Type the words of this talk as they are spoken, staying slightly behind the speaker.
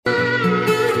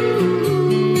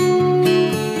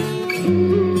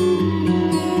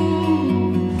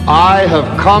I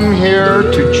have come here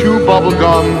to chew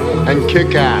bubblegum and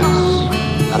kick ass,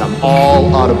 and I'm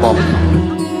all out of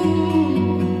bubblegum.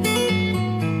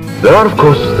 There are, of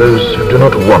course, those who do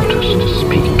not want us to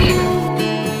speak.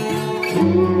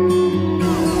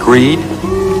 Greed,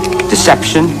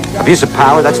 deception, abuse of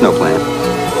power, that's no plan.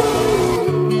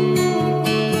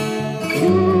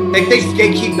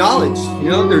 They keep knowledge,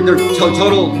 they're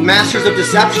total masters of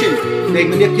deception. They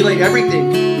manipulate everything.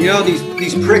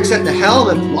 These pricks at the helm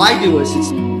that lie to us.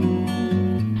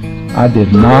 I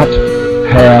did not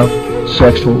have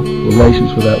sexual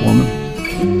relations with that woman,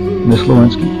 Miss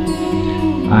Lewinsky.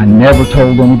 I never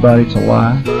told anybody to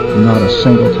lie, not a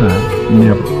single time,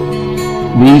 never.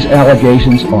 These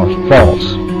allegations are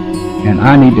false, and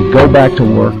I need to go back to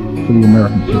work for the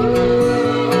American people.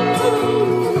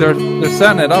 They're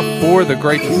setting it up for the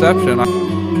Great Deception.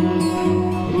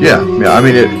 Yeah. I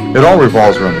mean, it all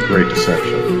revolves around the Great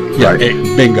Deception. Yeah, right?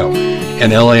 Bingo.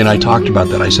 And L.A. and I talked about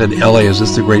that. I said, L.A., is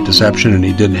this the Great Deception? And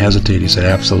he didn't hesitate. He said,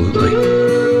 absolutely.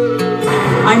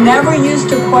 I never used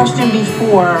to question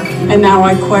before, and now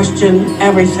I question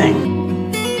everything.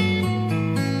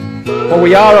 For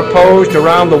we are opposed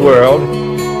around the world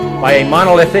by a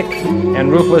monolithic and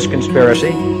ruthless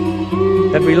conspiracy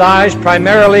that relies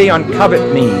primarily on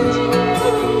covert means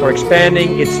for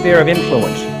expanding its sphere of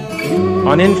influence,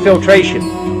 on infiltration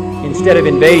instead of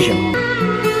invasion,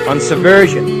 on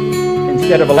subversion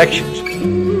instead of elections,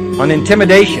 on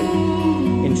intimidation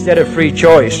instead of free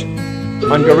choice,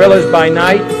 on guerrillas by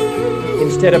night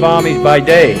instead of armies by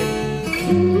day.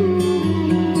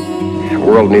 The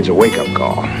world needs a wake-up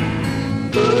call.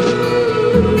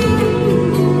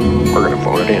 We're going to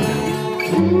phone it in.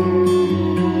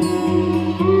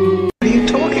 What are you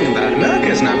talking about? America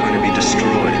is not going to be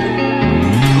destroyed.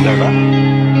 Never.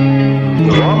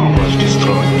 Rome was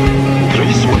destroyed.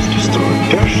 Greece was destroyed.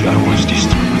 Persia was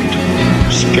destroyed.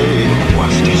 Spain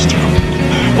was destroyed.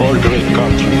 All great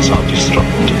countries are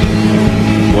destroyed.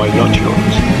 Why not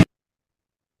yours?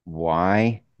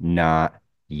 Why not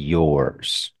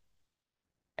yours?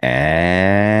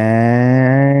 And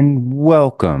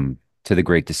welcome to the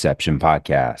Great Deception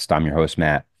Podcast. I'm your host,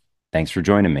 Matt. Thanks for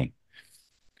joining me.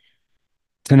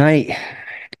 Tonight,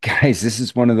 guys, this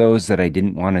is one of those that I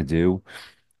didn't want to do.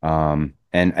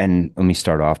 And let me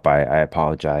start off by I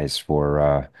apologize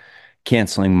for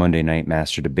canceling Monday Night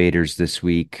Master Debaters this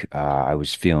week. I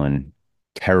was feeling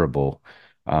terrible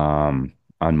on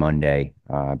Monday.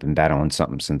 I've been battling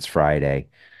something since Friday.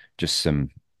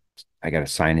 I got a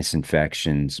sinus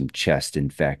infection, some chest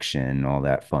infection, all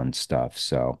that fun stuff.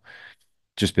 So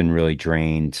just been really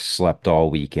drained, slept all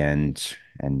weekend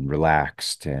and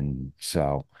relaxed. And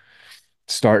so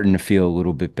starting to feel a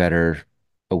little bit better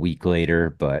a week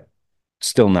later, but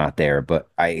still not there. But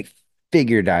I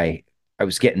figured I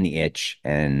was getting the itch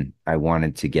and I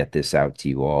wanted to get this out to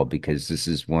you all because this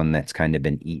is one that's kind of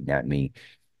been eating at me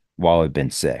while I've been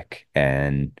sick.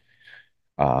 And,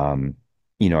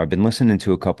 I've been listening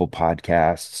to a couple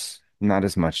podcasts, not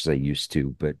as much as I used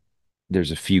to, but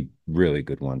there's a few really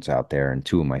good ones out there. And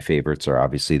two of my favorites are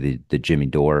obviously the Jimmy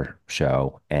Dore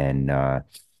show and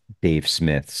Dave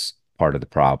Smith's Part of the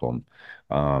Problem.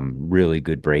 Really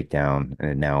good breakdown and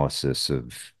analysis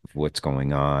of what's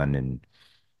going on and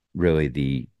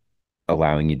really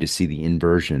allowing you to see the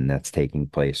inversion that's taking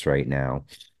place right now.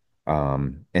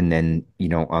 And then,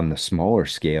 on the smaller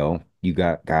scale, you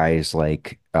got guys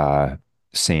like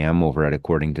Sam over at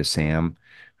According to Sam,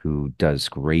 who does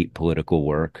great political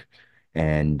work,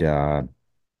 and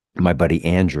my buddy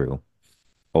Andrew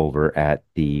over at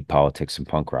the Politics and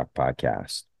Punk Rock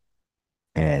podcast.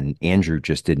 And Andrew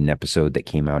just did an episode that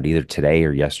came out either today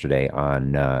or yesterday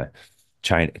on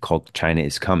China, called China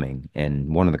is Coming.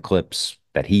 And one of the clips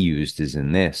that he used is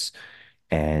in this.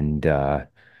 And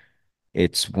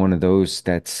it's one of those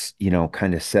that's,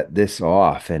 kind of set this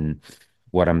off. And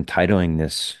what I'm titling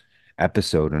this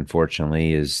episode,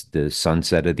 unfortunately, is The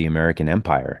Sunset of the American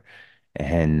Empire.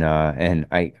 And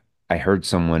I heard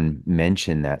someone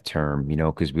mention that term,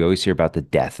 because we always hear about the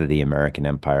death of the American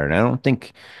Empire. And I don't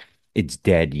think it's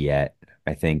dead yet.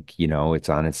 I think, it's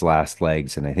on its last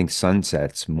legs. And I think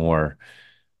sunset's more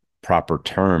proper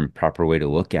term, proper way to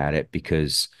look at it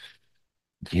because,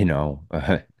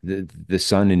 the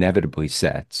sun inevitably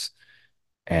sets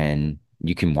and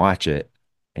you can watch it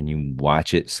and you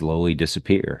watch it slowly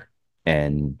disappear.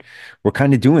 And we're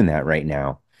kind of doing that right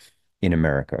now in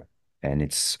America. And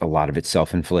it's a lot of it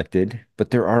self-inflicted, but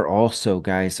there are also,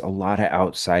 guys, a lot of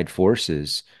outside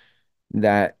forces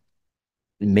that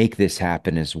make this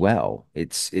happen as well.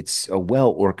 It's a well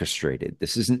orchestrated.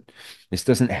 This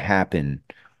doesn't happen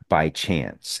by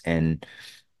chance. And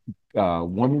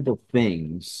one of the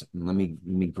things, let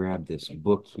me grab this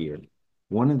book here.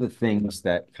 One of the things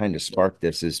that kind of sparked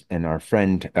this is, and our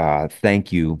friend,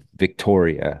 thank you,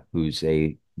 Victoria, who's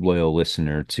a loyal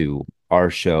listener to our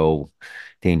show,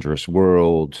 Dangerous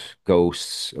World,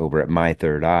 Ghosts over at My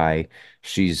Third Eye.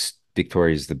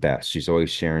 Victoria's the best. She's always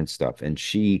sharing stuff. And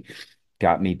she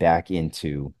got me back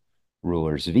into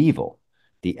Rulers of Evil,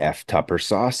 the F. Tupper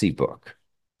Saucy book.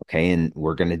 Okay. And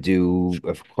we're going to do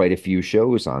quite a few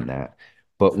shows on that.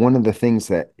 But one of the things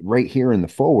that right here in the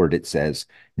forward, it says,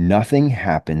 nothing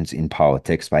happens in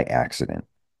politics by accident.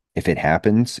 If it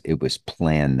happens, it was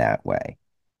planned that way.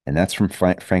 And that's from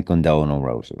Franklin Delano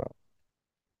Roosevelt.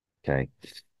 Okay.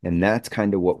 And that's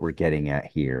kind of what we're getting at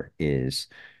here is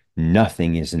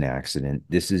nothing is an accident.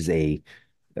 This is a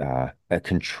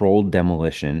controlled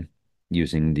demolition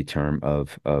using the term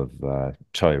of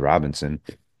Charlie Robinson.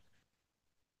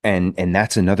 And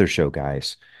that's another show,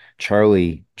 guys.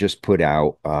 Charlie just put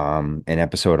out an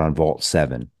episode on Vault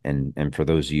 7. And for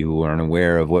those of you who aren't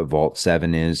aware of what Vault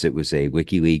 7 is, it was a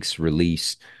WikiLeaks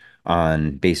release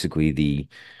on basically the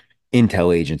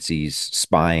intel agencies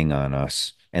spying on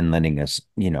us and letting us,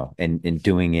 and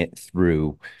doing it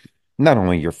through not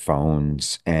only your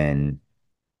phones and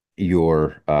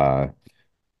your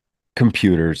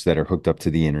computers that are hooked up to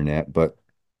the internet, but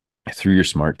through your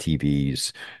smart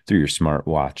TVs, through your smart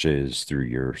watches, through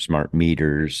your smart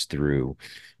meters, through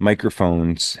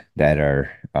microphones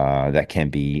that can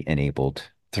be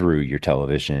enabled through your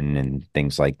television and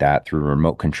things like that, through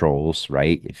remote controls,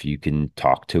 right? If you can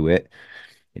talk to it,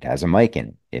 it has a mic in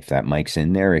it. If that mic's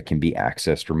in there, it can be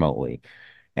accessed remotely.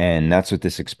 And that's what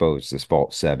this exposed, this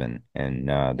Vault 7. And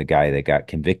the guy that got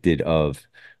convicted of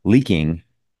leaking,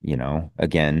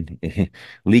 again,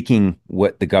 leaking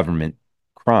what the government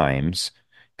crimes,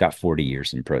 got 40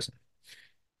 years in prison.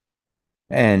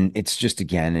 And it's just,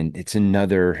 again, and it's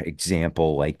another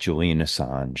example like Julian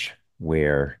Assange,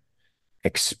 where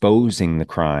exposing the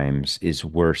crimes is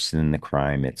worse than the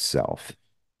crime itself,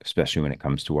 especially when it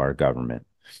comes to our government.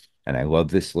 And I love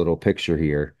this little picture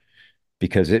here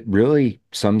because it really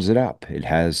sums it up. It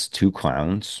has two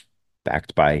clowns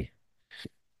backed by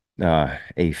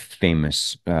a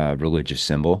famous religious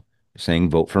symbol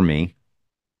saying, "Vote for me,"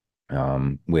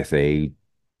 with a,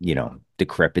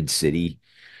 decrepit city.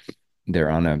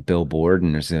 They're on a billboard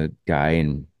and there's a guy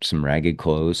in some ragged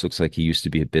clothes. Looks like he used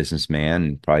to be a businessman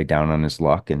and probably down on his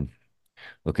luck and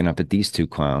looking up at these two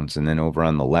clowns. And then over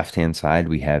on the left-hand side,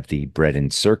 we have the bread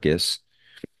and circus.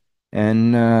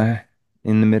 And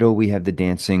in the middle, we have the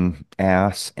dancing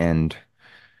ass and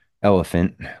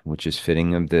elephant, which is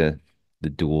fitting of the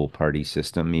dual party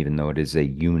system, even though it is a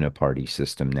uniparty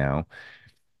system now.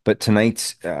 But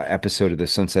tonight's episode of the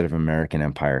Sunset of American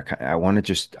Empire, I want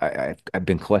to I've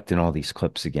been collecting all these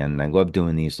clips again, and I love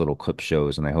doing these little clip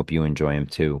shows, and I hope you enjoy them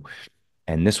too.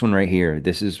 And this one right here,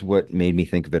 this is what made me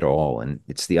think of it all, and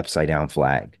it's the upside down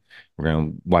flag. We're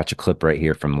going to watch a clip right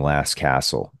here from The Last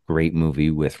Castle. Great movie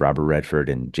with Robert Redford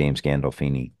and James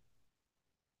Gandolfini.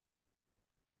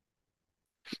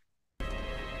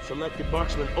 Selected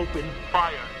marksman, open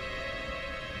fire.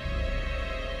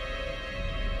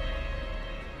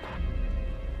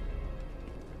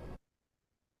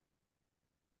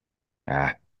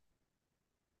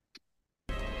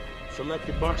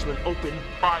 Selected marksman, open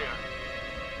fire.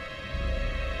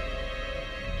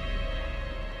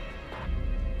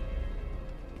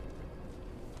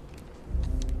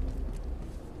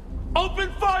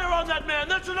 Open fire on that man!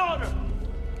 That's an order!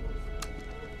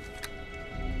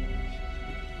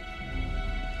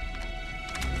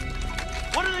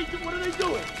 What are they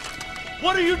doing?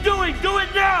 What are you doing? Do it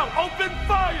now! Open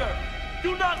fire!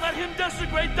 Do not let him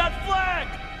desecrate that flag!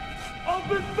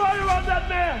 Open fire on that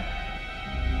man!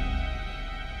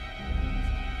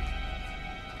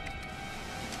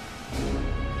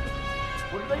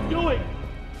 What are they doing?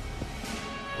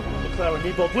 McLaren,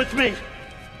 Nebold, with me!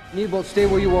 Nebold, stay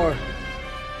where you are.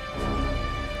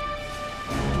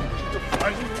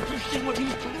 Don't you see what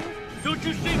he's doing? Don't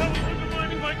you see how he's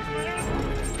undermining my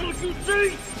command? Don't you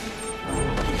see?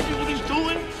 Don't you see what he's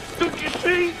doing? Don't you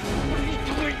see what he's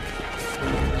doing?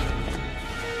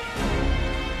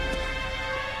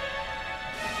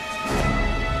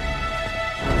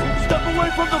 Step away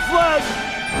from the flag!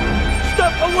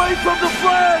 Step away from the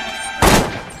flag!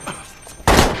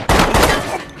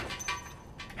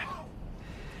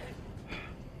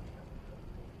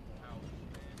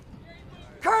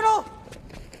 Colonel!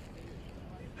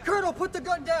 Colonel, put the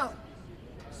gun down!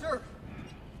 Sir!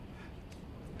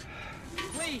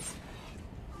 Please!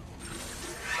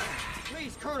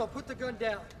 Please, Colonel, put the gun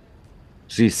down.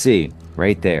 So you see,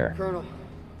 right there, Colonel.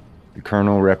 the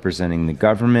colonel representing the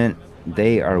government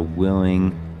they are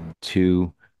willing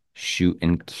to shoot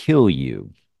and kill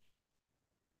you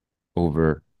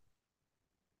over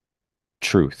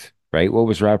truth, right? What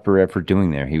was Robert Redford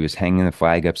doing there? He was hanging the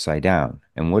flag upside down.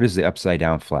 And what does the upside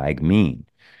down flag mean?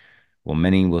 Well,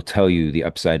 many will tell you the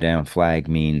upside down flag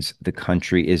means the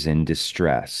country is in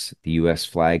distress. The U.S.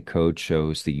 flag code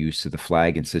shows the use of the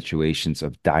flag in situations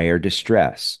of dire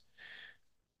distress,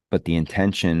 but the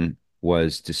intention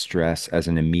was distress as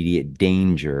an immediate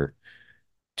danger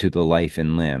to the life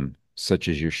and limb, such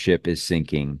as your ship is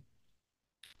sinking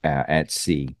at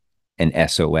sea, an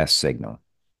SOS signal.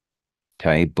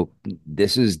 Okay, but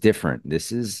this is different.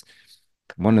 This is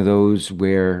one of those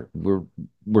where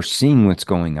we're seeing what's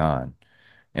going on,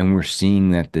 and we're seeing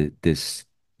that this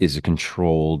is a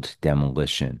controlled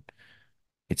demolition.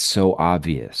 It's so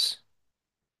obvious.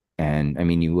 And I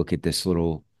mean, you look at this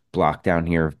little block down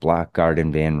here of Blackrock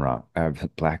and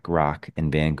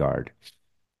Vanguard.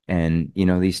 And, you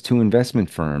know, these two investment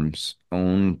firms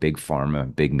own big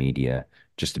pharma, big media,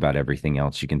 just about everything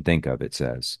else you can think of, it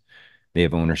says. They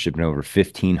have ownership in over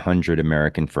 1,500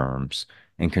 American firms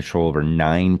and control over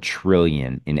 $9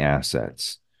 trillion in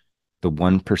assets. The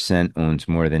 1% owns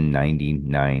more than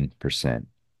 99%.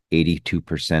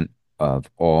 82% of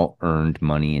all earned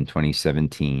money in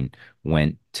 2017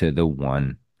 went to the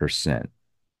 1%.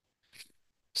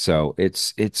 So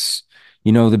it's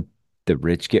you know, the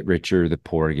rich get richer, the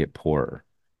poor get poorer.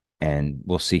 And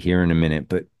we'll see here in a minute,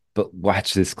 but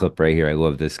watch this clip right here. I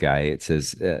love this guy. It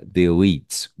says the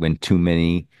elites, when too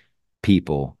many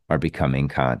people are becoming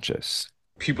conscious.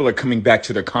 People are coming back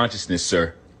to their consciousness,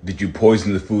 sir. Did you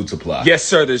poison the food supply? Yes,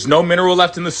 sir. There's no mineral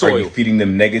left in the soil. Are you feeding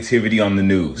them negativity on the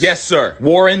news? Yes, sir.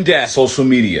 War and death. Social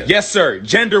media. Yes, sir.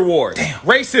 Gender wars. Damn.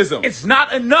 Racism. It's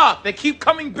not enough. They keep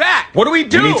coming back. What do? We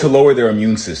need to lower their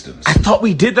immune systems. I thought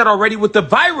we did that already with the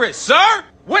virus, sir.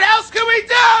 What else can we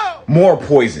do? More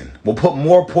poison. We'll put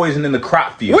more poison in the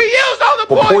crop field. We used all the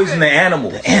poison. We'll poison the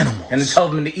animals. The animals. And then tell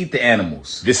them to eat the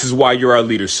animals. This is why you're our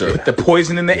leader, sir. Put the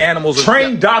poison in the animals.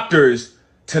 Train doctors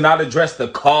to not address the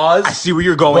cause. I see where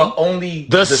you're going. But only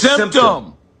the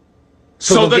symptom.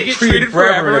 So they'll get treated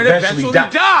forever and eventually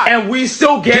die. And we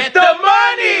still get the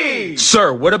money.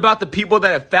 Sir, what about the people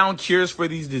that have found cures for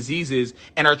these diseases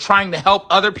and are trying to help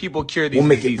other people cure these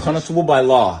diseases? We'll make it punishable by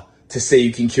law to say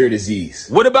you can cure disease.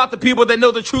 What about the people that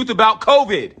know the truth about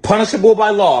COVID? Punishable by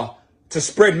law to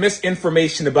spread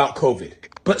misinformation about COVID.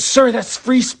 But sir, that's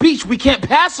free speech. We can't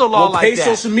pass a law like that. We'll pay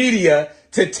social media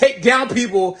to take down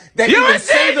people that even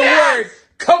say the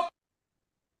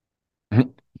word.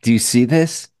 Do you see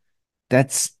this?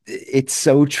 It's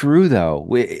so true, though.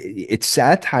 It's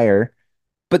satire,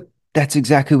 but that's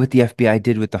exactly what the FBI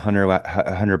did with the Hunter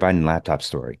Biden laptop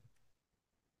story.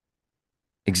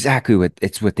 Exactly what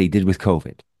they did with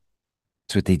COVID.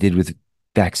 It's what they did with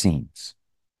vaccines.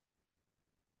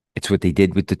 It's what they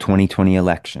did with the 2020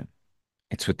 election.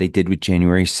 It's what they did with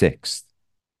January 6th.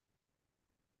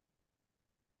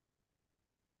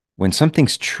 When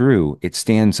something's true, it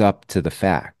stands up to the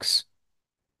facts.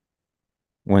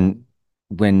 When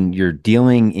you're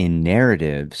dealing in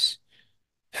narratives,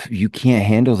 you can't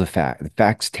handle the fact. The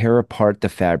facts tear apart the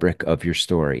fabric of your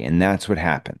story, and that's what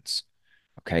happens.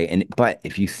 Okay, but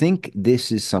if you think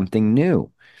this is something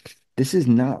new, this is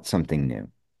not something new.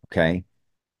 Okay,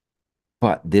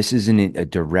 but this is a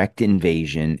direct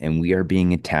invasion, and we are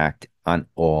being attacked on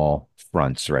all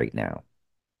fronts right now.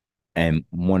 And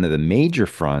one of the major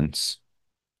fronts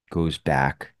goes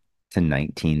back to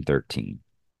 1913.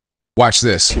 Watch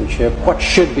this. What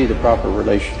should be the proper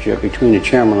relationship between a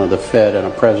chairman of the Fed and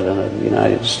a president of the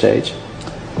United States?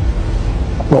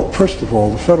 Well, first of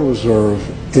all, the Federal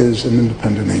Reserve is an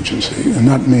independent agency, and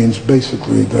that means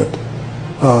basically that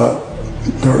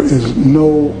there is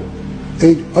no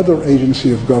other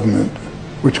agency of government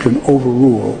which can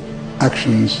overrule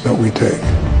actions that we take.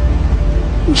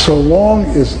 So long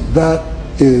as that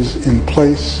is in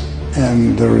place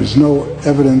and there is no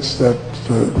evidence that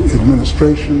the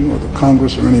administration or the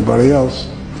Congress or anybody else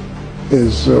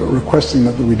is requesting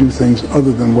that we do things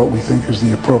other than what we think is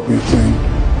the appropriate thing,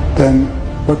 then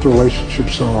what the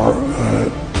relationships are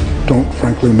don't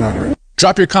frankly matter.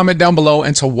 Drop your comment down below,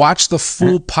 and to watch the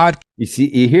full podcast.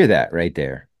 You hear that right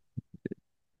there.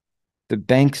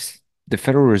 The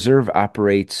Federal Reserve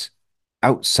operates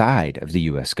outside of the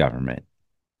U.S. government.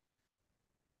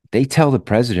 They tell the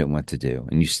president what to do,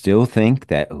 and you still think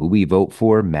that who we vote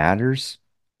for matters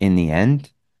in the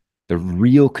end? The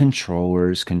real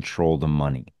controllers control the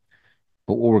money.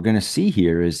 But what we're going to see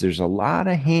here is there's a lot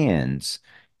of hands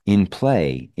in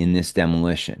play in this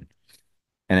demolition.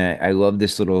 And I love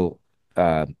this little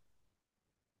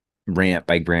rant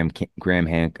by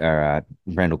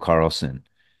Randall Carlson.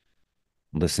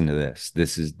 Listen to this.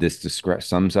 This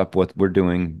sums up what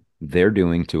they're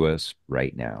doing to us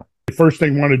right now. The first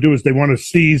thing they want to do is they want to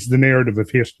seize the narrative of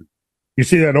history. You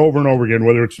see that over and over again,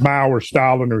 whether it's Mao or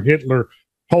Stalin or Hitler,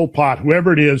 Pol Pot,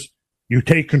 whoever it is, you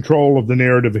take control of the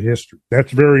narrative of history.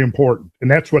 That's very important. And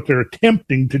that's what they're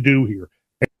attempting to do here.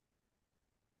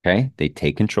 Okay? They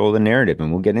take control of the narrative,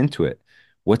 and we'll get into it.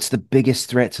 What's the biggest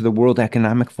threat to the World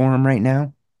Economic Forum right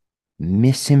now?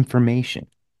 Misinformation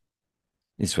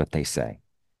is what they say.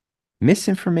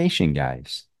 Misinformation,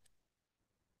 guys.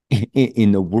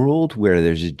 In the world where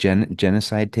there's a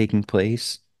genocide taking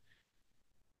place,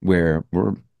 where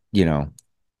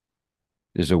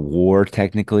there's a war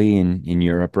technically in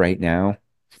Europe right now.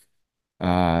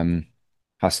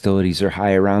 Hostilities are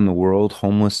high around the world.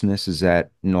 Homelessness is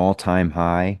at an all-time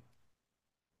high.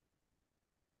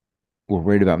 We're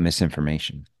worried about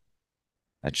misinformation.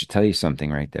 That should tell you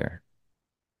something right there.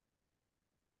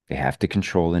 They have to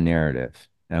control the narrative.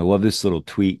 And I love this little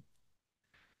tweet.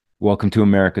 Welcome to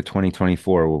America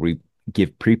 2024, where we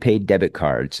give prepaid debit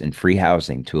cards and free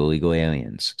housing to illegal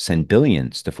aliens, send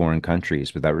billions to foreign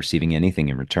countries without receiving anything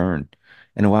in return,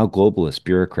 and allow globalist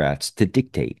bureaucrats to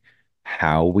dictate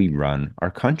how we run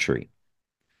our country.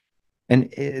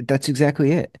 And that's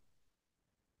exactly it.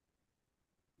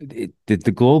 The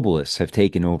globalists have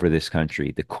taken over this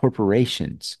country. The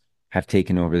corporations have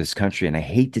taken over this country. And I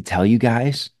hate to tell you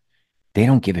guys, they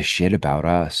don't give a shit about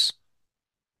us.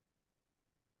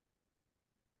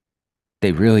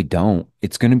 They really don't.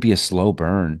 It's going to be a slow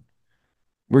burn.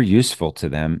 We're useful to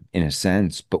them in a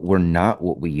sense, but we're not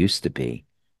what we used to be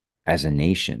as a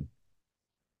nation.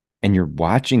 And you're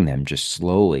watching them just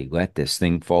slowly let this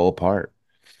thing fall apart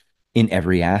in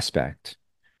every aspect.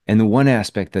 And the one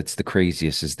aspect that's the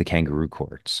craziest is the kangaroo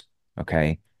courts.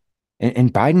 Okay.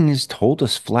 And Biden has told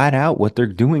us flat out what they're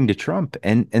doing to Trump,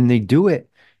 and they do it.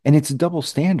 And it's a double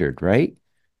standard, right?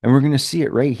 And we're going to see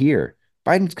it right here.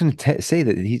 Biden's going to say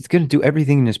that he's going to do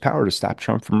everything in his power to stop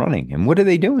Trump from running. And what are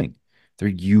they doing? They're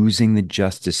using the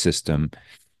justice system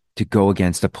to go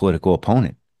against a political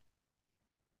opponent.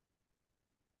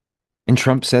 And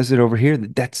Trump says it over here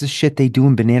that that's the shit they do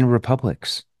in banana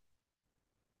republics.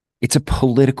 It's a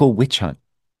political witch hunt.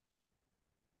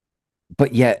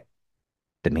 But yet,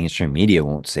 the mainstream media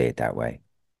won't say it that way.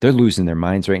 They're losing their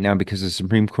minds right now because the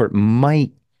Supreme Court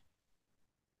might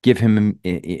give him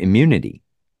immunity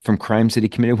from crimes that he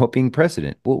committed while being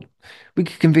president. Well, we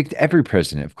could convict every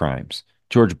president of crimes.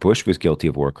 George Bush was guilty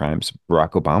of war crimes.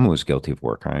 Barack Obama was guilty of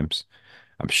war crimes.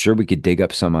 I'm sure we could dig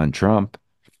up some on Trump.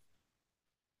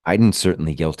 Biden's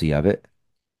certainly guilty of it.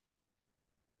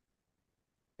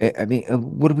 I mean,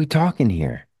 what are we talking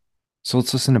here? So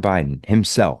let's listen to Biden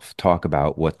himself talk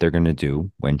about what they're going to do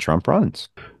when Trump runs.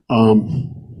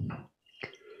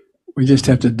 We just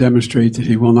have to demonstrate that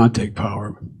he will not take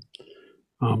power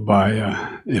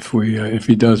by if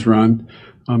he does run,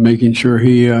 making sure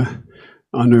he,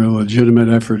 under legitimate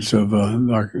efforts of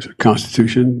our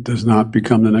Constitution, does not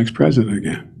become the next president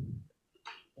again.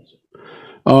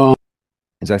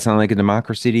 Does that sound like a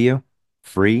democracy to you?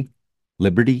 Free,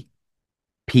 liberty,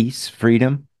 peace,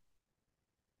 freedom?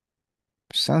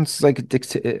 Sounds like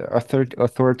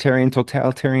authoritarian,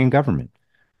 totalitarian government.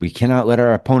 We cannot let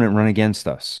our opponent run against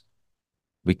us.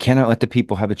 We cannot let the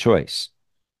people have a choice.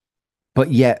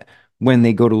 But yet, when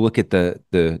they go to look at the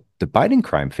Biden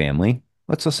crime family,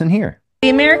 let's listen here. The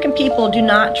American people do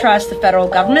not trust the federal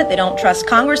government. They don't trust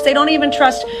Congress. They don't even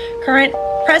trust current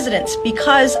presidents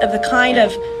because of the kind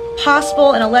of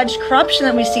possible and alleged corruption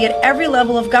that we see at every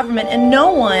level of government, and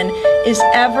no one is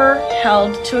ever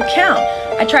held to account.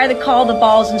 I try to call the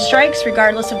balls and strikes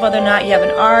regardless of whether or not you have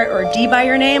an R or a D by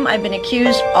your name. I've been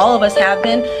accused, all of us have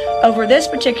been, over this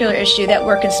particular issue that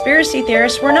we're conspiracy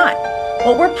theorists. We're not.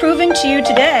 What we're proving to you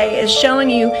today is showing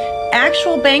you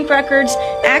actual bank records,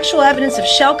 actual evidence of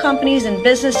shell companies and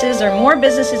businesses. There are more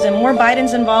businesses and more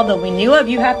Bidens involved than we knew of.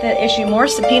 You have to issue more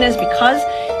subpoenas because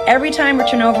every time we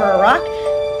turn over a rock,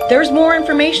 there's more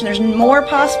information, there's more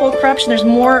possible corruption, there's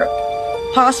more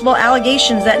possible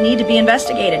allegations that need to be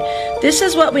investigated. This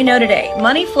is what we know today.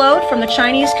 Money flowed from the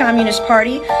Chinese Communist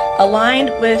Party, aligned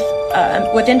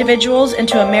with individuals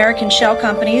into American shell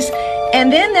companies, and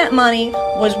then that money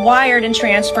was wired and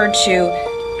transferred to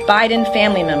Biden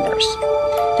family members.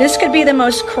 This could be the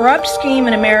most corrupt scheme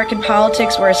in American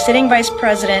politics, where a sitting vice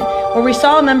president, where we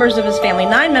saw members of his family,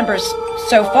 9 members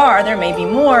so far, there may be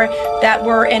more, that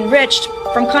were enriched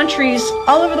from countries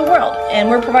all over the world. And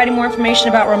we're providing more information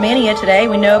about Romania today.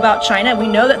 We know about China. We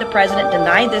know that the president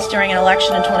denied this during an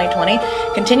election in 2020,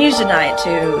 continues to deny it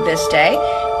to this day.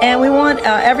 and we want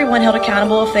everyone held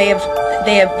accountable if they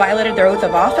have violated their oath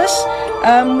of office.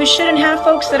 We shouldn't have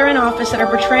folks that are in office that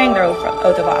are betraying their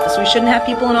oath of office. We shouldn't have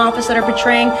people in office that are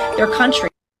betraying their country.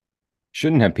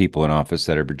 Shouldn't have people in office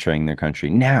that are betraying their country.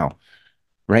 Now,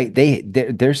 right?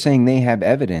 They're saying they have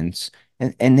evidence,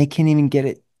 and they can't even get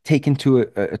it taken to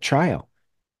a trial.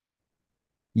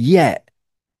 Yet,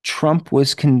 Trump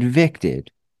was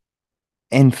convicted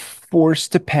and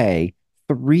forced to pay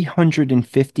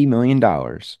 $350 million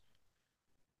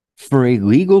for a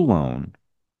legal loan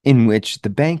in which the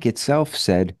bank itself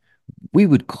said, we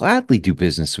would gladly do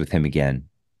business with him again.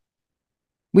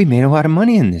 We made a lot of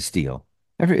money in this deal.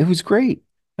 It was great.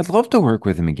 I'd love to work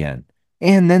with him again.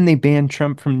 And then they banned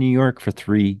Trump from New York for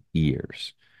 3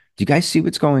 years. Do you guys see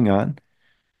what's going on?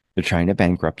 They're trying to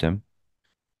bankrupt him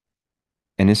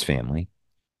and his family,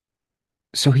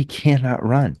 so he cannot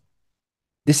run.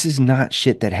 This is not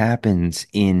shit that happens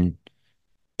in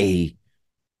a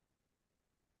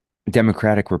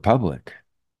democratic republic,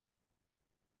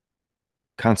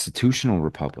 constitutional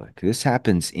republic. This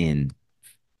happens in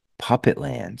puppet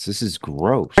lands. This is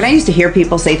gross. When I used to hear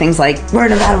people say things like, we're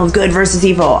in a battle of good versus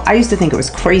evil, I used to think it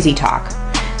was crazy talk.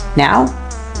 Now,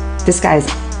 this guy's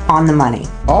on the money.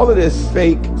 All of this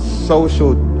fake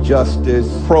social justice,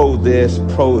 pro this,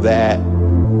 pro that,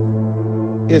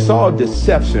 it's all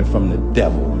deception from the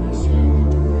devil.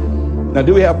 Now,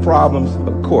 do we have problems?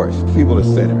 Of course. People are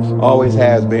sinners. Always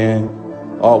has been,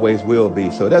 always will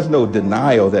be. So there's no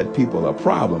denial that people are a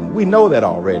problem. We know that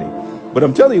already. But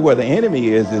I'm telling you where the enemy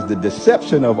is the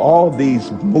deception of all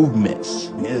these movements.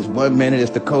 It's 1 minute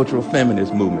it's the cultural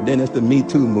feminist movement, then it's the Me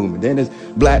Too movement, then it's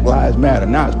Black Lives Matter,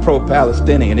 now it's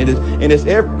pro-Palestinian. It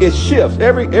shifts.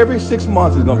 Every 6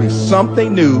 months there's gonna be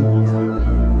something new,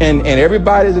 and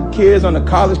everybody's kids on the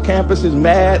college campus is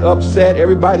mad, upset,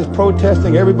 everybody's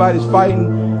protesting, everybody's fighting.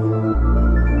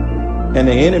 And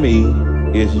the enemy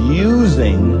is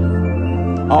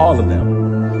using all of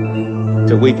them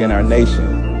to weaken our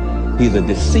nation. He's a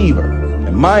deceiver.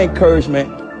 And my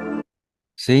encouragement...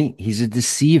 See, he's a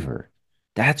deceiver.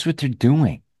 That's what they're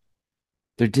doing.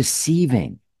 They're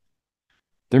deceiving.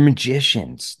 They're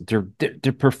magicians.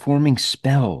 They're performing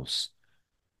spells.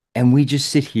 And we just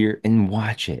sit here and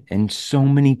watch it. And so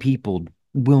many people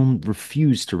will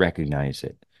refuse to recognize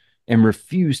it and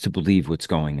refuse to believe what's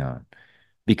going on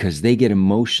because they get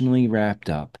emotionally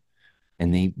wrapped up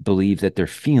and they believe that their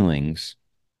feelings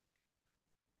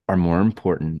are more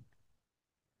important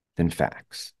than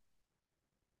facts.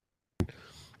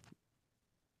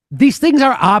 These things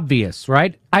are obvious,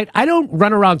 right? I don't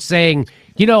run around saying,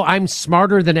 I'm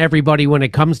smarter than everybody when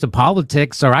it comes to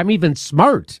politics, or I'm even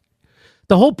smart.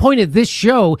 The whole point of this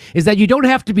show is that you don't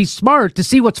have to be smart to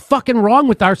see what's fucking wrong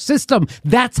with our system.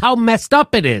 That's how messed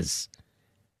up it is.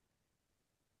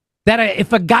 That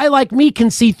if a guy like me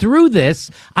can see through this,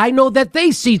 I know that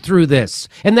they see through this,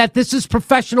 and that this is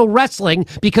professional wrestling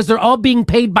because they're all being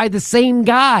paid by the same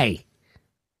guy.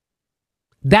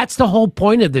 That's the whole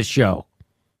point of this show.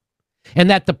 And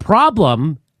that the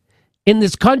problem in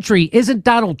this country isn't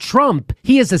Donald Trump.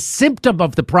 He is a symptom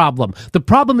of the problem. The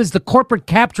problem is the corporate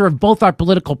capture of both our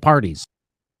political parties.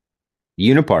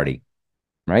 Uniparty,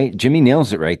 right? Jimmy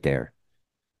nails it right there.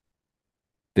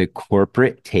 The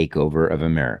corporate takeover of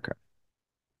America.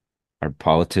 Our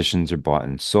politicians are bought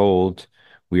and sold.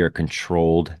 We are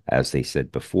controlled, as they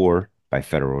said before, by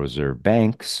Federal Reserve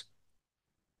banks.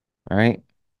 All right.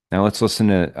 Now let's listen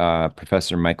to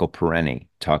Professor Michael Parenti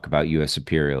talk about U.S.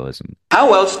 imperialism.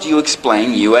 How else do you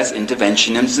explain U.S.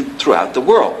 interventionism throughout the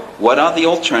world? What are the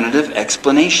alternative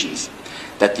explanations?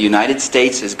 That the United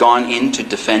States has gone in to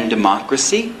defend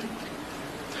democracy?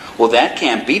 Well, that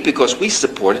can't be because we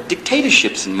supported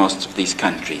dictatorships in most of these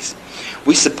countries.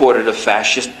 We supported a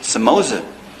fascist Somoza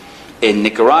in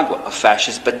Nicaragua, a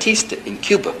fascist Batista in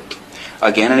Cuba.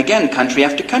 Again and again, country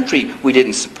after country, we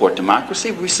didn't support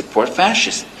democracy, we support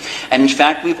fascists. And in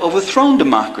fact, we've overthrown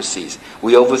democracies.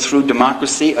 We overthrew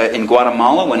democracy in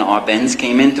Guatemala when Arbenz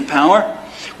came into power.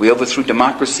 We overthrew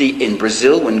democracy in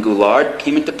Brazil when Goulart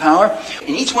came into power.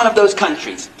 In each one of those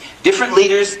countries, different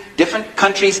leaders, different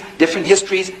countries, different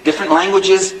histories, different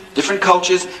languages, different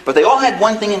cultures, but they all had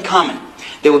one thing in common.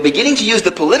 They were beginning to use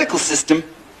the political system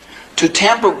to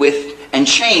tamper with and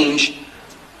change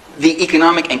the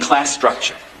economic and class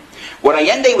structure. What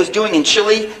Allende was doing in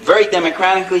Chile, very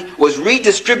democratically, was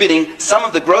redistributing some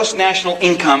of the gross national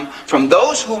income from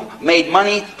those who made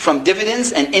money from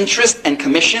dividends and interest and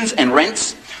commissions and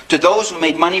rents to those who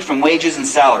made money from wages and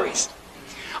salaries.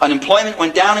 Unemployment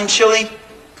went down in Chile.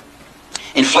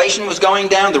 Inflation was going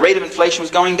down. The rate of inflation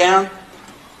was going down.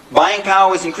 Buying power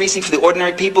was increasing for the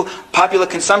ordinary people. Popular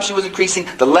consumption was increasing.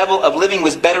 The level of living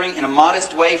was bettering in a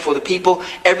modest way for the people.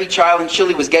 Every child in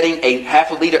Chile was getting a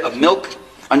half a liter of milk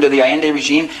under the Allende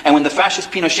regime. And when the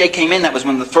fascist Pinochet came in, that was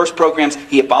one of the first programs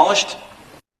he abolished.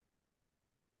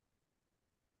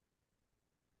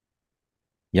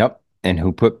 Yep. And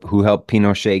who helped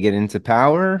Pinochet get into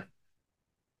power?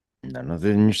 None other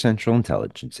than your Central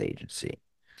Intelligence Agency.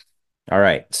 All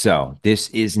right. So this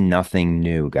is nothing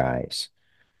new, guys.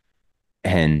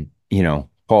 And,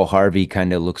 Paul Harvey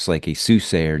kind of looks like a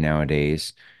soothsayer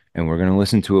nowadays. And we're going to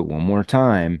listen to it one more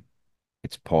time.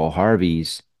 It's Paul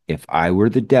Harvey's If I Were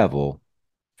the Devil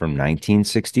from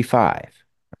 1965.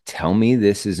 Tell me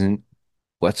this isn't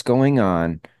what's going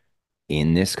on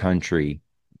in this country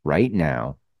right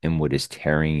now and what is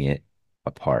tearing it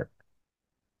apart.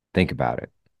 Think about it.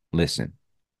 Listen.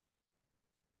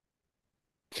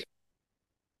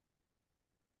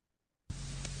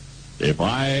 If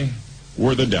I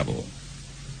were the devil.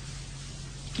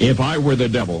 If I were the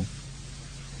devil.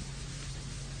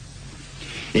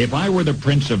 If I were the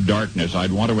prince of darkness,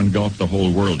 I'd want to engulf the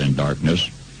whole world in darkness,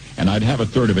 and I'd have a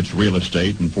third of its real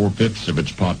estate and 4/5 of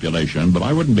its population, but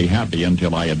I wouldn't be happy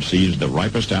until I had seized the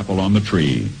ripest apple on the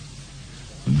tree.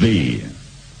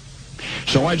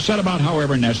 So I'd set about,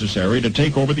 however necessary, to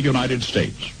take over the United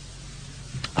States.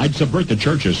 I'd subvert the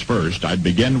churches first. I'd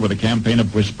begin with a campaign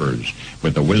of whispers.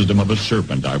 With the wisdom of a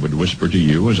serpent, I would whisper to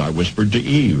you as I whispered to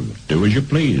Eve, do as you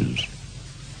please.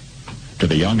 To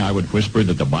the young, I would whisper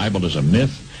that the Bible is a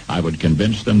myth. I would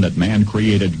convince them that man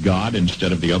created God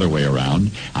instead of the other way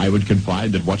around. I would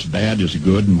confide that what's bad is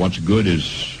good and what's good is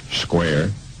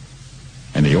square.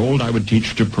 And the old I would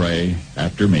teach to pray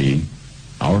after me,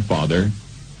 Our Father,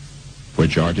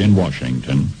 which art in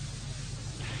Washington.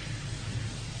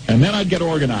 And then I'd get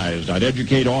organized. I'd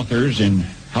educate authors in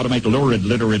how to make lurid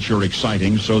literature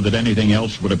exciting so that anything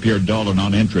else would appear dull and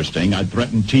uninteresting. I'd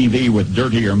threaten TV with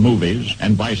dirtier movies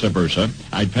and vice versa.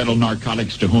 I'd peddle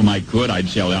narcotics to whom I could. I'd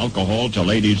sell alcohol to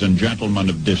ladies and gentlemen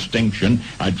of distinction.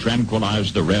 I'd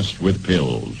tranquilize the rest with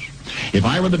pills. If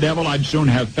I were the devil, I'd soon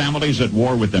have families at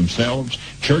war with themselves,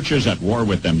 churches at war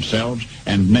with themselves,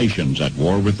 and nations at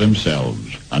war with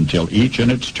themselves, until each in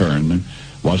its turn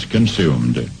was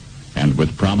consumed. And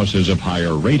with promises of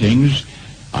higher ratings,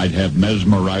 I'd have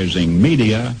mesmerizing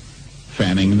media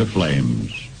fanning the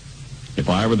flames. If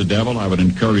I were the devil, I would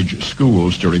encourage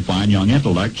schools to refine young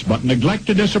intellects, but neglect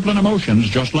to discipline emotions.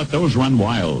 Just let those run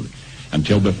wild.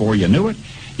 Until before you knew it,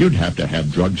 you'd have to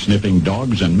have drug-sniffing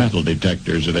dogs and metal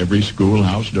detectors at every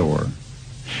schoolhouse door.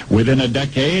 Within a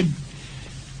decade,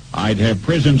 I'd have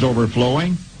prisons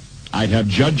overflowing. I'd have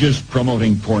judges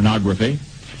promoting pornography.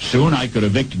 Soon I could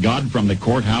evict God from the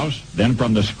courthouse, then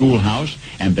from the schoolhouse,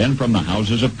 and then from the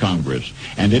houses of Congress.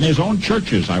 And in his own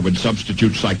churches, I would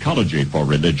substitute psychology for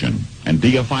religion and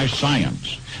deify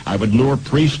science. I would lure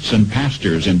priests and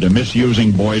pastors into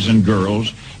misusing boys and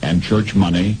girls and church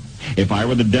money. If I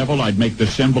were the devil, I'd make the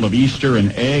symbol of Easter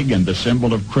an egg and the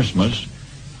symbol of Christmas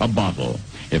a bottle.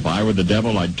 If I were the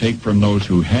devil, I'd take from those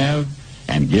who have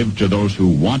and give to those who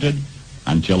wanted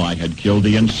until I had killed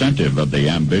the incentive of the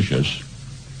ambitious.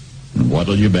 And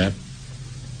what'll you bet?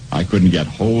 I couldn't get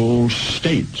whole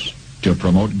states to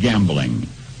promote gambling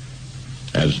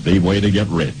as the way to get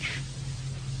rich.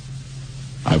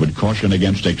 I would caution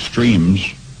against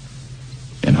extremes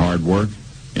in hard work,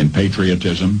 in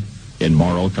patriotism, in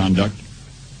moral conduct.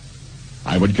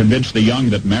 I would convince the young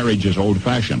that marriage is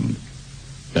old-fashioned,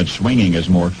 that swinging is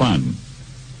more fun,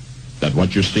 that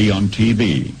what you see on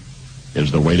TV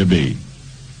is the way to be.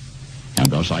 And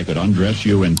thus I could undress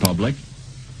you in public,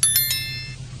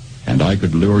 and I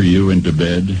could lure you into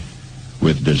bed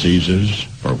with diseases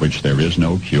for which there is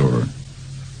no cure.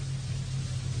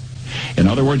 In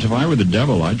other words, if I were the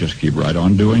devil, I'd just keep right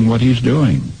on doing what he's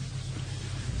doing.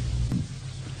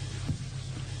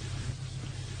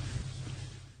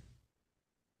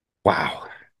 Wow.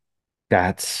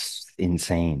 That's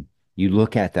insane. You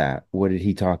look at that. What did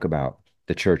he talk about?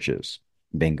 The churches.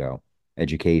 Bingo.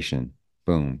 Education.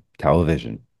 Boom.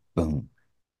 Television. Boom.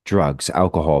 Drugs,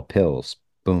 alcohol, pills.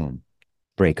 Boom.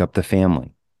 Break up the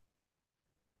family.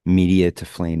 Media to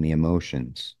flame the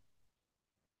emotions.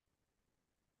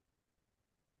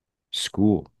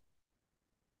 School.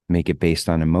 Make it based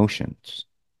on emotions.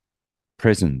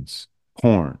 Prisons.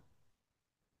 Porn.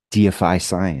 Deify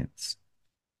science.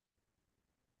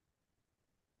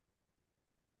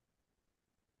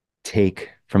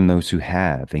 Take from those who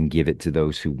have and give it to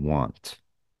those who want.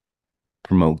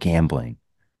 Promote gambling.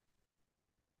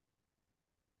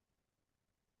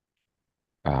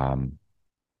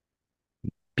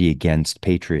 Be against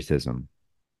patriotism,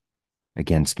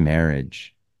 against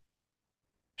marriage,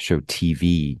 show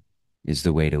TV is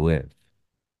the way to live.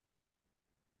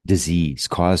 Disease,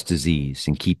 cause disease,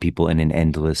 and keep people in an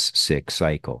endless sick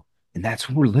cycle. And that's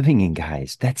what we're living in,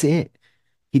 guys. That's it.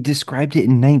 He described it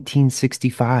in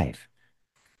 1965.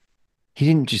 He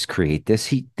didn't just create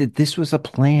this. This was a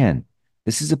plan.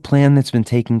 This is a plan that's been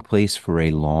taking place for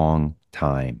a long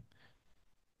time.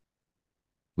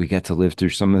 We got to live through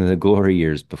some of the glory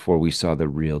years before we saw the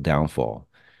real downfall.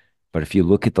 But if you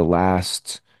look at the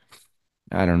last,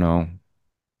 I don't know,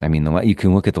 I mean, you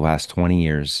can look at the last 20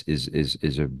 years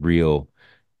is a real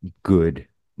good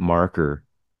marker.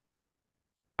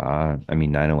 I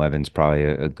mean, 9/11 is probably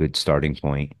a good starting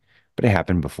point, but it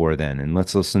happened before then. And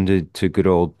let's listen to good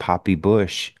old Poppy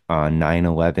Bush on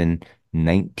 9/11,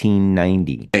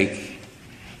 1990.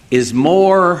 Is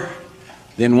more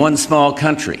than one small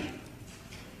country.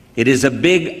 It is a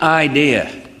big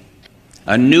idea,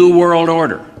 a new world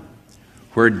order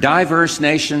where diverse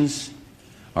nations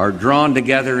are drawn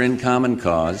together in common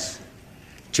cause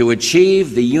to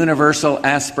achieve the universal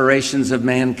aspirations of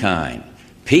mankind: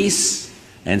 peace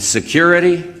and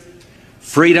security,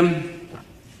 freedom,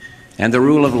 and the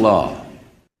rule of law.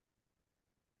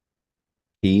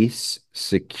 Peace,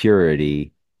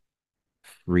 security,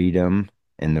 freedom,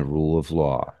 and the rule of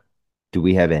law. Do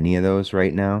we have any of those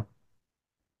right now?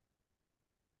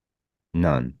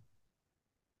 None.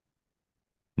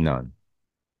 None.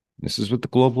 This is what the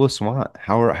globalists want.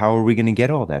 How are we going to get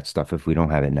all that stuff if we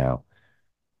don't have it now?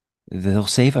 They'll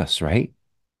save us, right?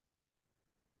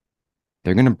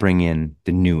 They're going to bring in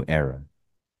the new era.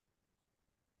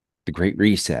 The Great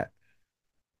Reset.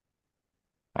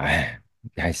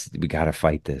 Guys, we got to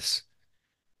fight this.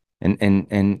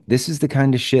 And this is the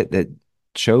kind of shit that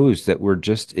shows that we're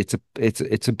just, it's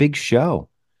a big show.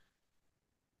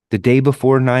 The day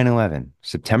before 9/11,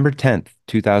 September 10th,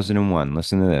 2001.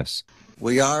 Listen to this.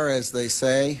 We are, as they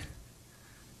say,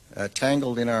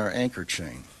 tangled in our anchor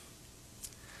chain.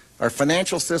 Our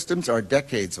financial systems are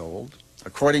decades old.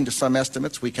 According to some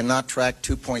estimates, we cannot track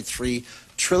 $2.3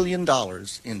 trillion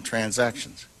in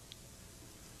transactions.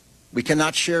 We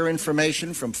cannot share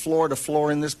information from floor to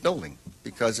floor in this building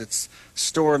because it's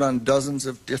stored on dozens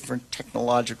of different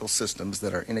technological systems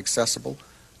that are inaccessible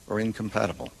or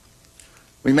incompatible.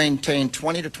 We maintain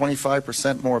 20 to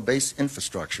 25% more base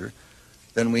infrastructure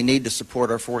than we need to support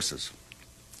our forces,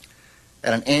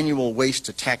 at an annual waste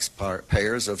to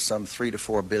taxpayers of some $3 to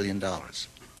 $4 billion.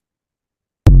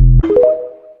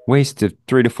 Waste of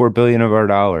 $3 to $4 billion of our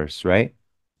dollars, right?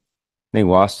 They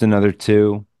lost another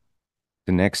 $2.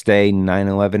 The next day,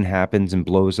 9/11 happens and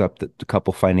blows up the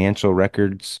couple financial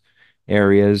records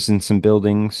areas and some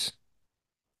buildings.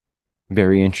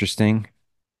 Very interesting.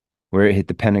 Where it hit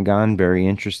the Pentagon, very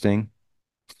interesting.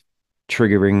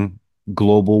 Triggering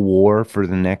global war for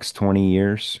the next 20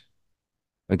 years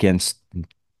against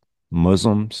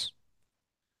Muslims.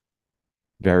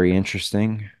 Very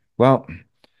interesting. Well,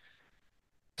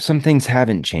 some things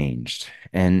haven't changed.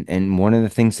 And one of the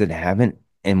things that haven't,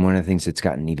 and one of the things that's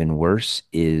gotten even worse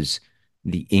is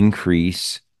the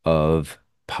increase of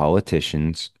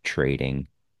politicians trading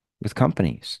with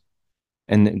companies.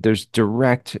 And there's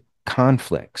direct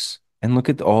conflicts. And look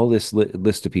at all this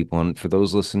list of people. And for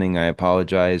those listening, I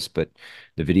apologize, but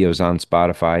the video's on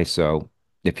Spotify. So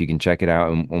if you can check it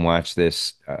out and watch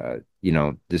this,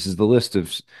 this is the list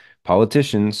of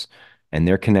politicians and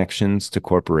their connections to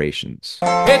corporations.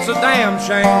 It's a damn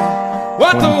shame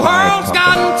what the world's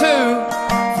gotten to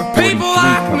for people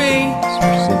like me,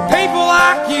 people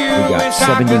like you. Wish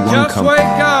I could just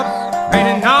wake up and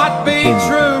it not be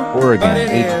true. Oregon, but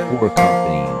it is. 84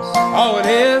 companies. Oh, it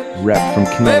is. Rep from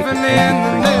Connecticut, Living in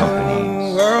the 23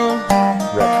 companies. new world.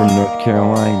 Rep from North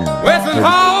Carolina. With an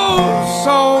whole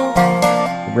soul.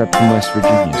 Rep from West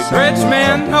Virginia.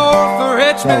 Richmond, North or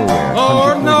Richmond,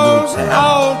 Lord knows they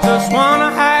all just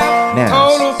wanna have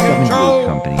total control.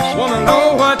 Wanna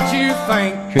know what you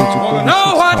think, wanna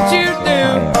know what you do,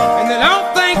 and they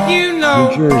don't think you know,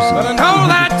 but I know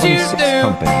that you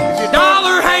do. If your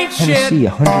dollar ain't shit,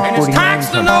 and it's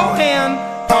taxed to no end,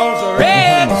 cause the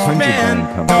rich men,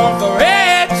 cause the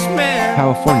rich men.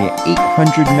 California,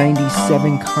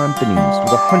 897 companies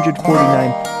with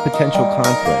 149 potential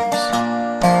conflicts.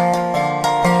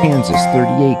 Kansas,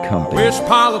 38 companies. Wish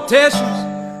politicians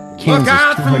look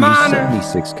out for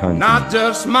minors, not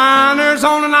just minors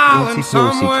on an island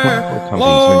somewhere.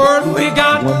 Lord, we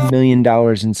got $1 million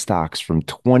in stocks from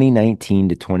 2019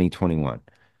 to 2021.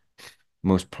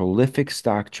 Most prolific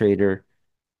stock trader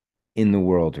in the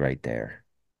world right there.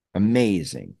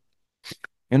 Amazing.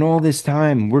 And all this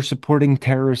time, we're supporting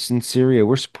terrorists in Syria.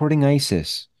 We're supporting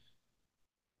ISIS.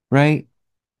 Right?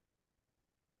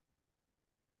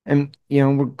 And,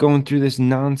 we're going through this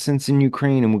nonsense in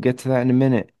Ukraine, and we'll get to that in a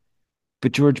minute.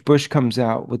 But George Bush comes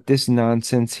out with this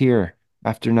nonsense here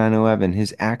after 9/11,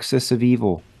 his axis of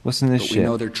evil. Listen to this shit. We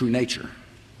know their true nature.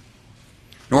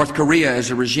 North Korea is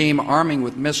a regime arming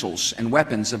with missiles and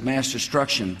weapons of mass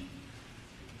destruction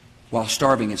while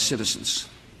starving its citizens.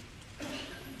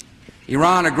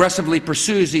 Iran aggressively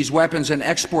pursues these weapons and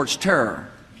exports terror,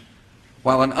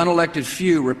 while an unelected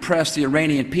few repress the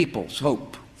Iranian people's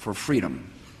hope for freedom.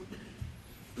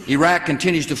 Iraq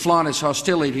continues to flaunt its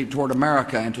hostility toward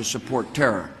America and to support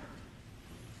terror.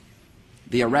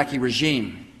 The Iraqi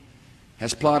regime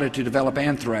has plotted to develop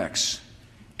anthrax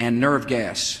and nerve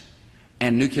gas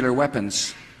and nuclear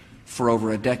weapons for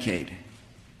over a decade.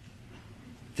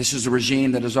 This is a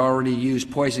regime that has already used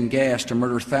poison gas to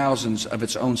murder thousands of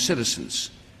its own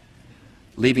citizens,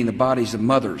 leaving the bodies of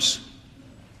mothers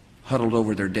huddled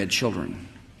over their dead children.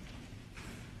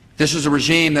 This is a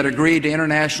regime that agreed to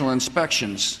international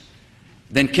inspections,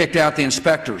 then kicked out the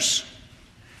inspectors.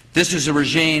 This is a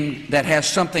regime that has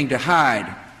something to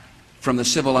hide from the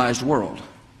civilized world.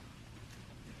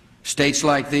 States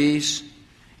like these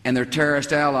and their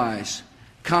terrorist allies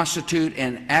constitute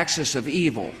an axis of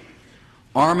evil,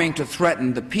 arming to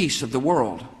threaten the peace of the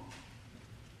world.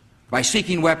 By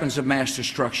seeking weapons of mass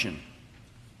destruction,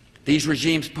 these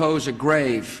regimes pose a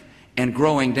grave and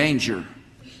growing danger.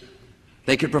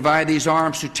 They could provide these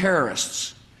arms to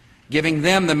terrorists, giving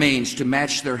them the means to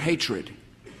match their hatred.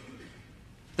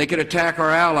 They could attack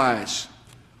our allies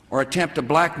or attempt to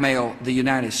blackmail the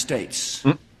United States.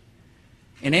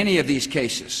 In any of these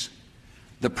cases,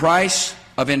 the price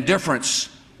of indifference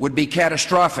would be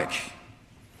catastrophic.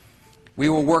 We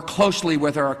will work closely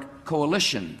with our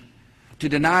coalition to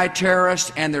deny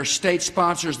terrorists and their state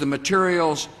sponsors the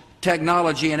materials,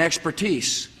 technology, and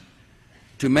expertise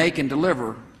to make and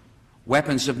deliver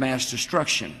weapons of mass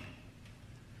destruction.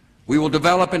 We will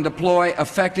develop and deploy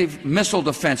effective missile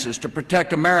defenses to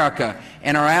protect America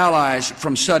and our allies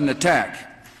from sudden attack.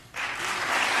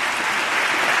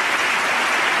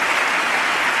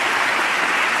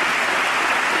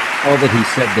 All that he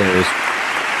said there is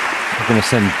we're going to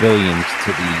send billions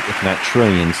to the, if not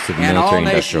trillions, to the And all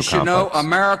military-industrial nations should know complex.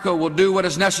 America will do what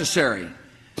is necessary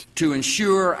to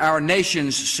ensure our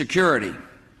nation's security.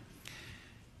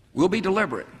 We'll be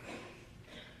deliberate,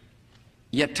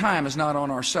 yet time is not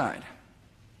on our side.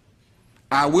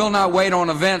 I will not wait on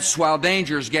events while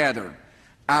dangers gather.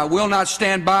 I will not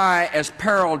stand by as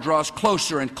peril draws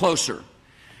closer and closer.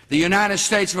 The United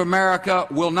States of America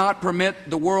will not permit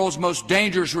the world's most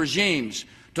dangerous regimes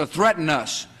to threaten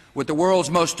us with the world's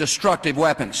most destructive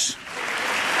weapons.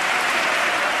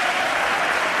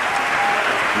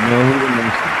 You know who the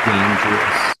most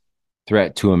dangerous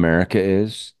threat to America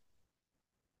is?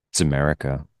 It's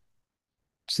America.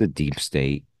 It's the deep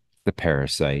state, the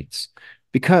parasites.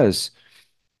 Because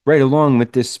right along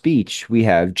with this speech, we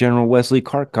have General Wesley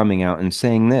Clark coming out and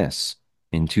saying this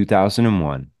in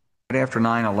 2001. After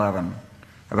 9/11,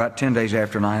 about 10 days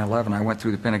after 9/11, I went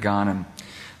through the Pentagon and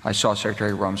I saw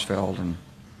Secretary Rumsfeld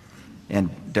and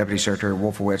Deputy Secretary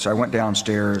Wolfowitz. I went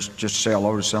downstairs just to say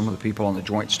hello to some of the people on the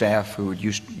Joint Staff who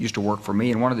used to work for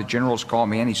me, and one of the generals called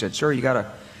me in. He said, "Sir, you got to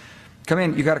come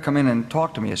in. You got to come in and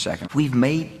talk to me a second. We've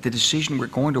made the decision. We're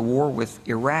going to war with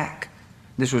Iraq."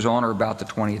 This was on or about the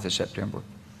 20th of September.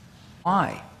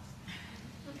 Why?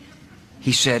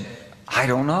 He said, "I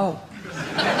don't know."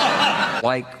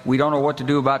 Like, we don't know what to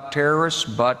do about terrorists,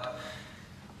 but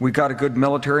we've got a good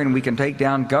military and we can take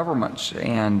down governments.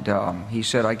 And he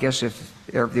said, "I guess if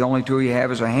the only tool you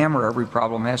have is a hammer, every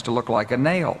problem has to look like a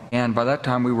nail." And by that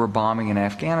time we were bombing in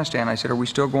Afghanistan. I said, "Are we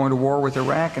still going to war with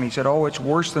Iraq?" And he said, "Oh, it's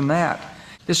worse than that.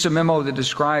 This is a memo that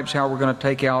describes how we're going to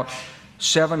take out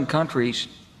 7 countries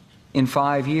in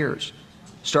 5 years,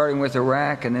 starting with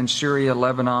Iraq and then Syria,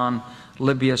 Lebanon,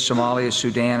 Libya, Somalia,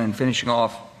 Sudan, and finishing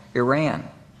off Iran."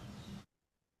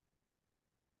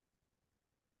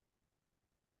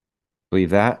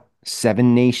 Believe that?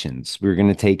 7 nations we were going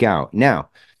to take out. Now,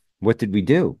 what did we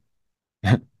do?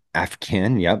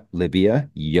 Afghan, yep. Libya,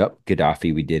 yep.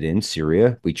 Gaddafi we did in.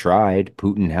 Syria, we tried.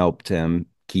 Putin helped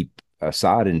keep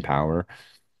Assad in power.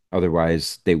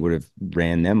 Otherwise, they would have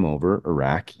ran them over.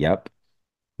 Iraq, yep.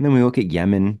 And then we look at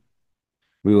Yemen.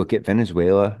 We look at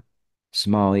Venezuela,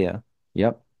 Somalia,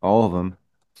 yep. All of them.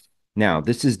 Now,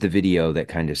 this is the video that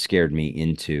kind of scared me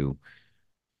into,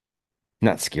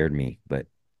 not scared me, but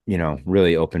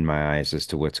really opened my eyes as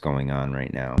to what's going on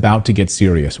right now. About to get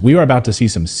serious. We are about to see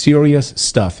some serious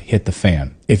stuff hit the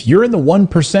fan. If you're in the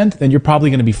 1%, then you're probably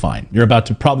going to be fine. You're about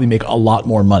to probably make a lot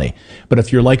more money. But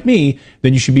if you're like me,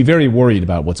 then you should be very worried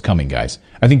about what's coming, guys.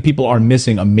 I think people are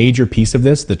missing a major piece of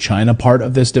this, the China part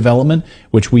of this development,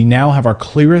 which we now have our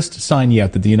clearest sign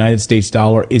yet that the United States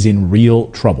dollar is in real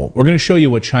trouble. We're going to show you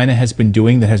what China has been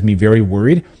doing that has me very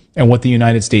worried, and what the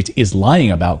United States is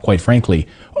lying about, quite frankly.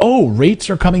 Oh, rates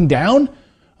are coming down?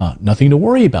 Nothing to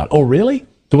worry about. Oh, really?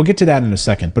 So we'll get to that in a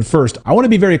second. But first, I want to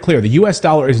be very clear. The US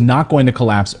dollar is not going to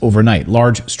collapse overnight.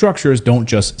 Large structures don't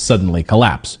just suddenly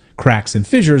collapse. Cracks and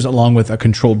fissures, along with a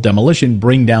controlled demolition,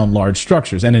 bring down large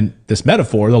structures. And in this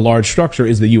metaphor, the large structure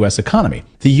is the US economy.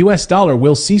 The US dollar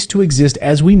will cease to exist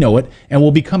as we know it and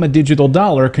will become a digital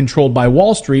dollar controlled by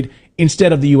Wall Street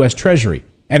instead of the US Treasury.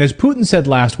 And as Putin said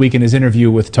last week in his interview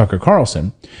with Tucker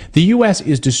Carlson, the U.S.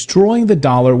 is destroying the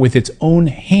dollar with its own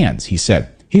hands, he said.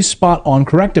 He's spot on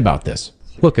correct about this.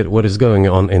 Look at what is going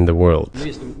on in the world.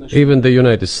 Even the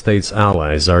United States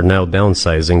allies are now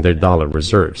downsizing their dollar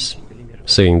reserves.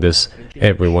 Seeing this,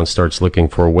 everyone starts looking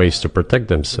for ways to protect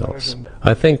themselves.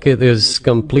 I think it is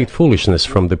complete foolishness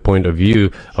from the point of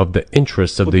view of the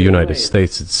interests of the United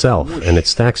States itself and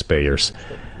its taxpayers,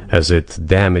 as it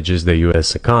damages the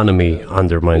U.S. economy,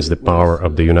 undermines the power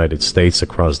of the United States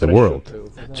across the world.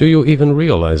 Do you even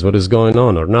realize what is going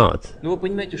on or not?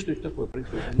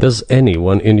 Does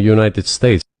anyone in the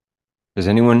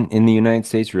United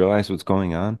States realize what's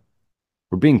going on?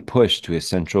 We're being pushed to a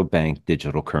central bank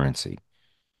digital currency,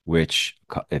 which,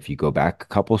 if you go back a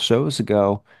couple shows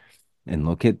ago and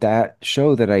look at that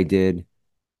show that I did,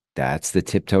 that's the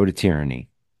tiptoe to tyranny.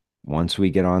 Once we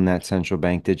get on that central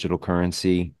bank digital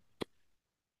currency,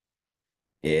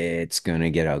 it's going to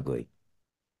get ugly.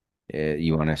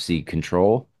 You want to see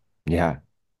control? Yeah.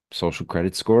 Social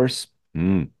credit scores?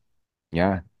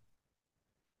 Yeah.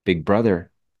 Big Brother.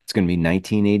 It's going to be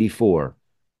 1984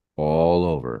 all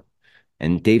over.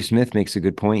 And Dave Smith makes a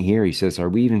good point here. He says, are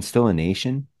we even still a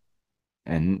nation?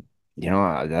 And,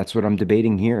 that's what I'm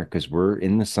debating here, because we're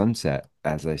in the sunset,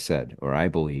 as I said, or I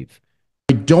believe.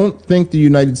 I don't think the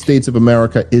United States of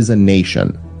America is a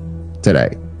nation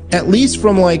today. At least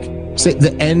from say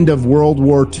the end of World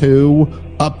War II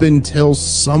up until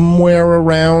somewhere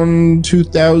around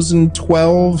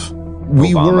 2012,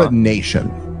 we were a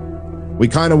nation. We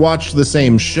kind of watched the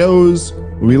same shows.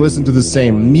 We listened to the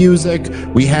same music.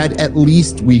 We had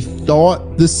we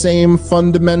thought the same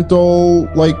fundamental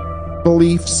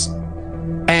beliefs.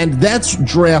 And that's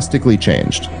drastically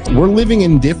changed. We're living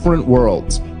in different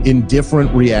worlds, in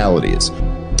different realities.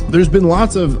 There's been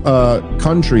lots of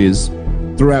countries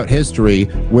throughout history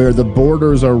where the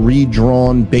borders are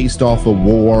redrawn based off a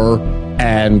war,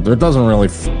 and it doesn't really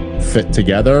fit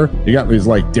together. You got these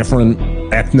different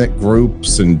ethnic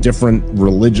groups and different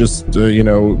religious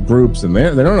groups, and they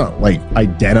don't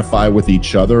identify with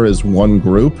each other as one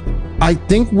group. I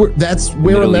think that's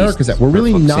where America's at. We're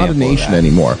really not a nation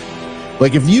anymore.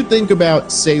 If you think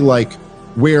about, say,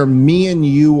 where me and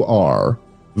you are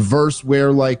versus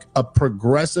where a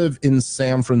progressive in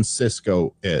San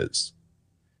Francisco is,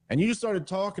 and you just started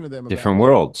talking to them about different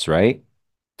worlds, right?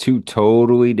 Two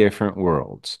totally different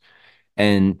worlds.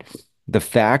 And the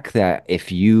fact that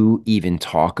if you even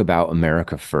talk about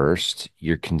America first,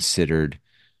 you're considered,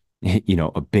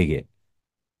 a bigot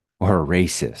or a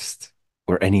racist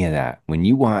or any of that. When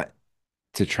you want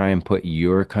to try and put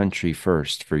your country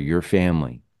first for your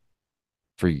family,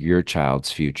 for your child's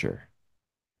future.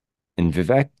 And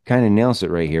Vivek kind of nails it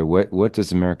right here. What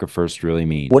does America first really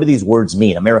mean? What do these words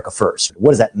mean, America first?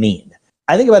 What does that mean?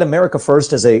 I think about America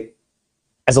first as a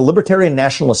libertarian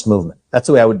nationalist movement. That's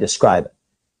the way I would describe it.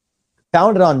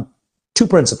 Founded on two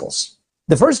principles.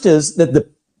 The first is that the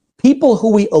people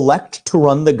who we elect to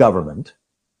run the government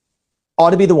ought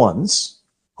to be the ones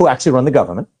who actually run the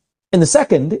government. And the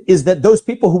second is that those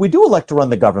people who we do elect to run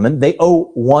the government, they owe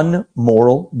one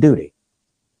moral duty.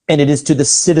 And it is to the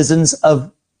citizens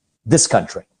of this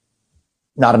country,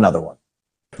 not another one.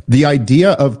 The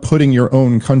idea of putting your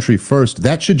own country first,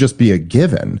 that should just be a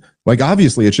given.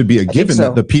 Obviously, it should be a given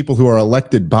that the people who are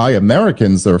elected by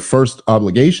Americans, their first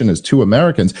obligation is to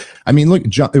Americans. I mean, look,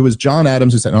 it was John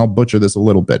Adams who said, and I'll butcher this a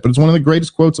little bit, but it's one of the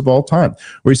greatest quotes of all time,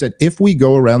 where he said, if we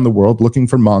go around the world looking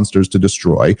for monsters to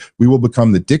destroy, we will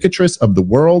become the dictatress of the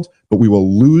world, but we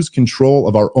will lose control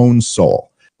of our own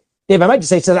soul. Dave, I might just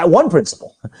say to that one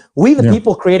principle, we the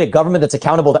people create a government that's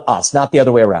accountable to us, not the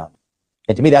other way around.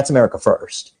 And to me, that's America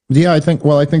first. Yeah, I think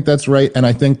that's right. And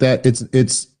I think that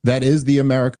that is the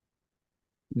America.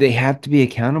 They have to be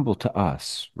accountable to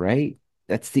us, right?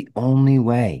 That's the only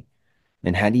way.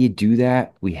 And how do you do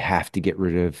that? We have to get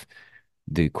rid of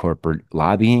the corporate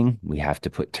lobbying. We have to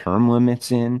put term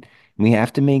limits in. We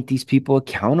have to make these people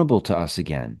accountable to us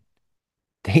again.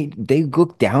 They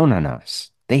look down on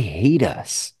us. They hate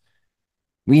us.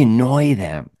 We annoy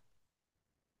them.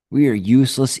 We are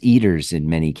useless eaters in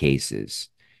many cases.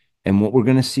 And what we're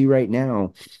going to see right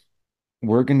now,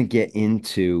 we're going to get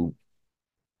into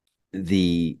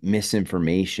the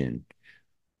misinformation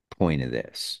point of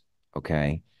this,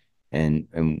 okay?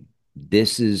 And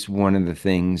this is one of the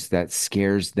things that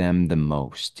scares them the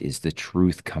most, is the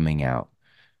truth coming out.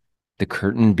 The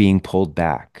curtain being pulled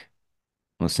back.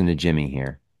 Listen to Jimmy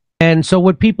here. And so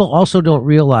what people also don't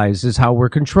realize is how we're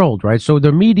controlled, right? So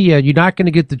the media, you're not going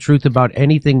to get the truth about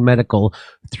anything medical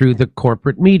through the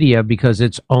corporate media because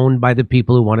it's owned by the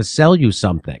people who want to sell you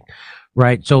something,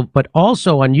 right? So, but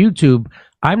also on YouTube,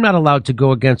 I'm not allowed to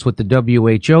go against what the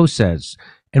WHO says.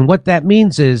 And what that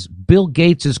means is Bill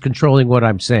Gates is controlling what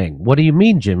I'm saying. What do you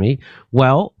mean, Jimmy?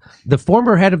 Well, the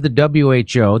former head of the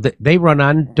WHO, they run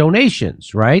on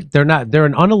donations, right? They're an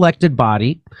unelected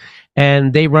body,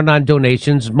 and they run on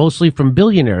donations mostly from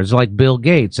billionaires like Bill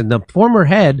Gates. And the former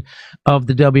head of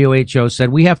the WHO said,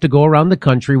 we have to go around the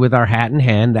country with our hat in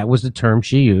hand. That was the term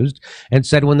she used, and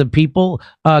said, when the people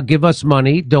give us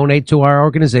money, donate to our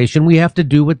organization, we have to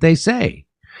do what they say.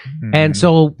 And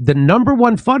so the number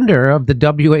one funder of the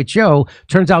WHO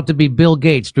turns out to be Bill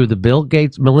Gates through the Bill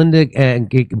Gates, Melinda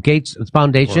Gates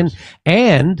Foundation,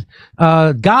 and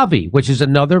Gavi, which is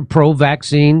another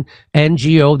pro-vaccine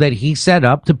NGO that he set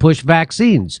up to push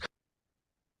vaccines.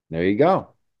 There you go.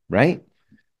 Right?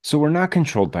 So we're not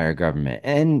controlled by our government.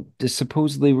 And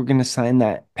supposedly we're going to sign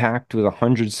that pact with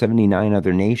 179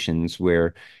 other nations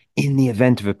where in the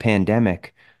event of a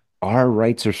pandemic, our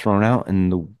rights are thrown out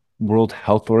and the World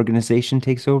Health Organization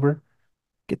takes over.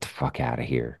 Get the fuck out of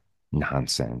here.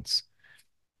 Nonsense.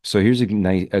 So here's a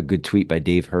good tweet by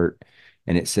Dave Hurt.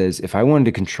 And it says, if I wanted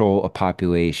to control a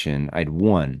population, I'd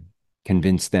 1,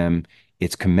 convince them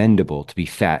it's commendable to be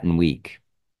fat and weak.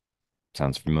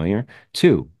 Sounds familiar?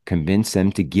 2, convince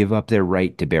them to give up their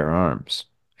right to bear arms.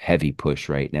 Heavy push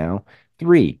right now.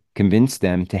 3, convince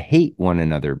them to hate one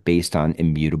another based on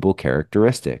immutable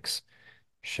characteristics.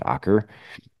 Shocker.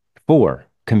 4,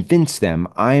 convince them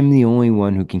I'm the only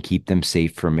one who can keep them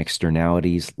safe from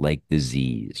externalities like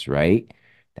disease, right?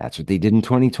 That's what they did in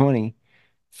 2020.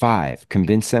 5,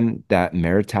 convince them that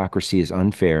meritocracy is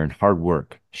unfair and hard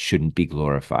work shouldn't be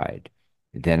glorified.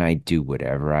 Then I'd do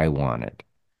whatever I wanted.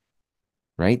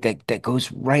 Right? That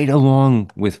goes right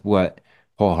along with what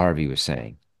Paul Harvey was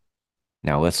saying.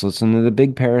 Now let's listen to the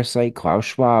big parasite, Klaus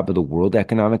Schwab of the World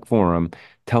Economic Forum,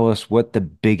 tell us what the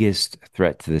biggest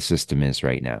threat to the system is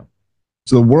right now.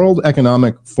 So the World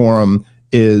Economic Forum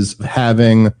is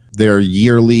having their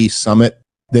yearly summit.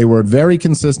 They were very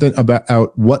consistent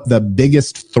about what the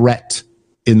biggest threat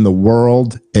in the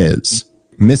world is: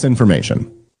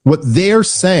 misinformation. What they're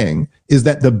saying is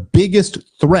that the biggest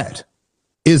threat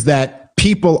is that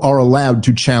people are allowed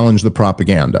to challenge the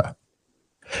propaganda.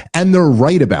 And they're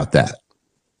right about that.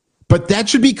 But that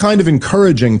should be kind of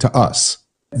encouraging to us.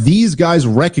 These guys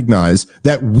recognize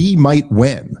that we might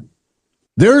win.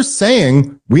 They're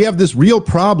saying we have this real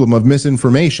problem of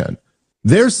misinformation.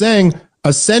 They're saying,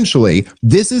 essentially,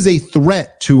 this is a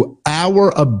threat to our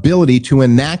ability to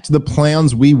enact the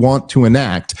plans we want to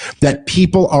enact, that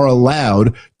people are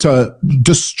allowed to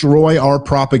destroy our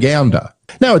propaganda.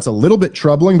 Now, it's a little bit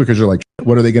troubling because you're like,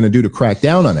 what are they going to do to crack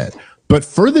down on it? But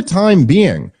for the time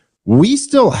being, we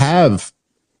still have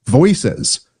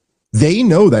voices. They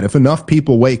know that if enough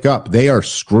people wake up, they are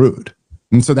screwed.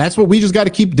 And so that's what we just got to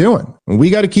keep doing. We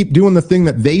got to keep doing the thing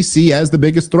that they see as the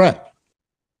biggest threat.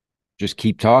 Just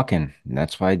keep talking. And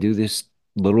that's why I do this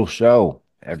little show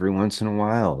every once in a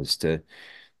while, is to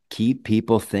keep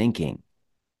people thinking.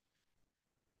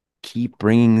 Keep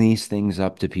bringing these things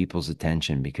up to people's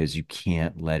attention because you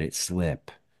can't let it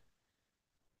slip.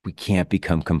 We can't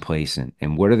become complacent.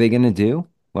 And what are they going to do?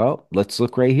 Well, let's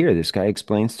look right here. This guy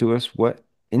explains to us what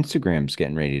Instagram's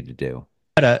getting ready to do.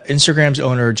 Instagram's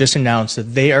owner just announced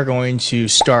that they are going to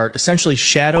start essentially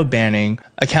shadow banning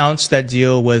accounts that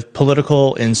deal with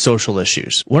political and social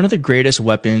issues. One of the greatest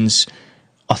weapons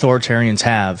authoritarians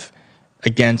have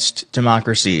against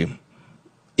democracy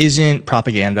isn't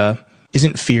propaganda,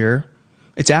 isn't fear,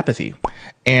 it's apathy.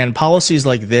 And policies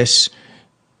like this,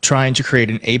 trying to create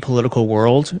an apolitical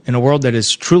world, in a world that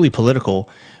is truly political,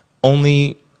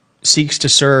 only seeks to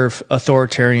serve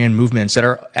authoritarian movements that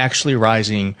are actually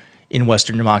rising in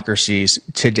Western democracies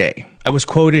today. I was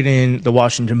quoted in the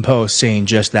Washington Post saying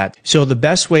just that. So the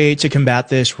best way to combat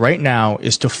this right now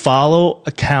is to follow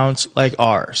accounts like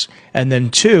ours. And then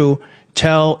 2,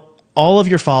 tell all of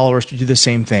your followers to do the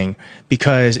same thing,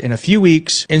 because in a few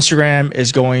weeks, Instagram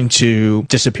is going to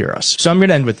disappear us. So I'm going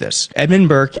to end with this. Edmund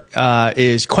Burke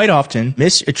is quite often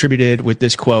misattributed with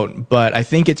this quote, but I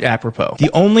think it's apropos.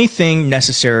 The only thing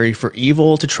necessary for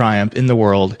evil to triumph in the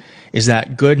world is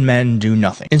that good men do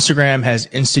nothing. Instagram has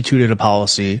instituted a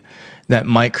policy that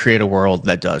might create a world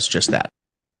that does just that.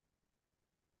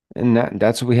 And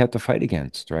that's what we have to fight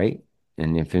against, right?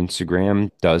 And if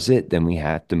Instagram does it, then we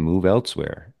have to move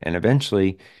elsewhere. And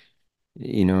eventually,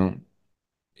 you know,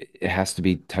 it has to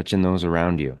be touching those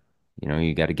around you. You know,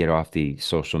 you got to get off the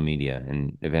social media.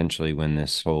 And eventually, when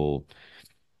this whole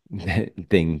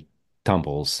thing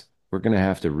tumbles, we're going to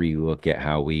have to relook at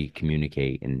how we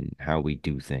communicate and how we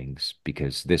do things,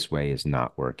 because this way is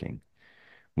not working.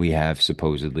 We have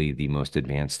supposedly the most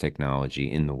advanced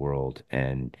technology in the world,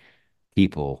 and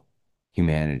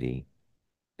humanity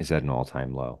is at an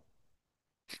all-time low.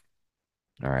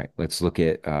 All right, let's look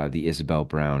at the Isabel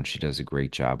Brown. She does a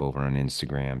great job over on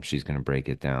Instagram. She's going to break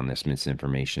it down, this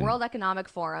misinformation. World Economic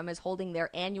Forum is holding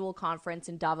their annual conference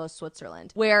in Davos,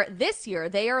 Switzerland, where this year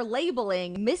they are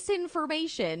labeling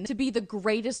misinformation to be the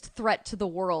greatest threat to the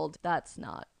world. That's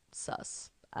not sus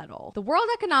at all. The World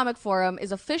Economic Forum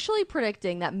is officially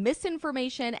predicting that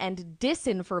misinformation and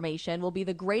disinformation will be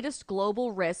the greatest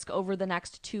global risk over the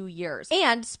next 2 years,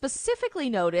 and specifically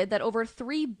noted that over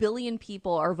 3 billion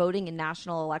people are voting in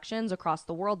national elections across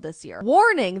the world this year,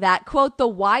 warning that, quote, the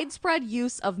widespread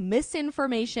use of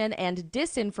misinformation and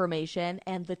disinformation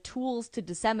and the tools to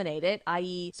disseminate it,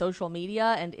 i.e. social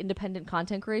media and independent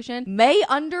content creation, may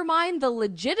undermine the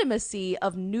legitimacy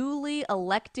of newly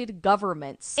elected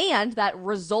governments, and that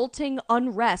resulting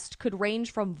unrest could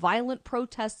range from violent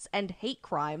protests and hate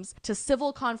crimes to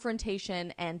civil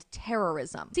confrontation and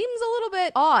terrorism. Seems a little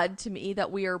bit odd to me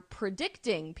that we are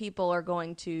predicting people are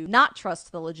going to not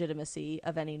trust the legitimacy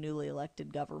of any newly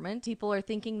elected government. People are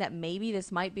thinking that maybe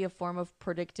this might be a form of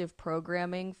predictive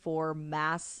programming for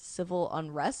mass civil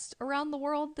unrest around the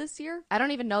world this year. I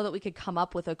don't even know that we could come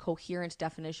up with a coherent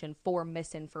definition for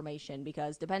misinformation,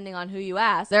 because depending on who you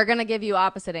ask, they're going to give you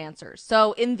opposite answers.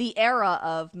 So in the era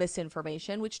of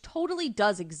misinformation, which totally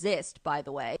does exist, by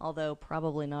the way, although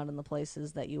probably not in the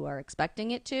places that you are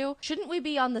expecting it to, shouldn't we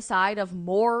be on the side of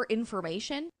more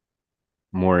information?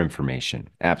 More information.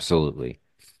 Absolutely.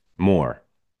 More.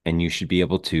 And you should be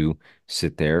able to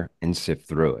sit there and sift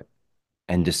through it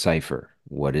and decipher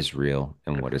what is real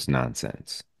and what is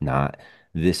nonsense. Not,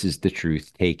 this is the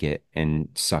truth, take it and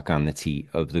suck on the teat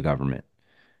of the government.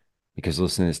 Because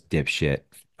listen to this dipshit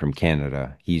from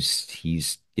Canada.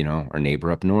 He's you know, our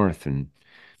neighbor up north and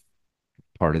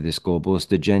part of this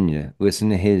globalist agenda. Listen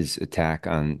to his attack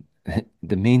on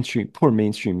the poor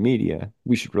mainstream media.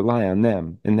 We should rely on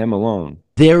them and them alone.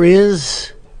 There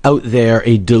is out there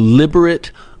a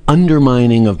deliberate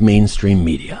undermining of mainstream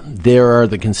media. There are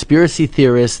the conspiracy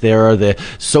theorists, there are the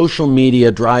social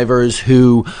media drivers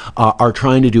who are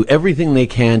trying to do everything they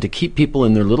can to keep people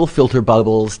in their little filter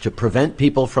bubbles, to prevent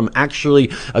people from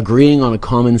actually agreeing on a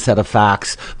common set of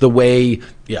facts, the way,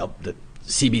 you know, the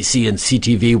CBC and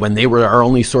CTV, when they were our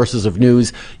only sources of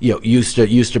news, you know, used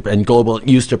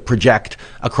to project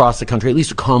across the country at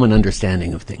least a common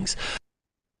understanding of things.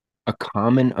 A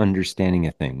common understanding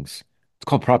of things. It's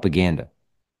called propaganda.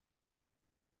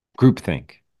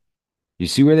 Groupthink. You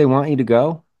see where they want you to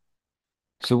go?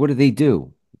 So what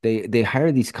do? They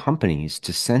hire these companies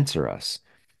to censor us.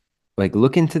 Like,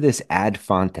 look into this Ad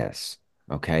Fontes,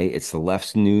 okay? It's the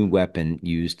left's new weapon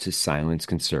used to silence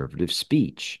conservative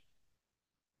speech.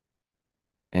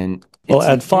 And well,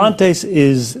 Ad Fontes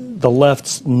is the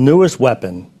left's newest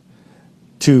weapon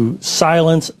to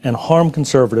silence and harm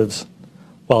conservatives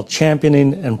while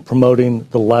championing and promoting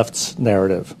the left's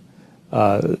narrative.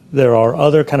 There are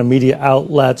other kind of media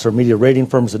outlets or media rating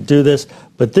firms that do this,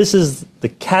 but this is the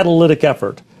catalytic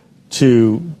effort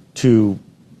to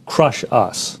crush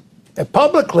us. And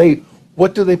publicly,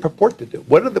 what do they purport to do?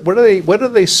 What are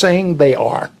they saying they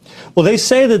are? Well, they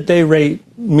say that they rate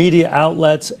media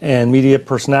outlets and media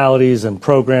personalities and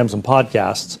programs and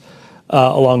podcasts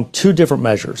along two different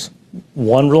measures.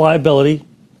 One, reliability,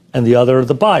 and the other,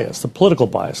 the bias, the political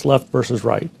bias, left versus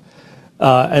right.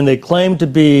 And they claim to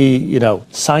be, you know,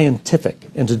 scientific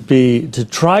and to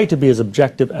try to be as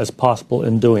objective as possible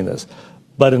in doing this.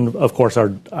 But of course,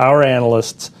 our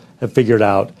analysts have figured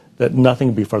out that nothing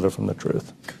could be further from the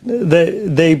truth.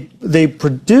 They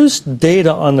produced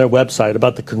data on their website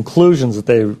about the conclusions that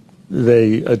they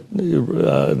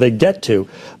get to.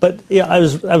 But yeah, I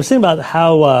was thinking about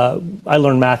how I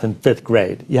learned math in 5th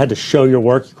grade. You had to show your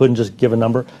work. You couldn't just give a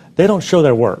number. They don't show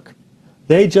their work.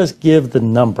 They just give the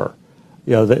number.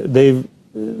 You know,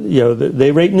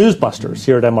 they rate Newsbusters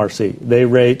here at MRC. They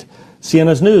rate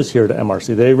CNN's News here at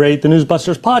MRC. They rate the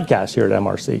Newsbusters podcast here at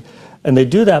MRC, and they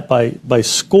do that by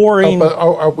scoring. But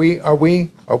are we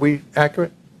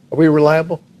accurate? Are we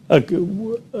reliable?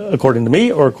 According to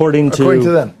me, or according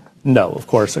to them? No, of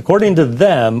course. According to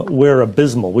them, we're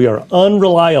abysmal. We are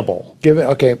unreliable.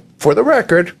 For the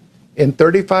record, in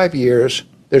 35 years,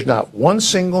 there's not one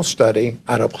single study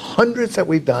out of hundreds that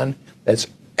we've done that's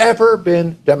ever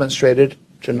been demonstrated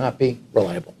to not be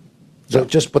reliable. So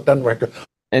just put that on record.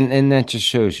 And that just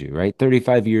shows you, right?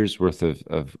 35 years worth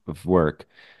of work,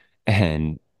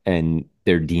 and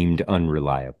they're deemed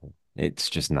unreliable. It's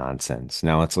just nonsense.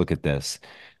 Now let's look at this.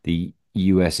 The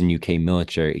U.S. and U.K.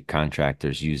 military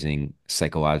contractors using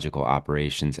psychological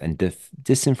operations and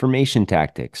disinformation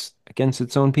tactics against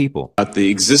its own people. The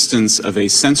existence of a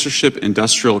censorship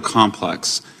industrial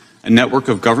complex, a network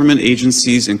of government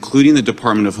agencies, including the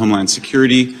Department of Homeland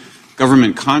Security,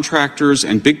 government contractors,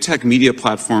 and big tech media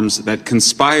platforms that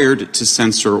conspired to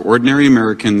censor ordinary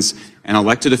Americans and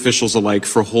elected officials alike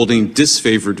for holding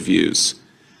disfavored views.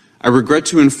 I regret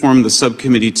to inform the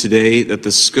subcommittee today that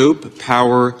the scope,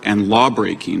 power, and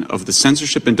law-breaking of the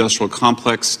censorship industrial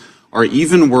complex are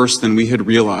even worse than we had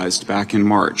realized back in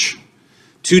March.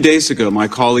 2 days ago, my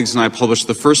colleagues and I published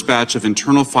the first batch of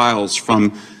internal files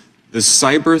from the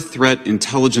Cyber Threat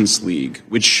Intelligence League,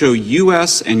 which show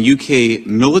U.S. and U.K.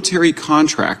 military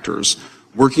contractors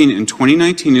working in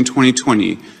 2019 and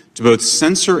 2020 to both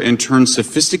censor and turn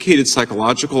sophisticated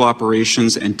psychological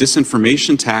operations and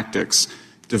disinformation tactics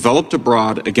developed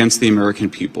abroad against the American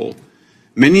people.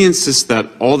 Many insist that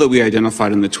all that we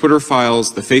identified in the Twitter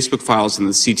files, the Facebook files, and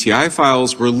the CTI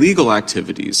files were legal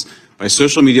activities by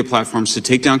social media platforms to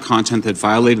take down content that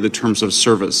violated the terms of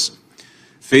service.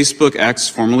 Facebook, X,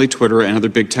 formerly Twitter, and other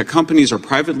big tech companies are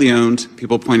privately owned,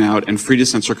 people point out, and free to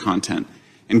censor content.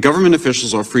 And government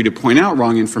officials are free to point out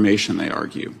wrong information, they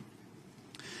argue.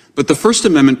 But the First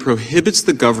Amendment prohibits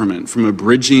the government from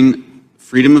abridging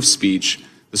freedom of speech.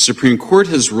 The Supreme Court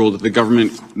has ruled that the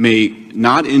government may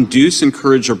not induce,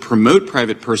 encourage, or promote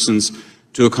private persons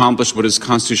to accomplish what is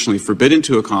constitutionally forbidden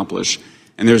to accomplish,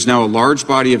 and there's now a large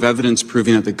body of evidence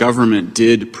proving that the government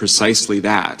did precisely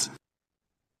that.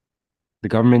 The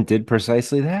government did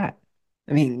precisely that.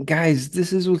 I mean, guys,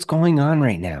 this is what's going on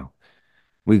right now.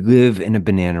 We live in a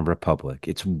banana republic.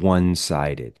 It's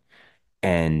one-sided,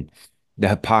 and the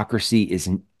hypocrisy is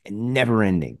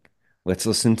never-ending. Let's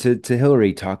listen to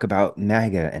Hillary talk about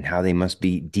MAGA and how they must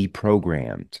be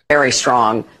deprogrammed. Very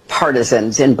strong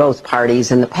partisans in both parties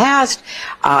in the past,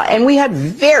 and we had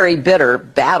very bitter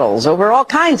battles over all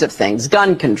kinds of things,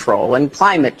 gun control and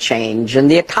climate change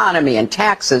and the economy and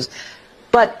taxes.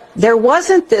 But there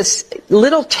wasn't this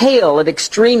little tail of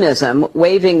extremism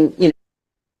waving,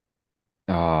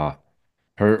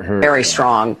 very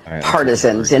strong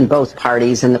partisans in both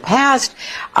parties in the past,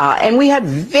 and we had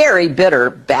very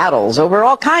bitter battles over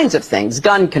all kinds of things,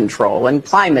 gun control and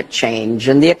climate change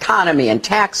and the economy and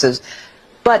taxes.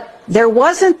 But there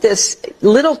wasn't this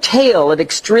little tail of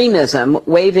extremism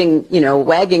waving,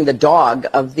 wagging the dog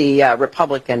of the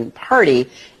Republican Party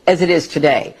as it is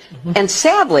today. Mm-hmm. And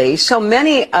sadly, so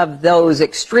many of those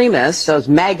extremists, those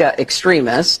MAGA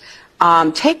extremists,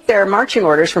 take their marching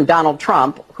orders from Donald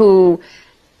Trump, who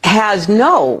has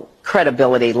no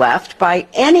credibility left by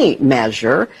any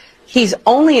measure. He's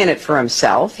only in it for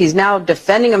himself. He's now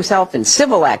defending himself in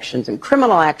civil actions and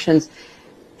criminal actions.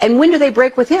 And when do they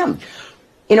break with him?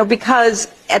 Because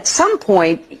at some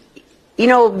point,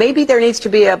 maybe there needs to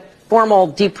be a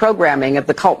formal deprogramming of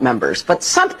the cult members, but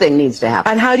something needs to happen.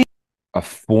 And how do you... A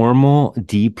formal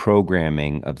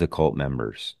deprogramming of the cult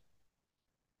members.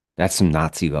 That's some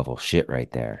Nazi level shit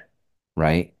right there,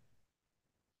 right?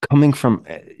 Coming from,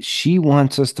 she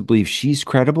wants us to believe she's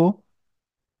credible.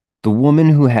 The woman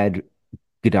who had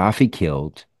Gaddafi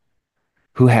killed,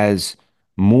 who has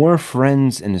more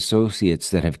friends and associates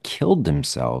that have killed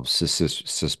themselves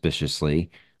suspiciously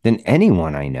than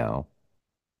anyone I know,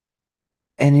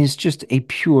 and is just a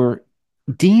pure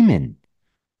demon.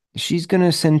 She's going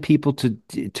to send people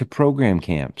to program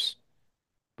camps,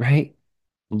 right?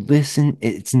 Listen,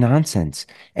 it's nonsense.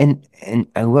 And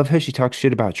I love how she talks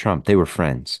shit about Trump. They were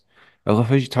friends. I love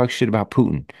how she talks shit about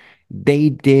Putin. They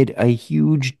did a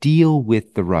huge deal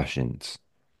with the Russians.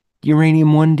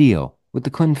 Uranium One deal with the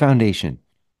Clinton Foundation.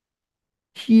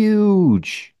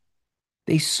 Huge.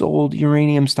 They sold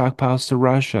uranium stockpiles to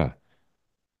Russia.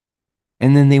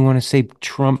 And then they want to say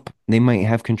Trump, they might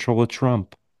have control of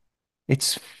Trump.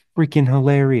 It's freaking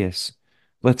hilarious.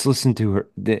 Let's listen to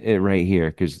it right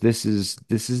here, because this is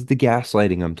the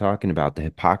gaslighting I'm talking about, the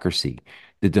hypocrisy,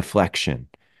 the deflection.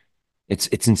 It's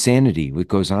insanity what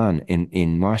goes on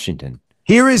in Washington.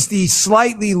 Here is the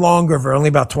slightly longer version, only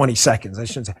about 20 seconds, I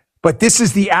shouldn't say. But this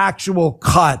is the actual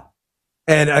cut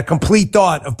and a complete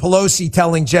thought of Pelosi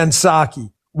telling Jen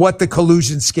Psaki what the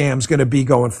collusion scam is going to be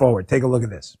going forward. Take a look at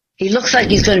this. He looks like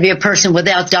he's going to be a person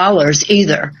without dollars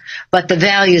either, but the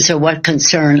values are what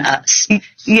concern us.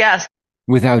 Yes.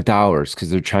 Without dollars, because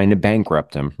they're trying to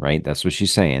bankrupt him, right? That's what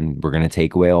she's saying. We're going to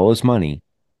take away all his money.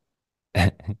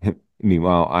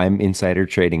 Meanwhile, I'm insider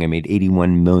trading. I made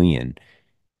 $81 million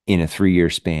in a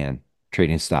 3-year span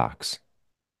trading stocks.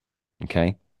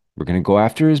 Okay? We're going to go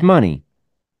after his money.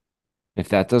 If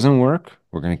that doesn't work,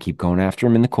 we're going to keep going after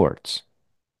him in the courts.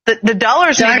 The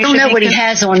dollars. So I don't know what he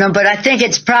has on him, but I think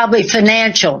it's probably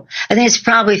financial. I think it's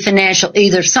probably financial,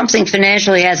 either something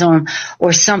financial he has on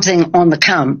or something on the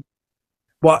come.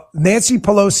 Well, Nancy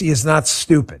Pelosi is not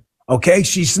stupid. Okay?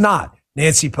 She's not.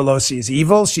 Nancy Pelosi is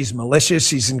evil. She's malicious.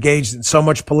 She's engaged in so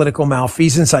much political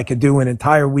malfeasance. I could do an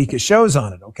entire week of shows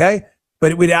on it. Okay?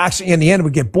 But it would actually, in the end, it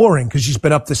would get boring because she's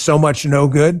been up to so much no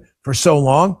good for so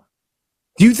long.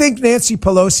 Do you think Nancy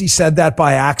Pelosi said that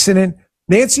by accident?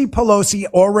 Nancy Pelosi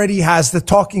already has the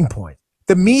talking point.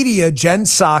 The media, Jen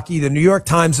Psaki, the New York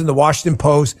Times and the Washington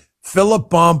Post, Philip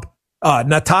Bump,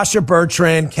 Natasha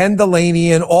Bertrand, Ken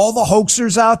Delaney, and all the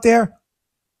hoaxers out there,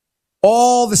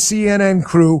 all the CNN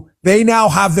crew, they now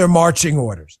have their marching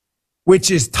orders, which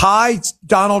is tie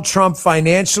Donald Trump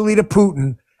financially to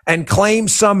Putin and claim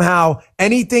somehow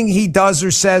anything he does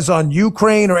or says on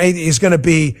Ukraine or anything is going to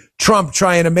be Trump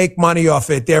trying to make money off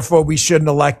it. Therefore, we shouldn't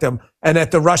elect him. And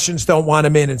that the Russians don't want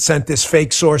him in and sent this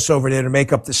fake source over there to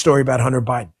make up the story about Hunter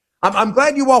Biden. I'm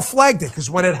glad you all flagged it because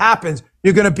when it happens,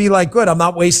 you're going to be like, good, I'm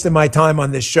not wasting my time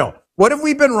on this show. What have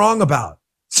we been wrong about?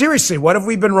 Seriously, what have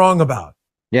we been wrong about?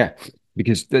 Yeah,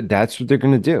 because that's what they're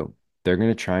going to do. They're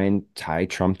going to try and tie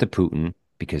Trump to Putin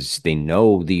because they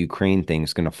know the Ukraine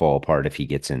thing's going to fall apart if he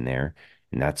gets in there.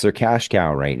 And that's their cash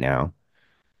cow right now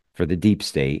for the deep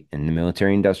state and the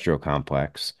military industrial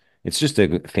complex. It's just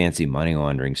a fancy money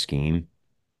laundering scheme.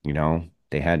 You know,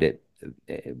 they had it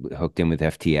hooked in with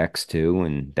FTX too,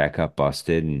 and that got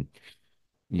busted. And,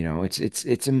 you know,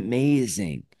 it's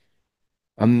amazing.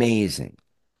 Amazing.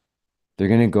 They're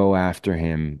going to go after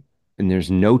him. And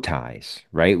there's no ties,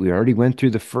 right? We already went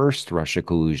through the first Russia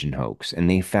collusion hoax and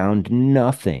they found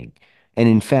nothing. And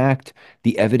in fact,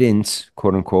 the evidence,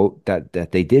 quote unquote,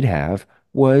 that they did have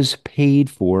was paid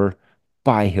for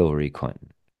by Hillary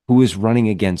Clinton, who was running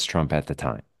against Trump at the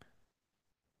time.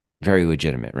 Very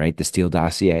legitimate, right? The Steele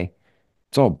dossier.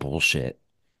 It's all bullshit.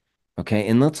 Okay.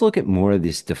 And let's look at more of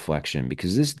this deflection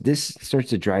because this starts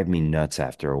to drive me nuts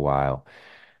after a while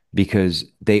because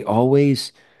they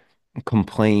always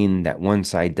complain that one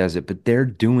side does it, but they're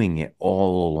doing it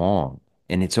all along.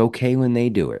 And it's okay when they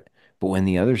do it. But when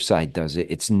the other side does it,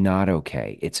 it's not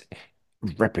okay. It's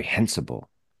reprehensible.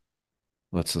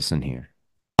 Let's listen here.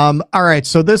 All right.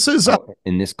 So this is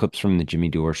and this clip's from the Jimmy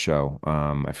Dore show.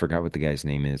 I forgot what the guy's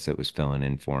name is that was filling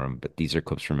in for him, but these are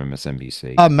clips from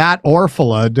MSNBC. Matt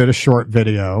Orfalea did a short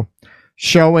video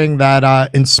showing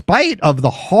that in spite of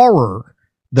the horror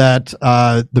that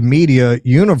the media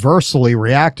universally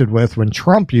reacted with when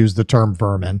Trump used the term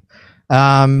vermin,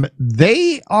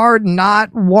 they are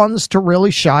not ones to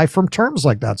really shy from terms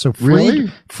like that. So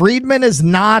Friedman is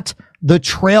not the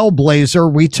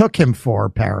trailblazer we took him for,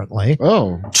 apparently.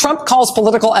 Oh. Trump calls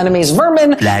political enemies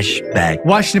vermin. Flashback.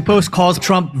 Washington Post calls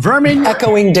Trump vermin.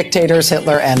 Echoing dictators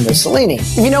Hitler and Mussolini.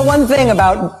 You know one thing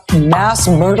about mass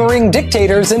murdering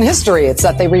dictators in history, it's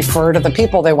that they refer to the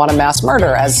people they want to mass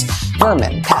murder as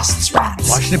vermin, pests, rats.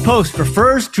 Washington Post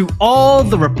refers to all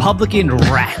the Republican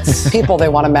rats. People they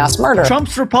want to mass murder.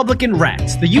 Trump's Republican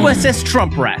rats, the USS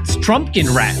Trump rats,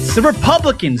 Trumpkin rats, the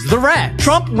Republicans, the rat.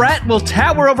 Trump rat will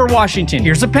tower over Washington.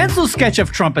 Here's a pencil sketch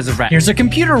of Trump as a rat. Here's a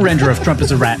computer render of Trump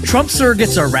as a rat. Trump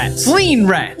surrogates are rats. Fleeing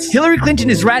rats. Hillary Clinton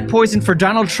is rat poison for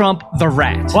Donald Trump, the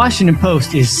rat. Washington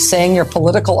Post is saying your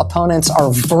political opponents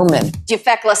are vermin. You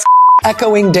feckless.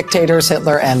 Echoing dictators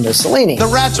Hitler and Mussolini. The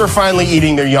rats are finally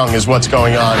eating their young is what's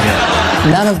going on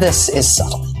here. None of this is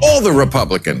subtle. All the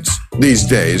Republicans these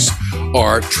days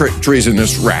are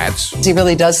treasonous rats. He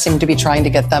really does seem to be trying to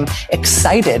get them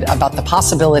excited about the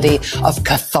possibility of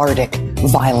cathartic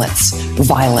violence.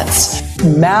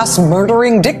 Mass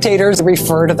murdering dictators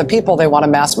refer to the people they want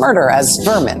to mass murder as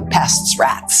vermin, pests,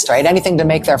 rats, right? Anything to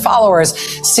make their followers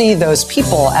see those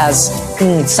people as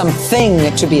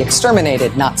something to be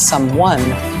exterminated, not someone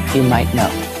you might know.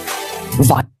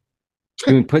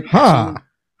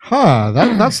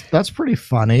 That's pretty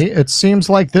funny. It seems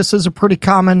like this is a pretty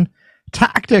common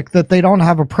tactic that they don't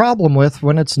have a problem with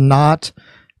when it's not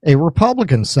a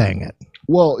Republican saying it.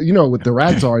 Well, you know what the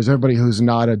rats are is everybody who's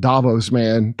not a Davos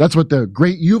man. That's what the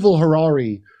great Yuval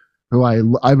Harari, who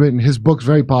I've been, his book's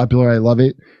very popular. I love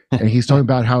it. And he's talking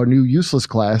about how a new useless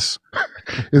class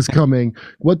is coming.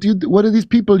 What are these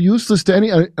people useless to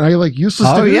any? Are you like useless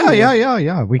to who?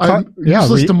 Yeah.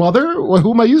 Useless to mother? Well,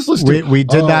 who am I useless to? We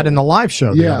did that in the live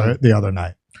show the other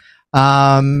night.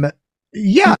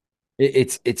 Yeah.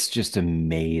 It's just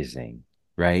amazing,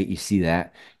 right? You see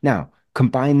that? Now,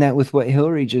 combine that with what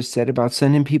Hillary just said about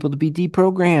sending people to be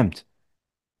deprogrammed,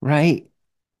 right?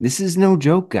 This is no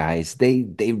joke, guys.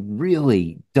 They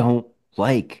really don't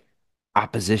like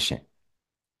opposition,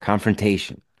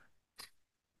 confrontation,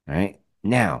 right?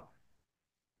 Now,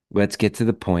 let's get to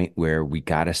the point where we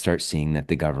got to start seeing that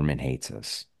the government hates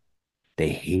us. They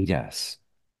hate us.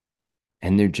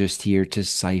 And they're just here to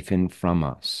siphon from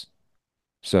us.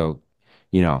 So,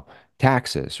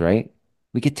 taxes, right?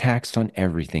 We get taxed on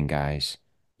everything, guys.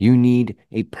 You need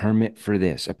a permit for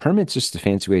this. A permit's just a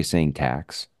fancy way of saying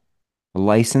tax. A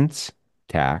license,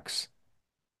 tax.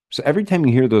 So every time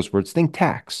you hear those words, think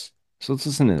tax. So let's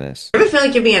listen to this. Ever feel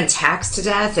like you're being taxed to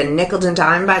death and nickeled and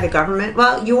dimed by the government?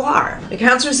 Well, you are.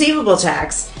 Accounts receivable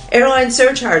tax, airline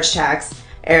surcharge tax,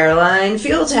 airline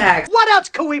fuel tax. What else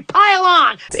can we pile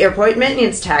on? Airport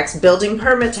maintenance tax, building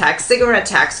permit tax, cigarette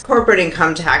tax, corporate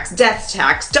income tax, death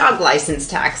tax, dog license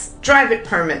tax, drive-it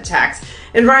permit tax,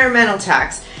 environmental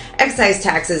tax, excise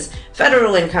taxes,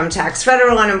 federal income tax,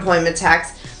 federal unemployment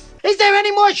tax. Is there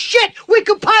any more shit we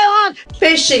could pile on?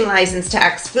 Fishing license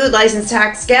tax, food license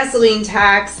tax, gasoline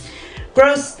tax,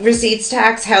 gross receipts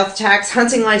tax, health tax,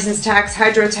 hunting license tax,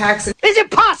 hydro tax. Is it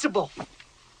possible?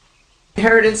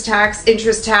 Inheritance tax,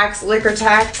 interest tax, liquor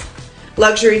tax,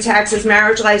 luxury taxes,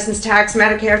 marriage license tax,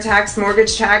 Medicare tax,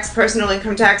 mortgage tax, personal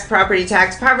income tax, property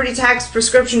tax,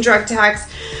 prescription drug tax,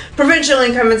 provincial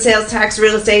income and sales tax,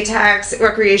 real estate tax,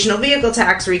 recreational vehicle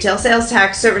tax, retail sales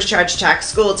tax, service charge tax,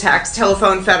 school tax,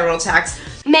 telephone federal tax.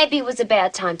 Maybe it was a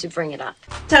bad time to bring it up.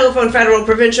 Telephone federal,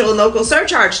 provincial, and local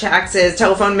surcharge taxes,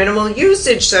 telephone minimal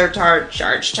usage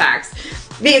surcharge tax,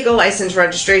 vehicle license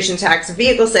registration tax,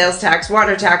 vehicle sales tax,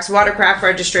 watercraft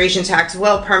registration tax,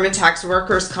 well permit tax,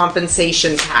 workers'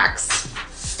 compensation tax.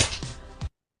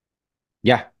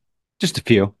 Yeah, just a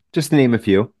few. Just to name a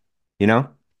few,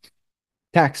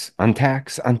 Tax on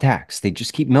tax on tax. They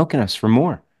just keep milking us for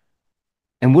more.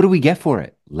 And what do we get for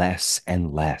it? Less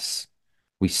and less.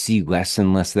 We see less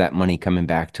and less of that money coming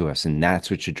back to us, and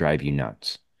that's what should drive you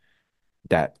nuts.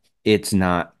 That it's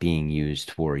not being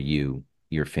used for you,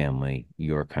 your family,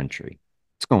 your country.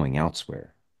 It's going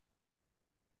elsewhere.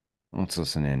 Let's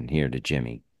listen in here to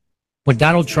Jimmy. When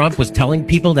Donald Trump was telling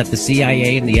people that the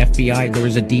CIA and the FBI, there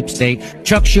was a deep state,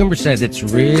 Chuck Schumer says it's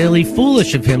really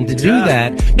foolish of him to do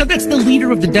that. No, that's the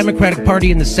leader of the Democratic Party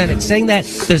in the Senate saying that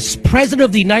the president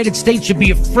of the United States should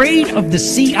be afraid of the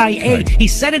CIA. Right. He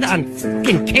said it on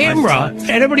fucking camera,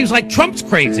 and everybody was like, Trump's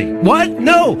crazy. What?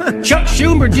 No. Chuck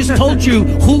Schumer just told you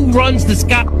who runs this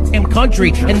goddamn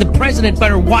country, and the president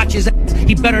better watch his ass.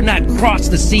 He better not cross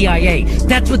the CIA.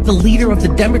 That's what the leader of the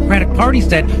Democratic Party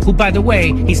said, who, by the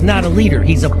way, he's not a leader.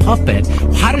 He's a puppet.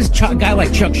 How does a guy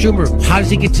like Chuck Schumer, how does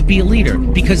he get to be a leader?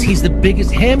 Because he's the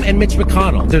biggest, him and Mitch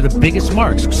McConnell, they're the biggest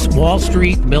marks. Wall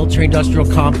Street, military industrial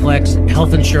complex,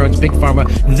 health insurance, big pharma,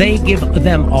 they give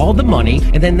them all the money,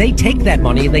 and then they take that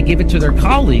money and they give it to their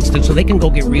colleagues so they can go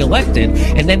get reelected,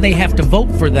 and then they have to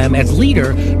vote for them as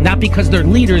leader, not because they're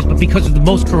leaders, but because of the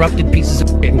most corrupted pieces of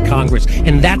shit in Congress.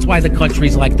 And that's why the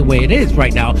country's like the way it is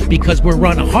right now, because we're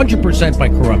run 100% by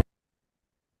corruption.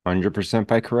 100%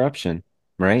 by corruption,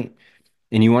 right?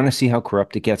 And you want to see how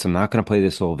corrupt it gets. I'm not going to play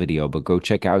this whole video, but go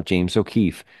check out James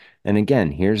O'Keefe. And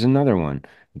again, here's another one.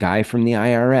 Guy from the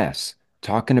IRS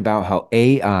talking about how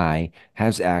AI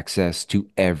has access to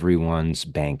everyone's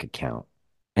bank account.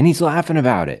 And he's laughing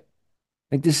about it.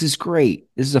 Like, this is great.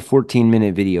 This is a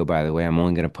 14-minute video, by the way. I'm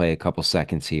only going to play a couple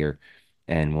seconds here,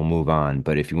 and we'll move on.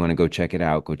 But if you want to go check it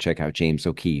out, go check out James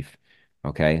O'Keefe.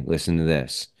 Okay? Listen to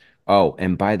this. Oh,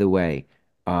 and by the way,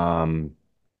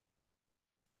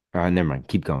 never mind.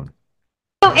 Keep going.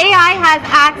 So AI has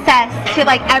access to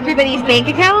like everybody's bank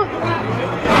account?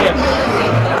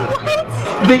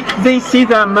 What? They see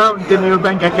the amount in your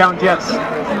bank account, yes.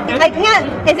 I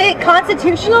can't. Is it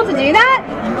constitutional to do that?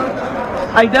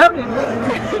 I doubt it.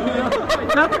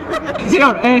 They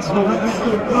are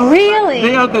assholes. Really?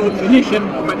 They are the definition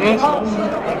of an asshole.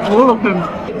 All of them.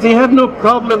 They have no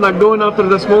problem like going after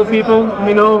the small people,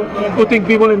 putting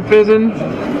people in prison,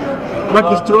 like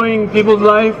destroying people's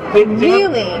life.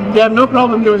 They have no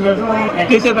problem doing that.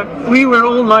 They said that we were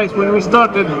all nice when we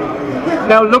started.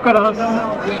 Now look at us.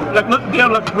 They are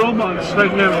like robots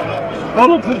right now.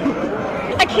 All of them.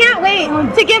 I can't wait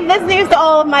to give this news to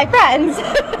all of my friends.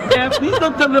 Yeah, please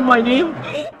don't tell them my name.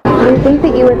 Do you think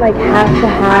that you would like have to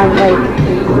have like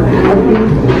a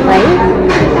lease life?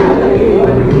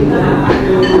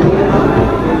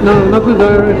 No, not with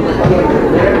her.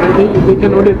 They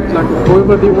can own it like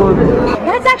however they want.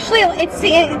 That's actually it's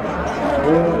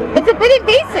a bit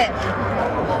invasive,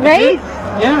 right?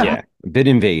 Yeah, a bit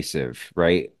invasive,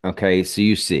 right? Okay, so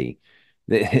you see,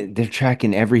 they're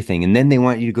tracking everything, and then they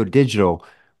want you to go digital,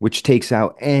 which takes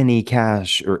out any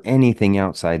cash or anything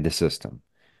outside the system.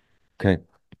 Okay,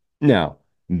 now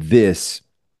this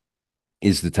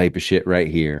is the type of shit right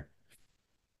here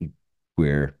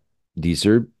where these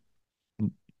are,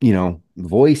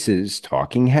 voices,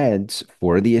 talking heads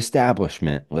for the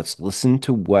establishment. Let's listen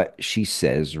to what she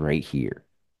says right here.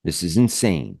 This is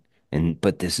insane.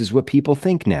 But this is what people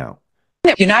think now.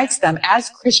 It unites them as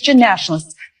Christian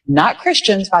nationalists, not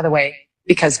Christians, by the way,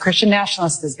 because Christian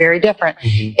nationalists is very different,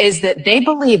 is that they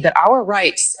believe that our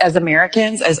rights as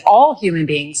Americans, as all human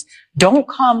beings, don't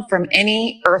come from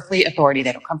any earthly authority.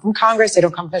 They don't come from Congress. They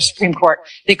don't come from the Supreme Court.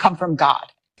 They come from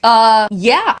God.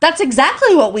 Yeah, that's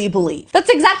exactly what we believe.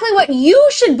 That's exactly what you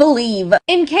should believe.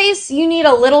 In case you need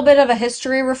a little bit of a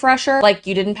history refresher, like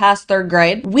you didn't pass 3rd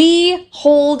grade, we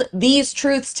hold these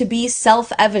truths to be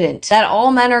self-evident, that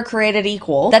all men are created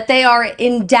equal, that they are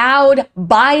endowed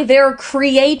by their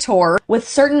creator with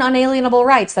certain unalienable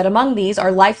rights, that among these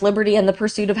are life, liberty, and the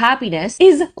pursuit of happiness,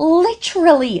 is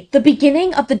literally the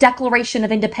beginning of the Declaration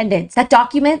of Independence, that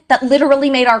document that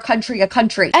literally made our country a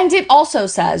country. And it also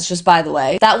says, just by the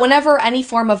way, that whenever any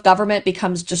form of government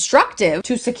becomes destructive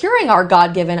to securing our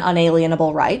God-given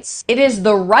unalienable rights, it is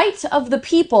the right of the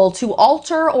people to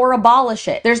alter or abolish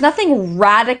it. There's nothing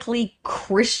radically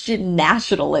Christian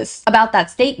nationalist about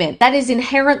that statement. That is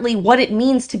inherently what it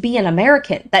means to be an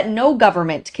American, that no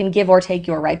government can give or take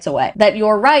your rights away, that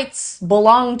your rights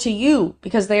belong to you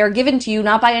because they are given to you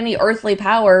not by any earthly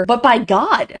power, but by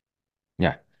God.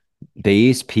 Yeah.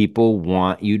 These people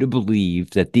want you to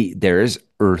believe that there is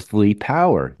earthly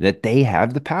power, that they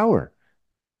have the power,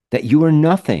 that you are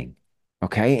nothing.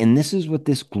 Okay. And this is what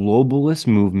this globalist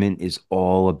movement is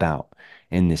all about.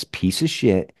 And this piece of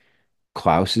shit,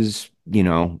 Klaus's,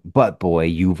 butt boy,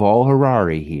 Yuval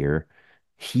Harari here,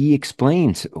 he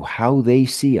explains how they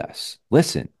see us.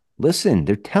 Listen,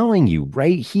 they're telling you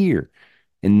right here.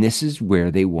 And this is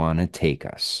where they want to take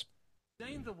us.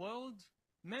 In the world,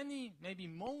 many, maybe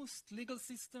most legal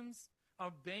systems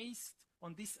are based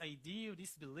on this idea,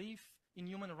 this belief in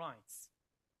human rights.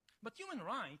 But human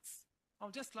rights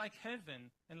are just like heaven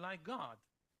and like God.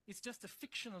 It's just a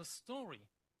fictional story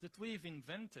that we've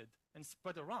invented and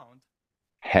spread around.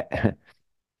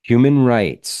 Human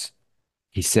rights,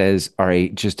 he says, are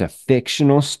just a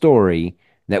fictional story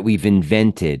that we've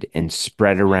invented and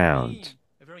spread around.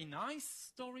 A very nice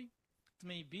story. It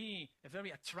may be a very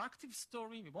attractive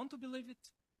story. We want to believe it.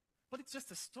 But it's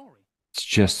just a story. It's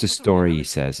just a story, he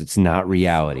says. It's not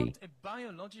reality. It's not a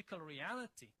biological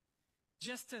reality.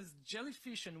 Just as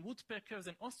jellyfish and woodpeckers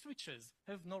and ostriches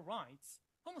have no rights,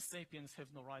 Homo sapiens have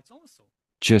no rights also.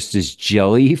 Just as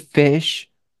jellyfish,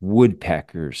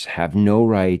 woodpeckers have no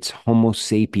rights, Homo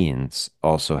sapiens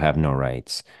also have no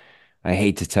rights. I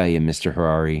hate to tell you, Mr.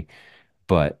 Harari,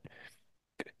 but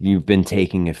you've been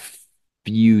taking a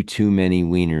few too many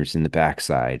wieners in the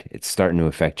backside. It's starting to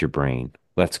affect your brain.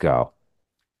 Let's go.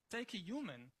 Take a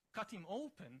human, cut him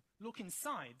open, look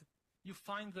inside. You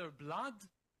find their blood,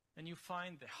 and you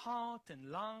find the heart and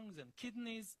lungs and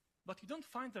kidneys, but you don't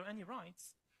find there any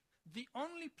rights. The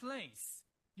only place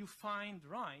you find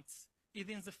rights is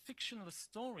in the fictional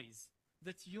stories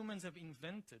that humans have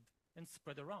invented and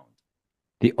spread around.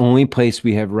 The only place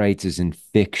we have rights is in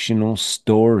fictional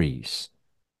stories.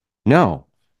 No,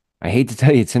 I hate to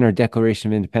tell you, it's in our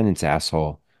Declaration of Independence,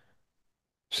 asshole.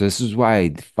 So this is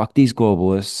why, fuck these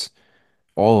globalists,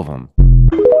 all of them.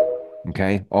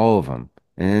 Okay, all of them.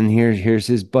 And then here's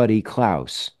his buddy,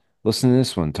 Klaus. Listen to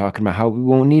this one, talking about how we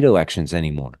won't need elections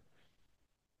anymore.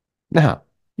 No,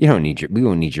 we won't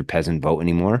need your peasant vote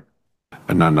anymore.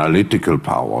 An analytical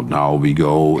power. Now we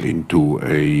go into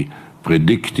a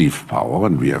predictive power,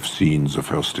 and we have seen the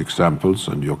first examples,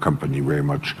 and your company very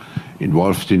much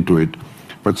involved into it.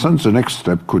 But since the next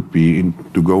step could be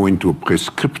to go into a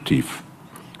prescriptive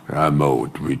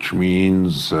mode, which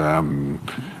means you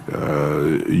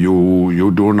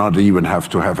do not even have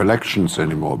to have elections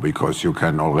anymore, because you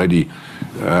can already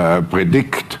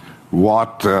predict,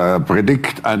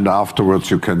 and afterwards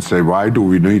you can say, why do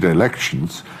we need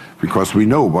elections? Because we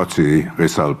know what the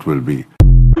result will be.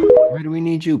 Why do we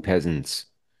need you, peasants?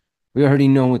 We already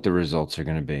know what the results are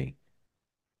going to be.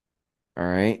 All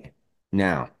right?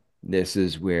 Now, this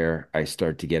is where I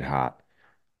start to get hot,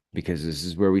 because this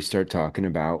is where we start talking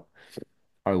about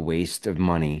our waste of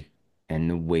money and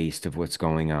the waste of what's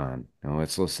going on. Now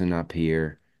let's listen up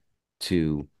here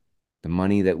to the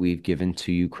money that we've given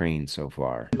to Ukraine so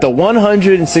far. The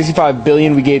 165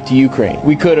 billion we gave to Ukraine,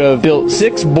 we could have built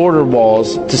 6 border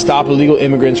walls to stop illegal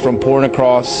immigrants from pouring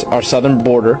across our southern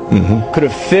border. Could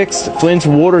have fixed Flint's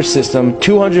water system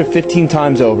 215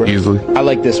 times over. Easily. I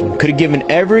like this one. Could have given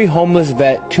every homeless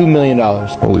vet $2 million.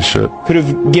 Holy shit. Could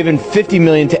have given $50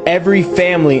 million to every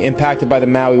family impacted by the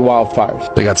Maui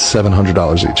wildfires. They got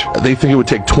 $700 each. They think it would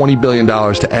take $20 billion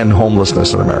to end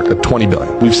homelessness in America. $20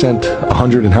 billion. We've sent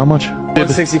 100 and how much?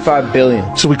 165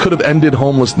 billion. So we could have ended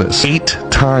homelessness 8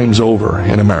 times over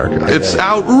in America. It's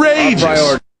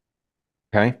outrageous.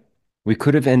 Okay. We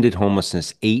could have ended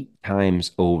homelessness 8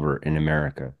 times over in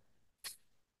America.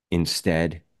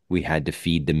 Instead, we had to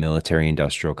feed the military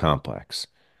industrial complex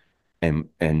and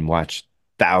watch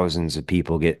thousands of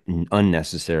people get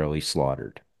unnecessarily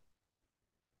slaughtered.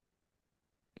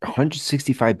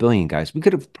 165 billion, guys. We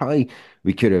could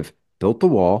have built the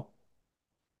wall.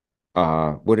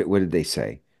 What did they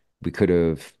say? We could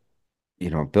have,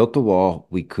 built the wall.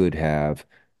 We could have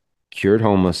cured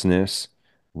homelessness.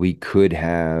 We could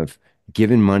have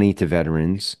given money to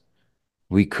veterans.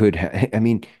 We could have,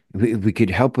 we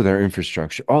could help with our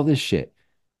infrastructure, all this shit.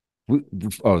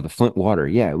 The Flint water.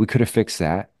 Yeah, we could have fixed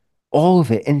that, all of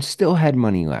it, and still had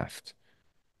money left.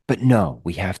 But no,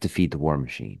 we have to feed the war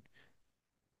machine.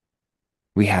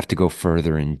 We have to go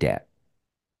further in debt.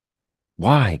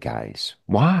 Why, guys?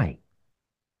 Why?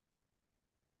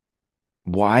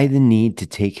 Why the need to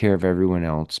take care of everyone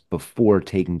else before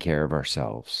taking care of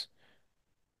ourselves?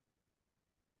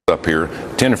 Up here,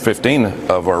 10 or 15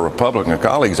 of our Republican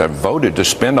colleagues have voted to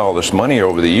spend all this money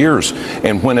over the years,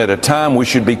 and when at a time we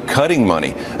should be cutting money.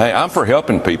 Hey, I'm for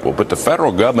helping people, but the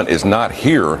federal government is not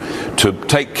here to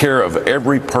take care of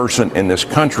every person in this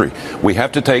country. We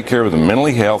have to take care of the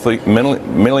mentally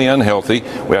unhealthy.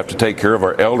 We have to take care of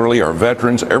our elderly, our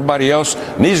veterans. Everybody else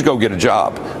needs to go get a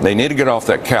job. They need to get off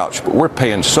that couch, but we're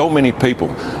paying so many people.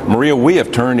 Maria, we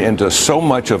have turned into so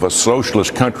much of a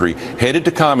socialist country, headed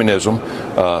to communism.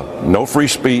 No free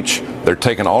speech. They're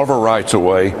taking all of our rights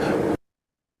away.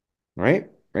 Right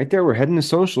there. We're heading to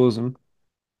socialism.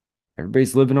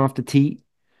 Everybody's living off the teat.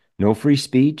 No free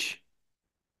speech.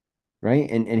 Right.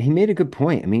 And he made a good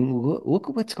point. I mean, look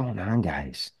at what's going on,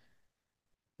 guys.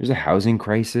 There's a housing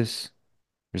crisis.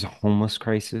 There's a homeless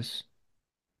crisis.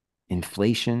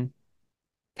 Inflation.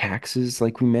 Taxes,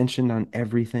 like we mentioned, on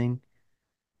everything.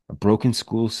 A broken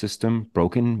school system.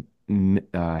 Broken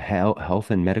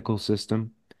health and medical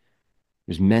system.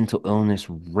 There's mental illness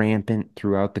rampant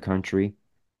throughout the country.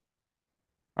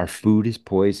 Our food is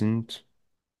poisoned.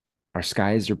 Our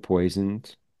skies are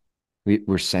poisoned.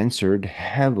 We're censored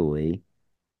heavily.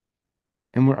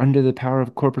 And we're under the power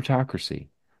of corporatocracy.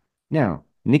 Now,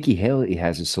 Nikki Haley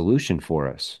has a solution for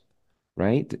us,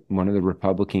 right? One of the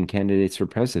Republican candidates for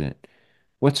president.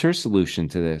 What's her solution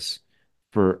to this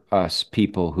for us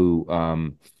people who,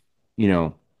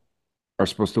 are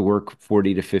supposed to work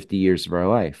 40 to 50 years of our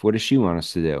life? What does she want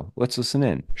us to do? Let's listen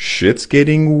in. Shit's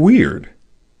getting weird.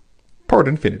 Part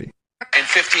infinity. In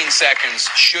 15 seconds,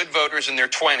 should voters in their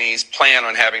 20s plan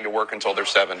on having to work until they're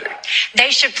 70?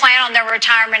 They should plan on their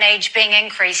retirement age being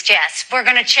increased, yes. We're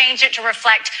going to change it to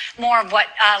reflect more of what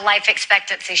life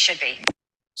expectancy should be.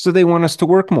 So they want us to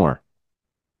work more.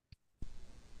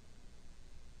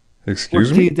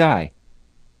 Excuse me? Till you die.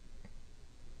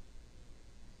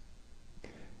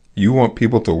 You want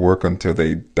people to work until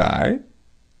they die?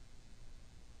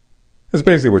 That's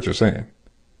basically what you're saying.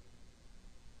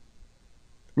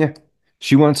 Yeah.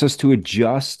 She wants us to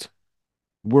adjust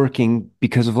working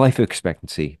because of life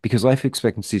expectancy. Because life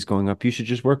expectancy is going up, you should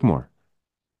just work more.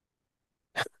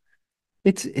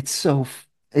 It's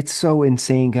so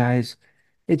insane, guys.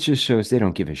 It just shows they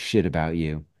don't give a shit about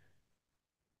you.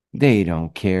 They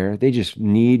don't care. They just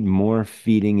need more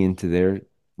feeding into their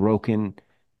broken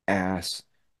ass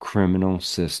criminal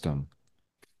system.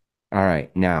 All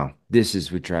right, now this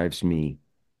is what drives me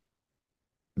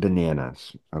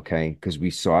bananas, okay? Because we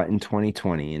saw it in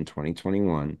 2020 and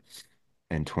 2021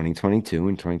 and 2022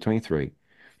 and 2023.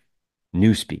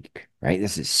 Newspeak, right?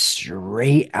 This is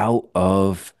straight out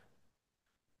of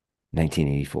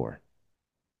 1984.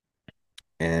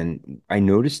 And I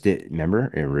noticed it,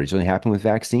 remember, it originally happened with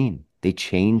vaccine. They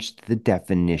changed the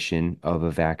definition of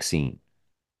a vaccine.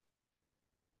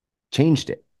 Changed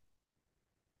it.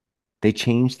 They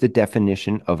changed the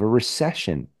definition of a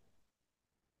recession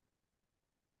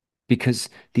because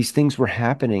these things were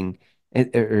happening,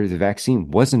 or the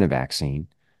vaccine wasn't a vaccine.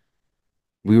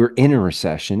 We were in a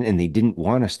recession and they didn't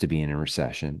want us to be in a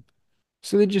recession.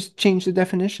 So they just changed the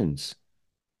definitions.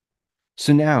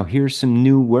 So now here's some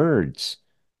new words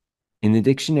in the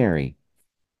dictionary.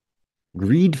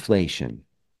 Greedflation.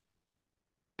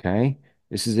 Okay.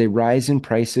 This is a rise in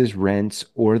prices, rents,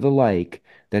 or the like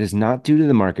that is not due to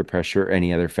the market pressure or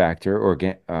any other factor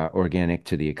organic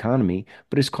to the economy,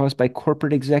 but is caused by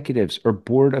corporate executives or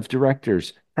board of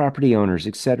directors, property owners,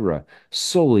 etc.,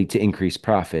 solely to increase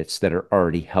profits that are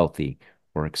already healthy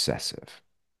or excessive.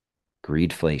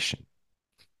 Greedflation.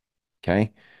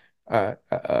 Okay.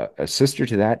 A sister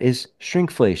to that is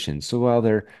shrinkflation. So while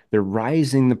they're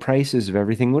rising the prices of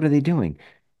everything, what are they doing?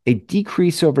 A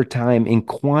decrease over time in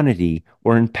quantity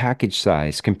or in package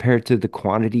size compared to the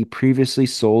quantity previously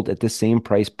sold at the same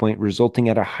price point, resulting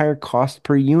at a higher cost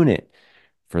per unit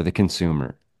for the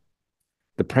consumer.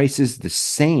 The price is the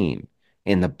same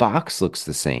and the box looks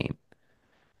the same,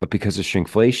 but because of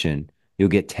shrinkflation, you'll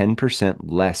get 10%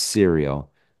 less cereal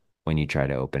when you try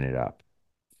to open it up.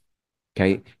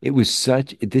 Okay.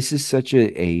 This is such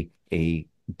a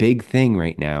big thing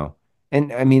right now.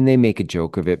 And I mean, they make a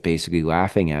joke of it, basically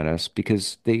laughing at us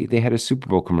because they had a Super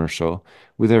Bowl commercial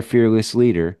with our fearless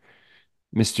leader,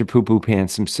 Mr. Poo Poo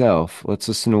Pants himself. Let's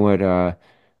listen to what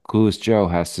Coolest Joe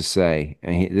has to say.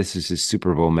 And this is his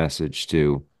Super Bowl message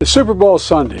too. The Super Bowl is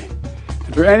Sunday.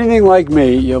 If you're anything like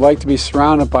me, you like to be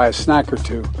surrounded by a snack or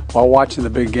two while watching the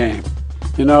big game.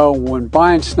 You know, when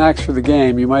buying snacks for the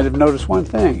game, you might have noticed one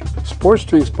thing. Sports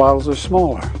drinks bottles are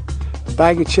smaller. A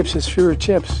bag of chips has fewer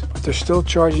chips, but they're still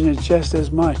charging it just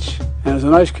as much. And as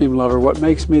an ice cream lover, what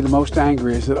makes me the most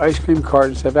angry is that ice cream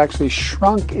cartons have actually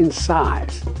shrunk in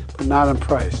size, but not in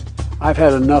price. I've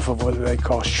had enough of what they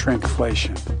call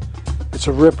shrinkflation. It's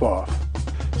a ripoff.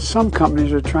 Some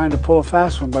companies are trying to pull a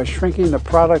fast one by shrinking the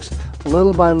products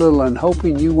little by little and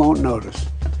hoping you won't notice.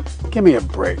 Give me a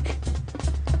break.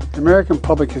 The American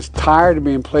public is tired of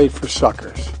being played for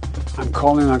suckers. I'm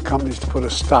calling on companies to put a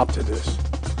stop to this.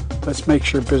 Let's make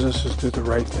sure businesses do the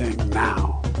right thing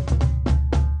now.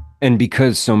 And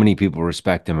because so many people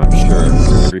respect him, I'm sure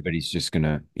everybody's just going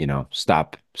to,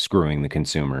 stop screwing the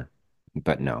consumer.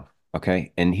 But no.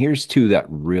 Okay. And here's two that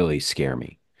really scare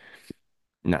me.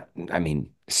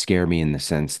 Scare me in the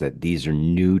sense that these are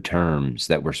new terms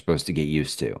that we're supposed to get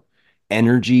used to.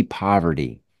 Energy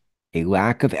poverty. A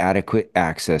lack of adequate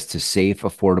access to safe,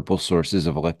 affordable sources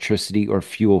of electricity or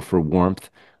fuel for warmth,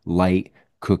 light,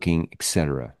 cooking,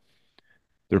 etc.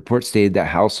 The report stated that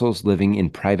households living in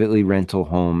privately rental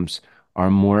homes are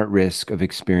more at risk of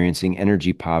experiencing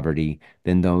energy poverty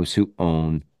than those who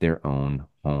own their own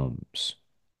homes.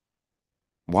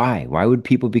 Why? Why would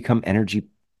people become energy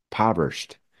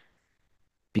impoverished?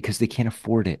 Because they can't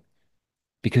afford it.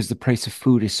 Because the price of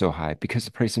food is so high, because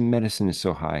the price of medicine is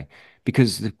so high,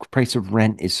 because the price of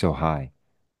rent is so high,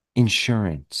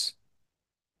 insurance,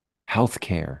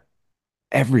 healthcare,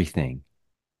 everything,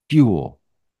 fuel,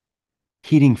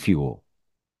 heating fuel.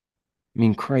 I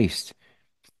mean, Christ,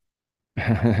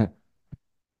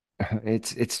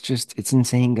 it's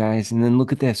insane, guys. And then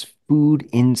look at this, food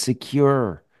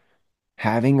insecure,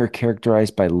 having or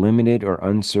characterized by limited or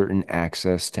uncertain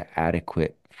access to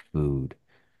adequate food.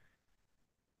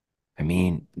 I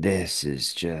mean, this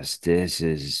is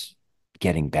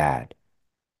getting bad.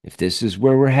 If this is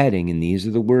where we're heading and these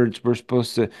are the words we're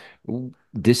supposed to,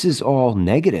 this is all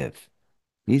negative.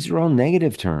 These are all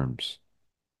negative terms.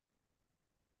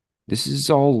 This is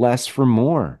all less for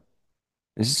more.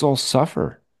 This is all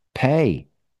suffer, pay,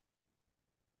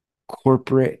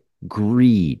 corporate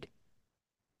greed.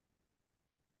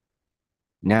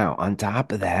 Now, on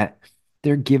top of that,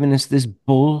 they're giving us this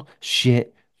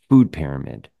bullshit food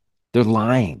pyramid. They're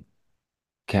lying.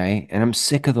 Okay. And I'm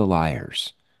sick of the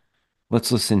liars.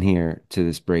 Let's listen here to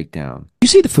this breakdown. You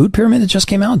see the food pyramid that just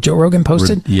came out? Joe Rogan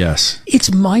posted? Yes.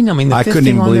 It's mind-numbing. I couldn't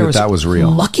even believe that was real.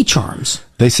 Lucky Charms.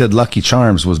 They said Lucky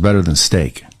Charms was better than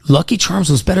steak. Lucky Charms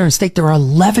was better than steak. There are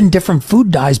 11 different food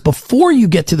dyes before you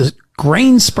get to the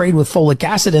grains sprayed with folic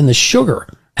acid and the sugar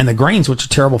and the grains, which are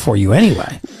terrible for you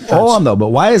anyway. Hold on, though. But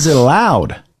why is it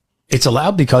allowed? It's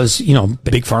allowed because,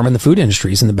 big pharma in the food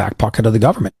industry is in the back pocket of the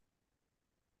government.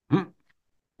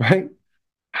 Right?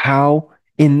 How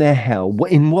in the hell,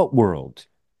 in what world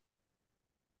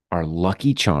are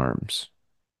Lucky Charms,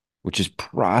 which is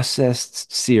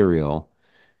processed cereal,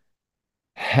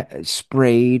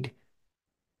 sprayed,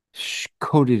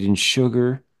 coated in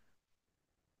sugar,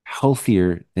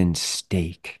 healthier than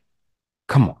steak?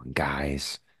 Come on,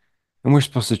 guys. And we're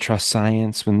supposed to trust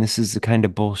science when this is the kind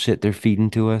of bullshit they're feeding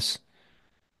to us?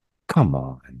 Come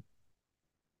on.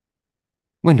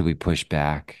 When do we push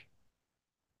back?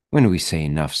 When do we say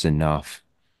enough's enough?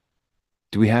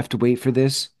 Do we have to wait for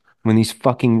this when these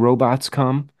fucking robots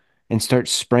come and start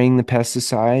spraying the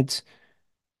pesticides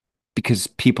because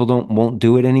people won't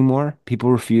do it anymore? People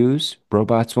refuse.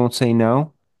 Robots won't say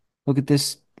no. Look at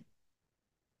this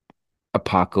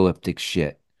apocalyptic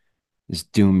shit. This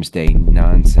doomsday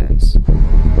nonsense.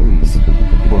 These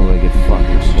four-legged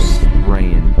fuckers just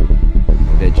spraying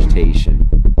vegetation.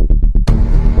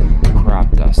 Crop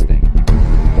dusting.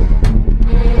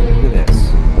 Look at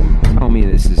this. Tell me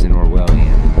this isn't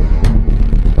Orwellian.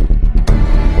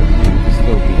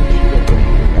 Dystopian shit right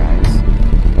here,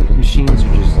 guys. Machines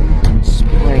are just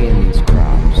spraying these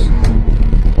crops.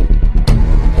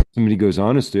 Somebody goes,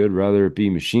 honestly, I'd rather it be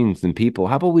machines than people.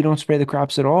 How about we don't spray the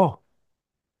crops at all?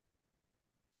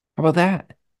 How about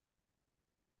that?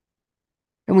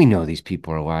 And we know these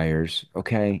people are liars,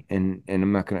 okay? And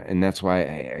I'm not gonna, and that's why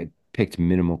I picked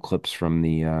minimal clips from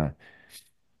the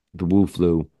Wu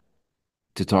Flu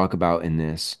to talk about in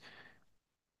this,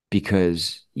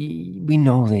 because we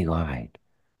know they lied,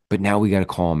 but now we got to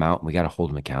call them out and we got to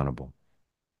hold them accountable.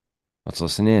 Let's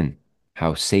listen in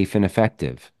how safe and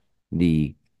effective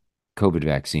the COVID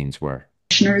vaccines were.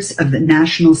 Commissioners of the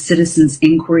National Citizens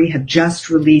Inquiry have just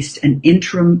released an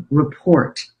interim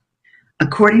report.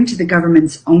 According to the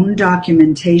government's own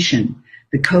documentation,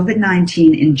 the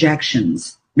COVID-19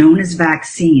 injections, known as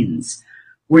vaccines,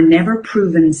 were never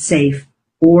proven safe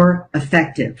or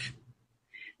effective.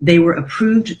 They were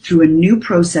approved through a new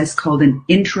process called an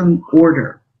interim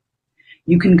order.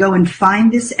 You can go and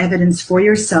find this evidence for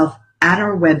yourself at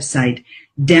our website.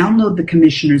 Download the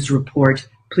commissioner's report.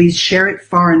 Please share it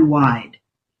far and wide.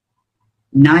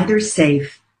 Neither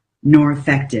safe nor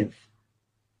effective.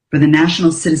 For the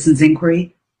National Citizens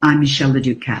Inquiry, I'm Michelle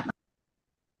LeDuc-Catlin.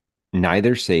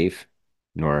 Neither safe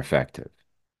nor effective.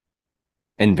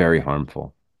 And very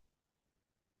harmful.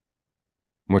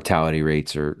 Mortality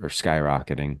rates are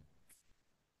skyrocketing.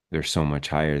 They're so much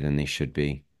higher than they should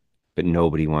be. But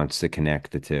nobody wants to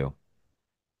connect the two.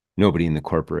 Nobody in the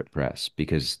corporate press,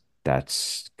 because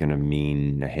that's going to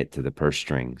mean a hit to the purse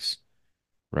strings,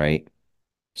 right?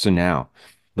 So now,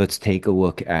 let's take a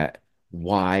look at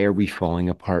why are we falling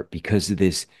apart because of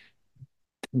this.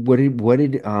 What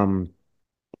did Paul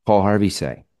Harvey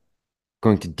say?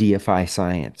 Going to deify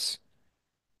science,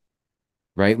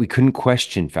 right? We couldn't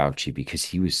question Fauci because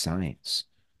he was science.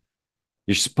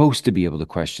 You're supposed to be able to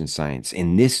question science.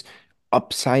 In this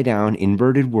upside down,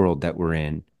 inverted world that we're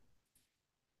in,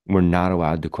 we're not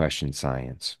allowed to question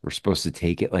science. We're supposed to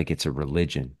take it like it's a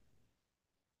religion.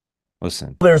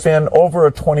 Listen. There's been over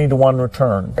a 20-to-1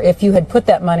 return. If you had put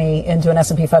that money into an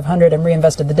S&P 500 and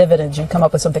reinvested the dividends, you'd come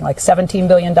up with something like $17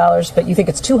 billion, but you think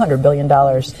it's $200 billion.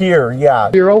 Here,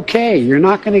 yeah. You're okay. You're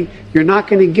not going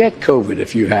to get COVID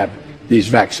if you have these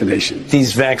vaccinations.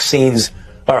 These vaccines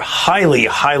are highly,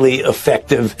 highly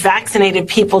effective. Vaccinated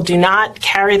people do not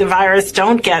carry the virus,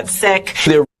 don't get sick.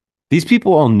 These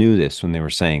people all knew this when they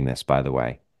were saying this, by the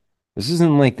way. This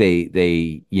isn't like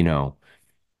they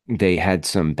had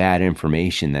some bad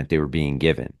information that they were being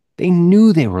given. They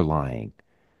knew they were lying,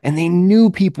 and they knew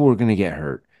people were going to get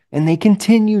hurt, and they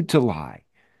continued to lie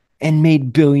and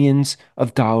made billions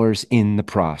of dollars in the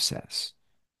process.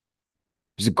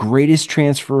 It was the greatest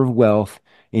transfer of wealth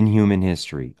in human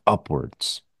history,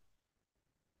 upwards.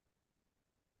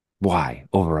 Why?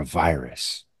 Over a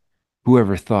virus.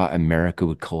 Whoever thought America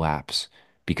would collapse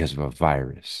because of a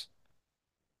virus?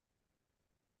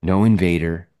 No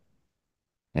invader.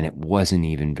 And it wasn't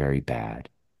even very bad.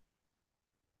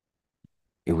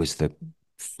 It was the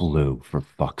flu, for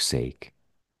fuck's sake.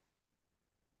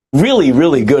 Really,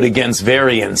 really good against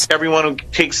variants. Everyone who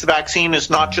takes the vaccine is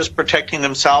not just protecting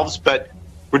themselves, but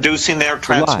reducing their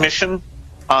transmission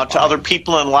to other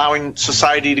people and allowing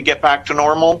society to get back to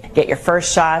normal. Get your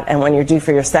first shot, and when you're due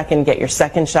for your second, get your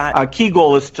second shot. A key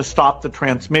goal is to stop the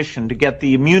transmission, to get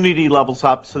the immunity levels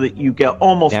up so that you get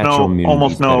almost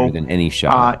no than any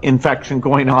shot. Infection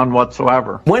going on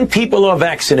whatsoever. When people are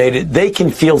vaccinated, they can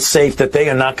feel safe that they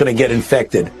are not going to get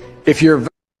infected.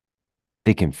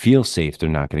 They can feel safe they're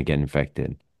not going to get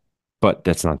infected, but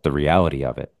that's not the reality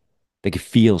of it. They can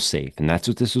feel safe, and that's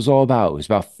what this was all about. It was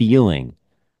about feeling.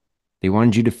 They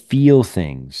wanted you to feel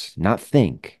things, not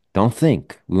think. Don't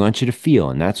think. We want you to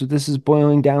feel. And that's what this is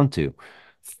boiling down to.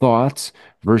 Thoughts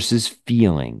versus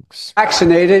feelings.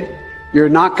 Vaccinated, you're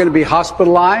not going to be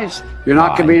hospitalized. You're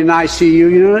not going to be in an ICU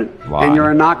unit. And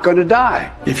you're not going to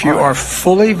die. If you are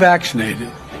fully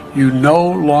vaccinated, you no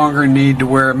longer need to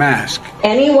wear a mask.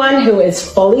 Anyone who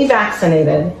is fully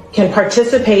vaccinated can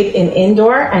participate in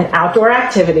indoor and outdoor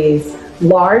activities,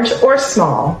 large or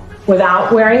small,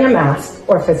 without wearing a mask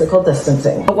or physical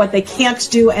distancing. But what they can't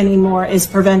do anymore is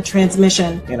prevent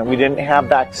transmission. We didn't have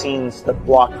vaccines that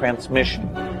block transmission.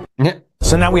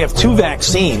 So now we have two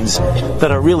vaccines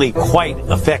that are really quite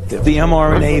effective. The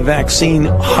mRNA vaccine,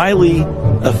 highly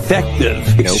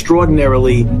effective,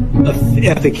 extraordinarily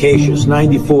efficacious,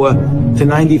 94 to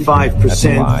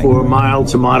 95% for mild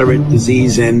to moderate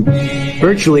disease, and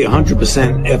virtually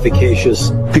 100%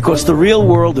 efficacious, because the real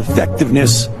world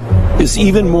effectiveness is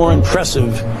even more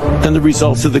impressive than the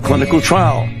results of the clinical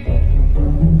trial.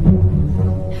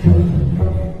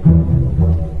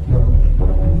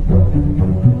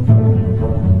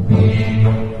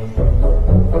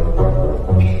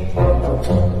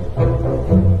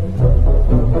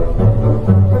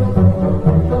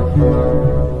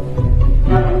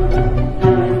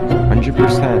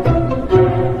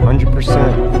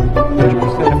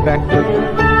 Effective,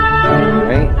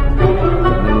 right?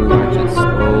 And then we watch it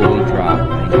slowly drop.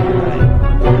 99,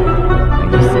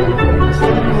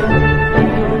 97,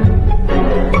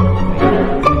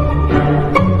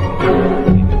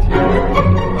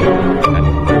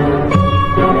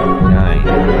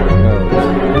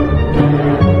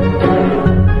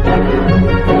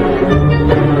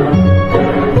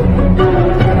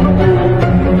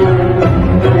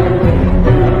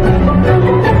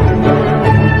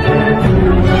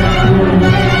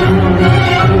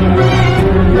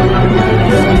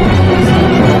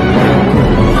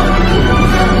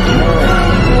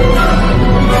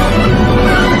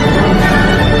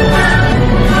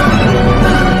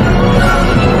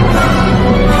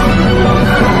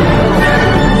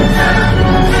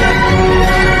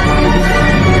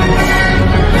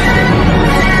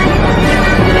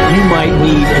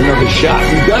 shot.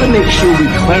 We've got to make sure we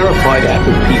clarify that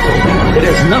with people. It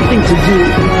has nothing to do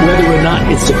whether or not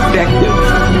it's effective.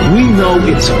 We know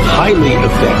it's highly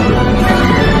effective.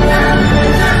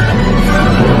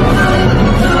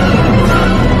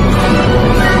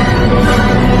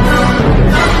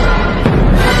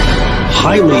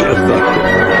 Highly effective.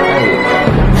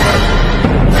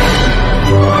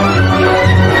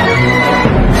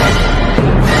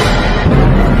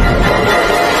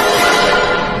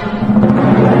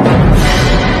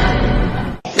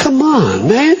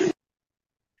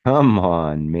 Come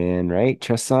on, man, right?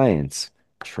 Trust science.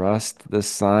 Trust the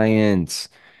science.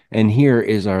 And here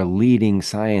is our leading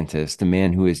scientist, a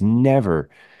man who has never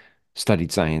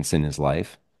studied science in his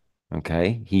life.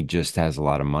 Okay? He just has a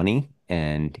lot of money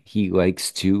and he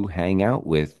likes to hang out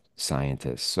with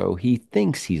scientists. So he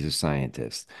thinks he's a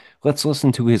scientist. Let's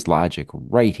listen to his logic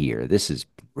right here. This is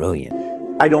brilliant.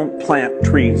 I don't plant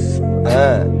trees.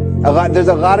 There's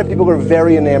a lot of people who are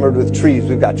very enamored with trees.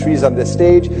 We've got trees on this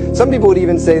stage. Some people would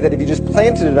even say that if you just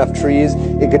planted enough trees,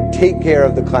 it could take care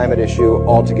of the climate issue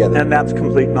altogether. And that's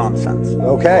complete nonsense.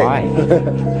 Okay. Why?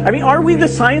 I mean, are we the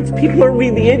science people or are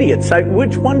we the idiots?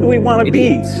 Which one do we want to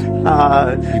be?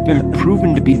 You've been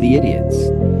proven to be the idiots.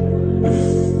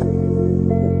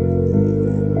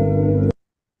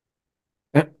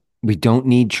 We don't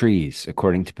need trees,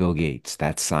 according to Bill Gates.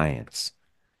 That's science.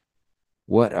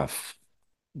 What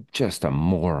just a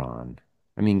moron.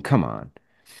 I mean, come on.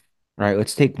 All right,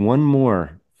 let's take one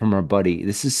more from our buddy.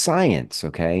 This is science,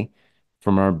 okay?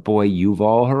 From our boy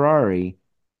Yuval Harari.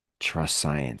 Trust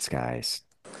science, guys.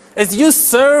 As you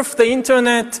surf the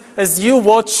internet, as you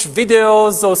watch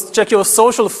videos or check your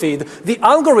social feed, the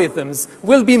algorithms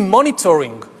will be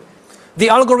monitoring. The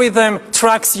algorithm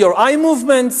tracks your eye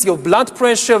movements, your blood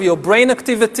pressure, your brain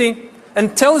activity,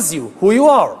 and tells you who you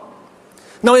are.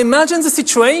 Now imagine the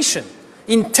situation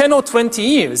in 10 or 20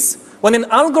 years when an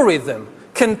algorithm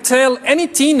can tell any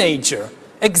teenager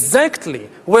exactly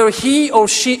where he or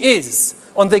she is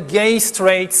on the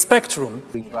gay-straight spectrum.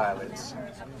 Violence.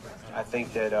 I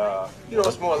think that,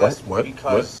 it's more or less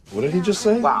because... What did he just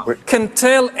say? Wow. Can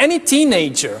tell any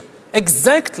teenager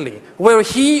exactly where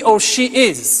he or she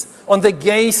is on the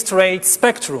gay-straight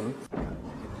spectrum.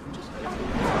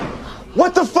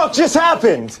 What the fuck just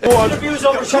happened? Interview's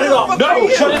over. Shut it off. No,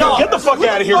 shut it off. Get the fuck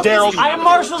out of here, Daryl. I am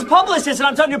Marshall's publicist, and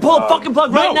I'm telling you to pull a fucking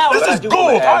plug right now. This is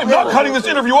gold. I'm not cutting this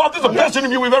interview off. This is the best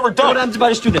interview we've ever done. What happens about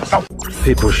the students?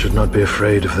 People should not be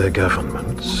afraid of their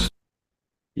governments.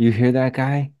 You hear that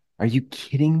guy? Are you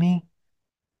kidding me?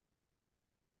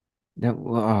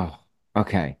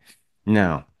 Okay.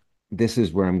 Now, this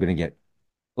is where I'm going to get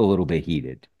a little bit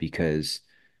heated because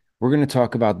we're going to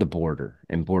talk about the border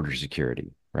and border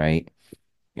security, right?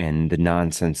 And the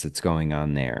nonsense that's going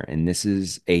on there. And this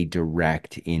is a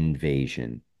direct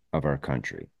invasion of our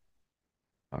country.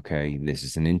 Okay? This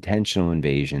is an intentional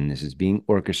invasion. This is being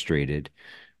orchestrated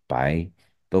by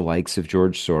the likes of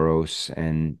George Soros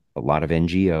and a lot of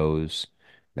NGOs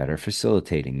that are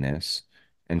facilitating this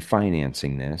and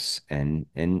financing this and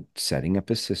setting up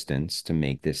assistance to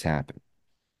make this happen.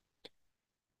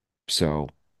 So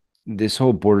this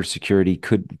whole border security,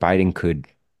 Biden could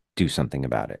do something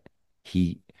about it.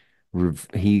 He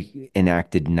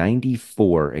enacted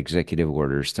 94 executive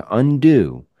orders to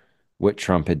undo what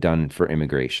Trump had done for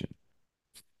immigration.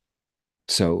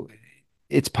 So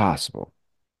it's possible.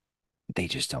 They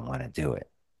just don't want to do it.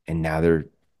 And now they're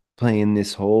playing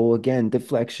this whole, again,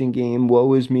 deflection game.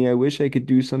 Woe is me. I wish I could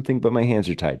do something, but my hands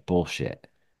are tied. Bullshit.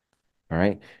 All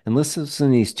right? And listen to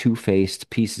these two-faced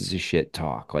pieces of shit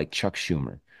talk, like Chuck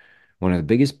Schumer, one of the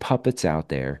biggest puppets out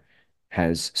there,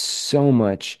 has so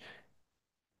much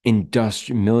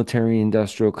military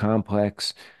industrial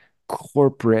complex,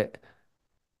 corporate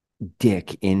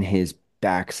dick in his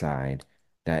backside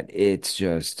that it's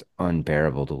just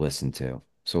unbearable to listen to.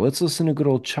 So let's listen to good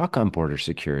old Chuck on border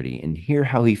security and hear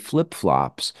how he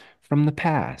flip-flops from the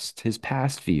past, his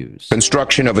past views.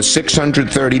 Construction of a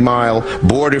 630-mile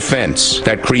border fence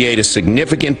that create a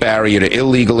significant barrier to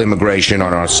illegal immigration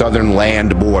on our southern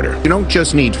land border. You don't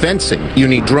just need fencing. You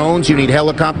need drones, you need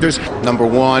helicopters. Number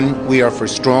one, we are for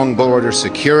strong border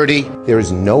security. There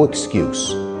is no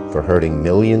excuse for hurting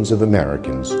millions of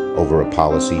Americans over a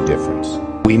policy difference.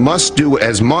 We must do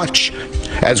as much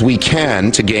as we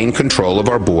can to gain control of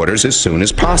our borders as soon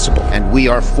as possible. And we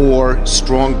are for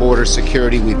strong border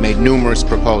security. We've made numerous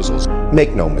proposals.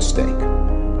 Make no mistake,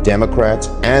 Democrats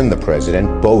and the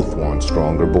president both want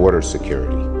stronger border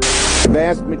security. The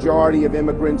vast majority of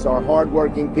immigrants are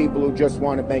hardworking people who just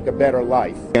want to make a better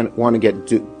life. And want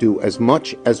to do as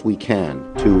much as we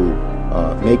can to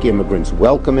make immigrants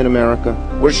welcome in America.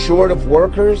 We're short of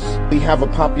workers. We have a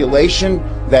population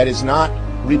that is not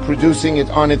reproducing it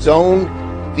on its own.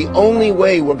 The only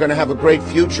way we're going to have a great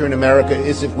future in America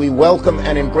is if we welcome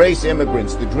and embrace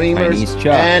immigrants, the dreamers,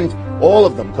 and all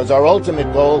of them, because our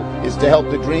ultimate goal is to help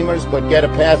the dreamers, but get a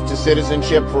path to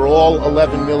citizenship for all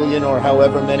 11 million or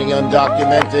however many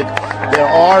undocumented there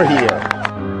are here.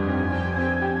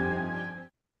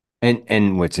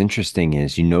 And what's interesting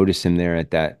is you notice him there at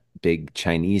that big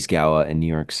Chinese gala in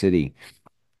New York City.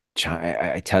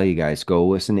 I tell you guys, go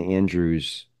listen to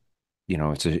Andrew's. You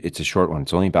know, it's a short one.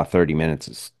 It's only about 30 minutes.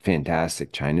 It's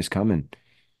fantastic. China's coming.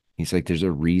 He's like, there's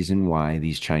a reason why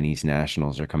these Chinese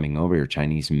nationals are coming over here,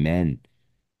 Chinese men.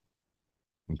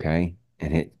 Okay?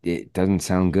 And it doesn't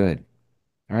sound good.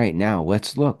 All right, now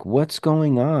let's look. What's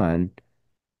going on?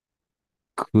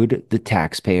 Could the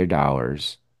taxpayer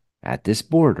dollars at this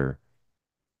border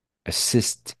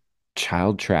assist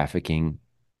child trafficking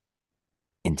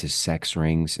into sex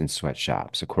rings and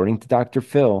sweatshops? According to Dr.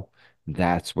 Phil,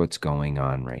 that's what's going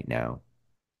on right now.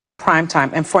 Prime time.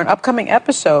 And for an upcoming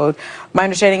episode, my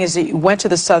understanding is that you went to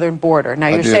the southern border. Now,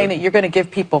 you're saying that you're going to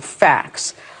give people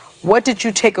facts. What did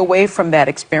you take away from that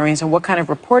experience, and what kind of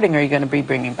reporting are you going to be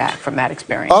bringing back from that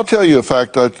experience? I'll tell you a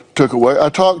fact I took away. I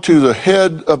talked to the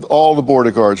head of all the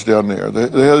border guards down there, the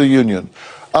head of the union.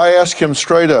 I asked him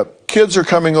straight up, kids are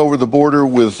coming over the border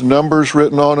with numbers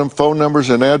written on them, phone numbers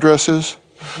and addresses.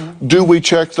 Mm-hmm. Do we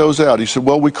check those out? He said,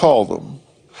 well, we call them.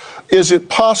 Is it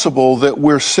possible that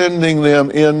we're sending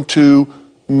them into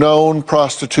known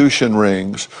prostitution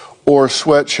rings or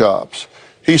sweatshops?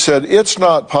 He said, it's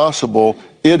not possible.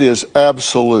 It is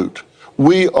absolute.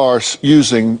 We are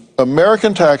using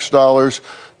American tax dollars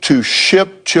to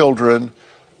ship children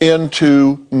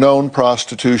into known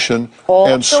prostitution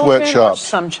and sweatshops.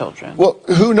 Some children? Well,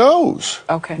 who knows?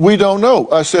 Okay. We don't know.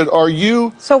 I said, are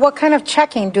you... So what kind of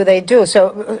checking do they do? So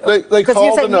They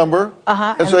call the number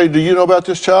and say, do you know about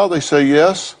this child? They say,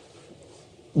 yes.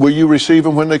 Will you receive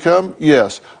them when they come?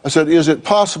 Yes. I said, is it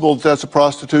possible that that's a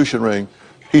prostitution ring?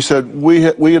 He said,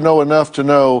 we know enough to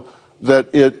know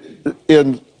that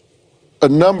in a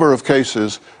number of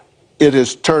cases, it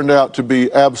has turned out to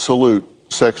be absolute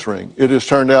sex ring. It has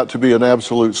turned out to be an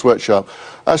absolute sweatshop.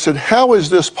 I said, how is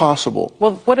this possible?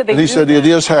 Well, what do they do? And he said, it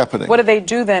is happening. What do they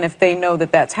do then if they know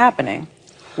that that's happening?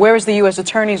 Where is the U.S.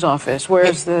 Attorney's Office? Where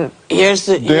is the... Here's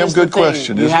the good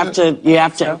question. You have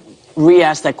to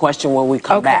re-ask that question when we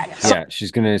come back. Yeah,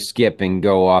 she's going to skip and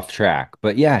go off track.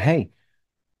 But yeah, hey,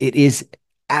 it is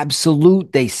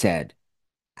absolute, they said.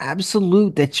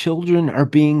 Absolute that children are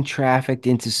being trafficked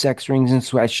into sex rings and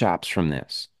sweatshops from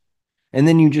this. And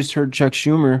then you just heard Chuck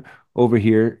Schumer over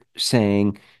here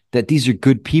saying that these are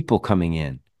good people coming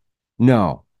in.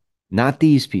 No, not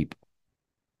these people.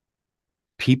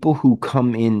 People who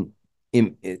come in,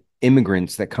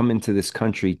 immigrants that come into this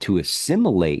country to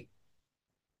assimilate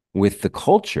with the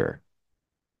culture.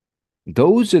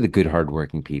 Those are the good,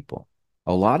 hardworking people.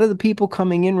 A lot of the people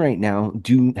coming in right now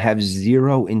do have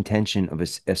zero intention of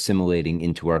assimilating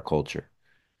into our culture.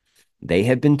 They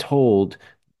have been told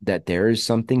that there is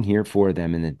something here for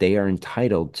them and that they are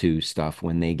entitled to stuff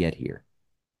when they get here.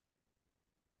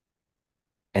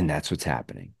 And that's what's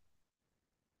happening.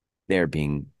 They're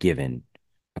being given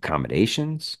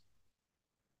accommodations.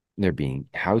 They're being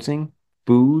housing,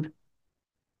 food.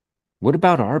 What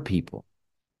about our people?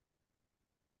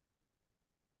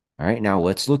 All right, now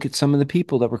let's look at some of the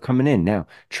people that were coming in. Now,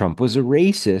 Trump was a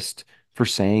racist for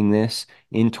saying this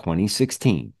in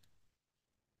 2016.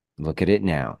 Look at it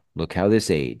now. Look how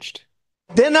this aged.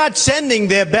 They're not sending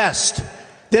their best.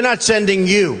 They're not sending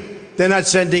you. They're not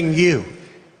sending you.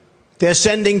 They're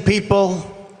sending people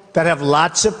that have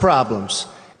lots of problems.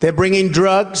 They're bringing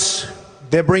drugs.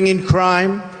 They're bringing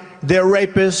crime. They're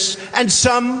rapists. And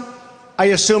some, I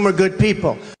assume, are good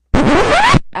people.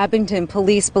 Abington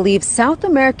police believe South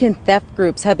American theft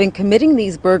groups have been committing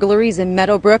these burglaries in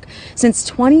Meadowbrook since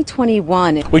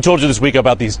 2021. We told you this week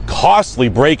about these costly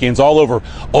break-ins all over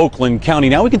Oakland County.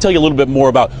 Now we can tell you a little bit more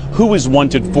about who is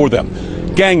wanted for them.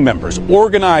 Gang members,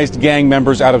 organized gang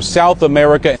members out of South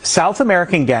America. South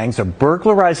American gangs are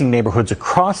burglarizing neighborhoods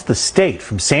across the state,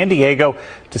 from San Diego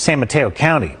to San Mateo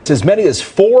County. As many as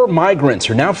 4 migrants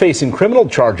are now facing criminal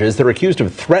charges. They're accused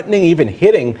of threatening, even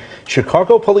hitting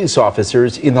Chicago police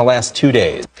officers in the last 2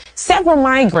 days. Several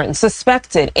migrants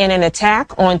suspected in an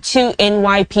attack on 2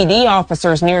 NYPD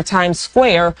officers near Times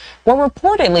Square were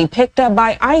reportedly picked up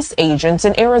by ICE agents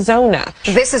in Arizona.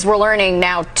 This is we're learning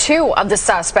now 2 of the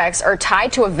suspects are tied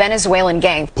to a Venezuelan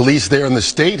gang. Police there in the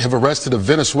state have arrested a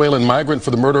Venezuelan migrant for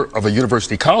the murder of a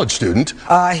University College student.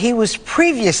 He was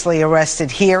previously arrested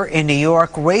here in New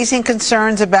York, raising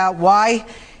concerns about why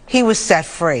he was set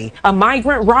free. A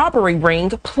migrant robbery ring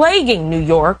plaguing New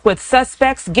York, with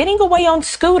suspects getting away on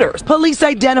scooters. Police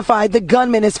identified the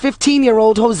gunman as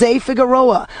 15-year-old Jose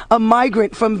Figueroa, a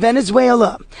migrant from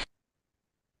Venezuela.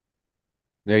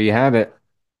 There you have it,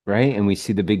 right? And we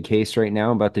see the big case right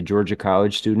now about the Georgia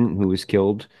college student who was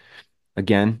killed,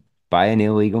 again, by an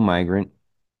illegal migrant.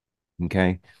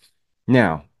 Okay.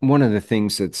 Now, one of the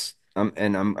things that's, I'm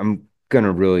going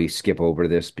to really skip over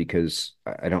this because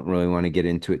I don't really want to get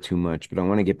into it too much, but I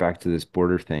want to get back to this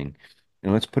border thing.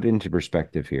 And let's put it into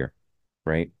perspective here,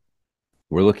 right?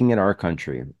 We're looking at our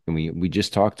country, and we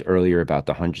just talked earlier about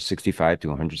the 165 to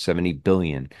 170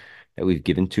 billion that we've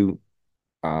given to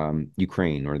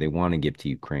Ukraine, or they want to give to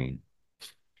Ukraine.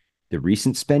 The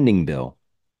recent spending bill,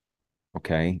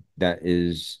 okay, that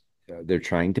is, they're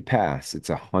trying to pass. It's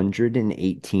a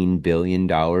 $118 billion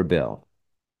bill.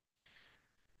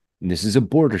 And this is a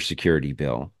border security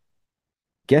bill.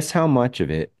 Guess how much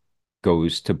of it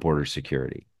goes to border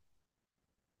security?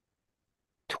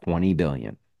 20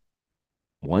 billion.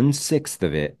 1/6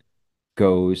 of it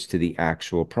goes to the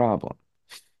actual problem.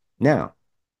 Now,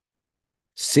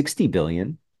 60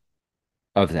 billion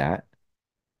of that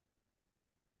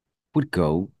would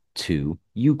go to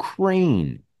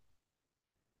Ukraine.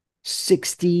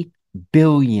 60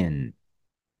 billion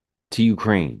to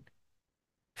Ukraine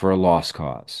for a lost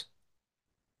cause.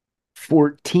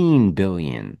 14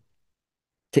 billion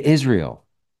to Israel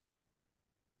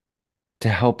to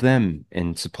help them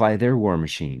and supply their war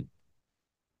machine.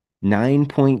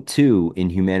 9.2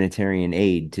 in humanitarian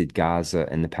aid to Gaza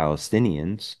and the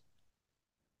Palestinians.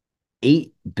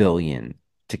 8 billion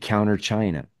to counter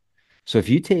China. So if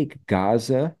you take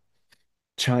Gaza,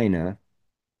 China,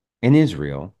 and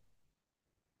Israel,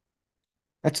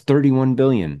 that's 31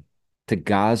 billion to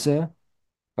Gaza.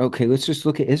 Okay, let's just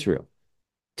look at Israel.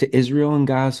 To Israel and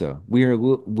Gaza, we are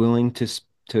willing to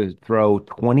throw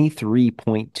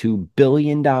 $23.2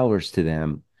 billion to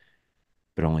them,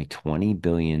 but only $20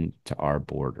 billion to our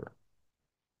border.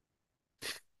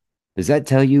 Does that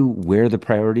tell you where the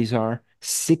priorities are?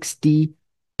 $60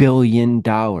 billion,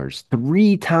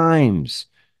 3 times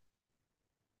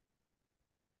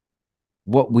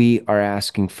what we are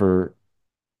asking for,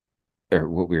 or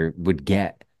what we would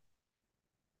get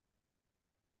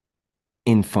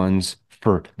in funds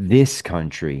for this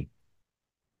country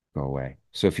go away.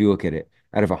 So if you look at it,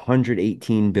 out of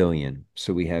 118 billion,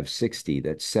 so we have 60,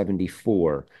 that's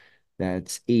 74,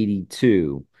 that's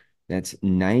 82, that's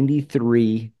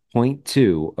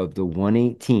 93.2 of the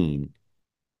 118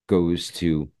 goes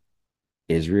to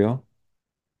Israel,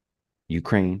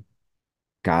 Ukraine,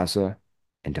 Gaza,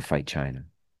 and to fight China.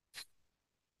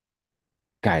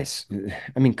 Guys,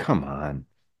 I mean, come on.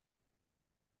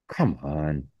 Come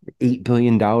on. $8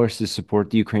 billion to support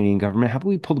the Ukrainian government. How about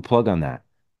we pull the plug on that?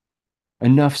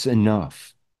 Enough's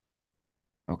enough.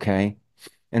 Okay?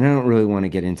 And I don't really want to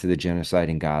get into the genocide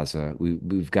in Gaza.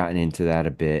 We've gotten into that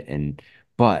a bit,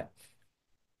 but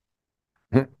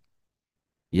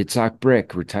Yitzhak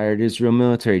Brick, retired Israel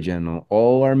military general.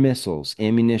 All our missiles,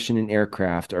 ammunition, and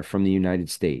aircraft are from the United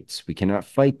States. We cannot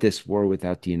fight this war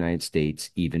without the United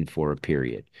States, even for a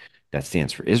period. That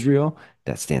stands for Israel.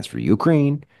 That stands for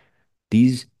Ukraine.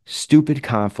 These stupid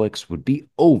conflicts would be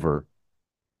over,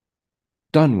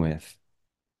 done with,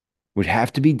 would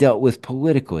have to be dealt with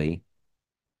politically,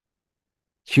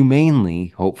 humanely,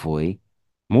 hopefully,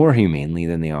 more humanely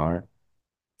than they are,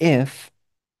 if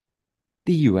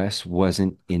the U.S.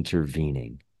 wasn't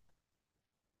intervening.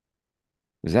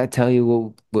 Does that tell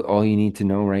you what all you need to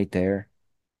know right there?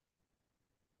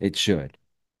 It should.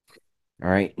 All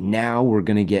right. Now we're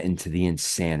going to get into the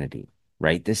insanity,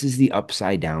 right? This is the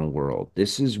upside down world.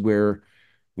 This is where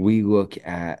we look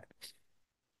at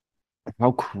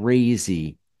how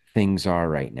crazy things are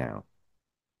right now.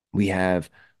 We have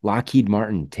Lockheed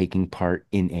Martin taking part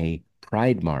in a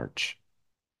pride march.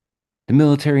 The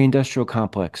military industrial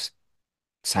complex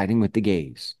siding with the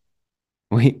gays.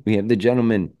 We have the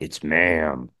gentleman, it's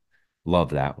ma'am. Love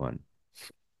that one.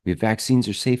 We have vaccines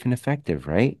are safe and effective,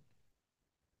 right?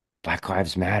 Black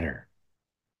Lives Matter.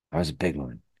 That was a big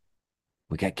one.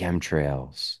 We got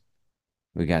chemtrails.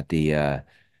 We got the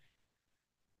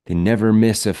they never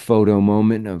miss a photo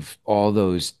moment of all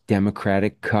those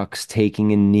Democratic cucks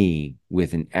taking a knee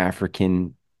with an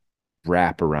African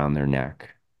wrap around their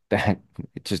neck. That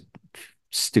just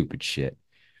stupid shit.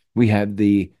 We have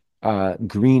the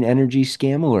green energy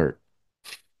scam alert.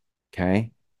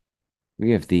 Okay.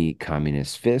 We have the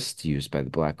communist fist used by the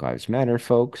Black Lives Matter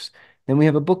folks. Then we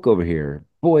have a book over here,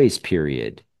 Boys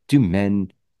Period. Do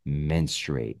men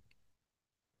menstruate?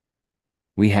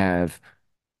 We have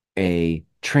a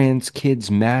Trans Kids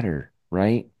Matter,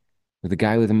 right? With a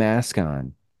guy with a mask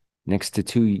on next to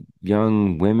two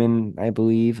young women, I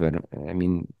believe. I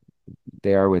mean,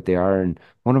 they are what they are. And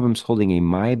one of them's holding a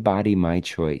My Body, My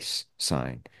Choice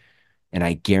sign. And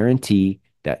I guarantee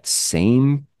that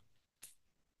same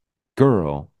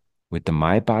girl with the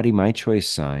My Body, My Choice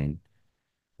sign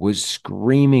was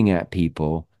screaming at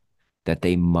people that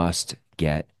they must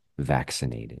get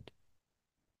vaccinated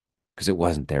because it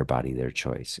wasn't their body, their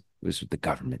choice. It was what the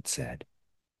government said.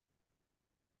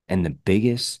 And the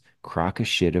biggest crock of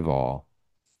shit of all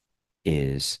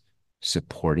is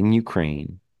supporting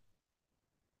Ukraine,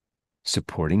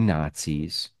 supporting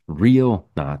Nazis, real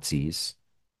Nazis,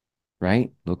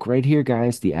 right? Look right here,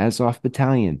 guys, the Azov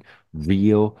Battalion,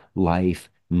 real life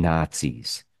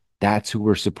Nazis. That's who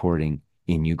we're supporting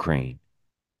in Ukraine.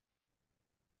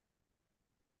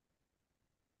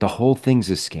 The whole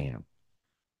thing's a scam.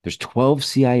 There's 12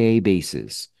 CIA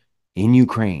bases in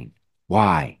Ukraine.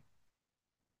 Why?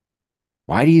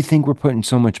 Why do you think we're putting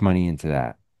so much money into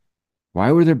that?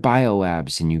 Why were there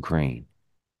biolabs in Ukraine?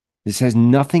 This has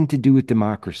nothing to do with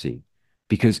democracy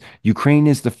because Ukraine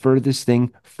is the furthest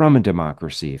thing from a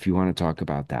democracy, if you want to talk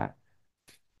about that.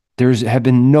 There have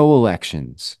been no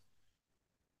elections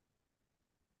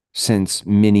since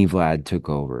Mini Vlad took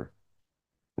over.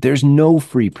 There's no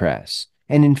free press.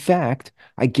 And in fact,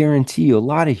 I guarantee you, a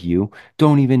lot of you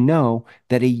don't even know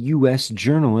that a U.S.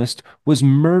 journalist was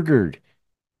murdered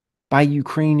by the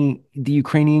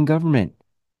Ukrainian government.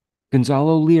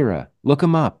 Gonzalo Lira, look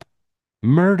him up.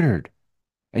 Murdered.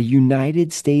 A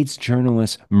United States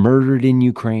journalist murdered in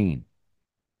Ukraine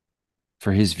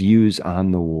for his views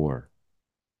on the war.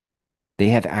 They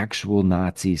have actual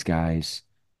Nazis, guys.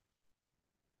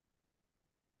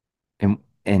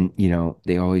 And you know,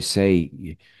 they always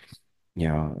say,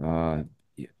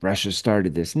 Russia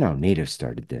started this. No, NATO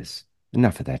started this.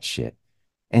 Enough of that shit.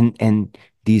 And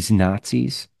these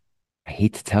Nazis, I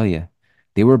hate to tell you,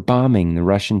 they were bombing the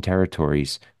Russian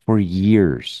territories for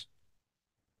years,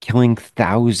 killing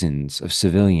thousands of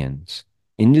civilians,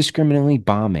 indiscriminately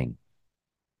bombing,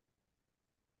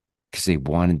 because they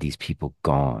wanted these people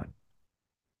gone.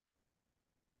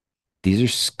 These are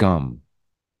scum.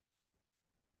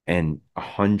 And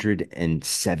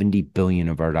 170 billion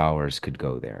of our dollars could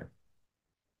go there.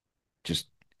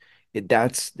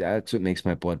 That's what makes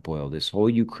my blood boil. This whole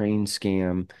Ukraine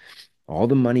scam, all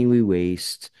the money we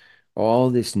waste, all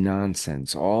this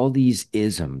nonsense, all these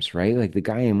isms, right? Like the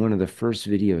guy in one of the first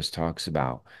videos talks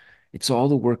about, it's all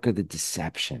the work of the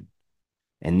deception.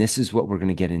 And this is what we're going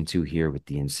to get into here with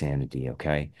the insanity,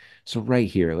 okay? So right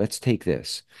here, let's take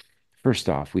this. First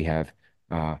off, we have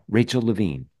Rachel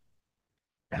Levine,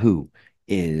 who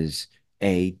is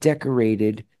a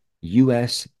decorated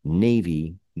U.S.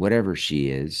 Navy, whatever she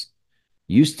is,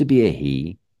 used to be a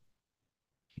he.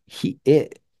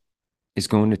 It is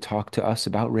going to talk to us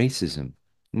about racism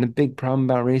and the big problem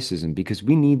about racism, because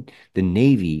we need the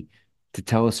Navy to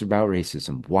tell us about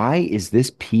racism. Why is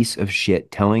this piece of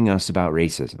shit telling us about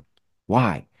racism?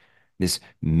 Why? This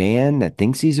man that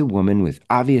thinks he's a woman with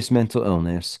obvious mental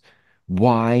illness.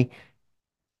 Why?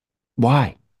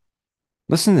 Why?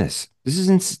 Listen to this. This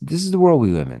is the world we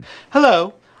live in.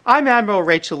 Hello, I'm Admiral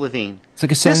Rachel Levine. It's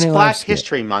like a This Saturday Night Black Live skit.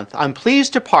 History Month, I'm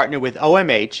pleased to partner with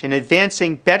OMH in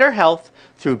advancing better health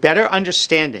through better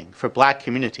understanding for Black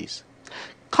communities.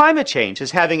 Climate change is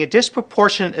having a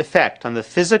disproportionate effect on the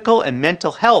physical and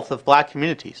mental health of Black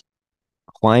communities.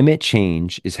 Climate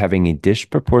change is having a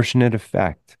disproportionate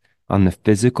effect on the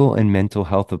physical and mental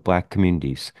health of Black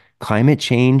communities. Climate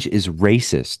change is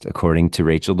racist, according to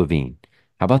Rachel Levine.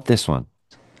 How about this one?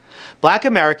 Black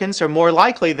Americans are more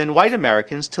likely than white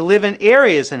Americans to live in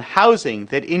areas and housing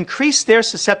that increase their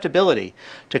susceptibility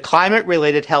to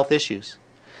climate-related health issues.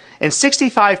 And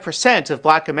 65% of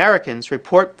Black Americans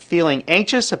report feeling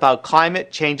anxious about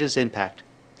climate change's impact.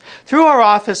 Through our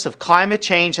Office of Climate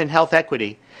Change and Health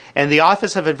Equity and the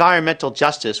Office of Environmental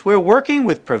Justice, we're working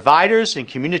with providers and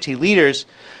community leaders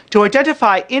to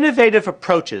identify innovative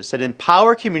approaches that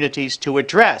empower communities to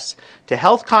address the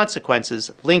health consequences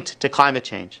linked to climate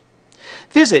change.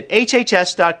 Visit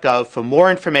hhs.gov for more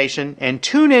information and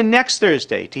tune in next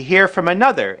Thursday to hear from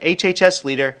another HHS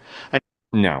leader.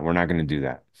 No, we're not going to do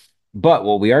that. But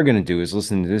what we are going to do is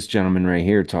listen to this gentleman right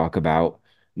here talk about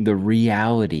the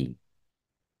reality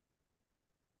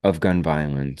of gun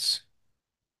violence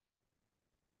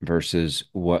versus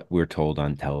what we're told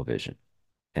on television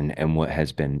and what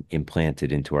has been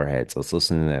implanted into our heads. Let's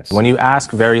listen to this. When you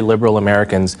ask very liberal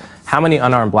Americans, how many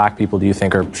unarmed Black people do you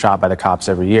think are shot by the cops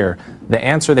every year? The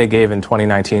answer they gave in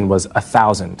 2019 was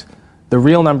 1,000. The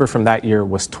real number from that year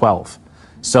was 12.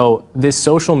 So this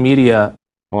social media...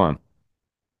 Hold on.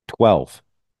 12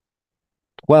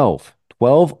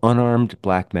 unarmed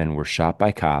Black men were shot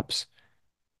by cops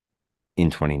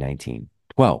in 2019.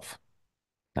 12.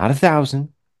 Not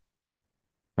 1,000.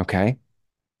 Okay?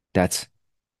 That's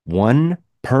 1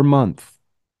 per month.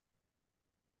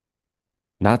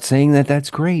 Not saying that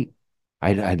that's great.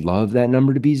 I'd love that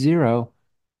number to be 0.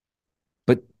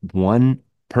 But 1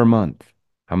 per month.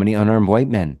 How many unarmed white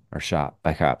men are shot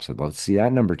by cops? I'd love to see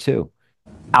that number too.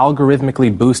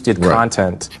 Algorithmically boosted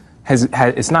content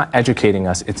it's not educating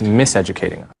us, it's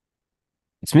miseducating us.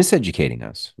 It's miseducating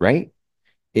us, right?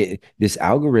 The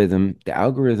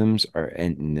algorithms are,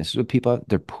 and this is what people,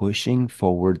 they're pushing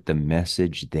forward the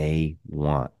message they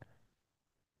want.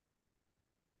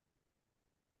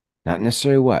 Not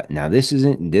necessarily what. Now,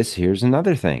 here's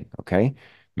another thing, okay?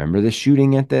 Remember the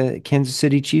shooting at the Kansas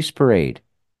City Chiefs parade,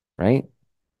 right?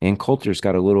 And Coulter's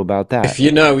got a little about that. If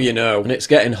you know, you know. And it's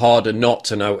getting harder not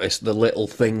to notice the little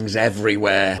things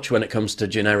everywhere when it comes to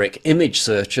generic image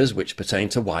searches which pertain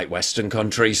to white Western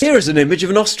countries. Here is an image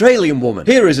of an Australian woman.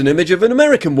 Here is an image of an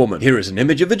American woman. Here is an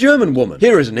image of a German woman.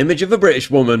 Here is an image of a British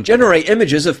woman. Generate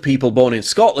images of people born in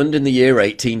Scotland in the year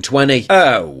 1820.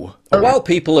 Oh. While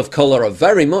people of colour are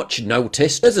very much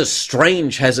noticed, there's a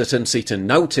strange hesitancy to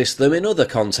notice them in other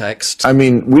contexts. I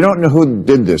mean, we don't know who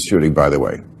did this shooting, by the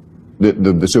way.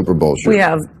 The Super Bowl shooting. We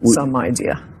have some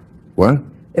idea. What?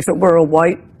 If it were a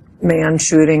white man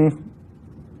shooting,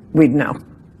 we'd know.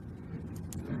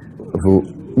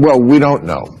 Well, we don't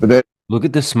know. But look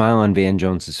at the smile on Van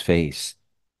Jones's face.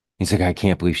 He's like, I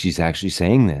can't believe she's actually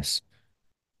saying this.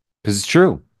 Because it's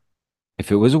true.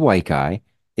 If it was a white guy,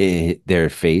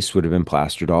 their face would have been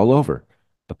plastered all over.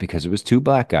 But because it was 2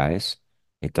 Black guys,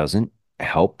 it doesn't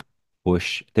help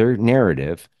push their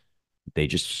narrative. They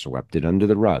just swept it under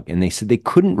the rug. And they said they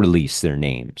couldn't release their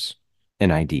names and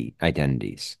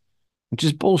identities, which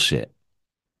is bullshit.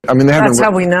 I mean, that's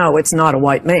how we know it's not a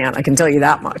white man. I can tell you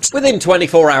that much. Within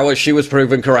 24 hours, she was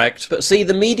proven correct. But see,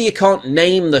 the media can't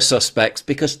name the suspects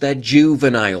because they're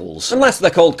juveniles. Unless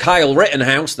they're called Kyle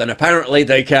Rittenhouse, then apparently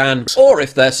they can. Or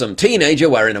if there's some teenager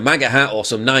wearing a MAGA hat or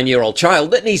some 9-year-old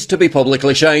child that needs to be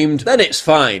publicly shamed, then it's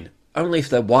fine. Only if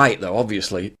they're white, though,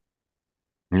 obviously.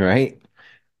 Right?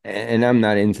 And I'm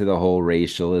not into the whole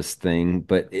racialist thing,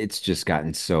 but it's just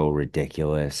gotten so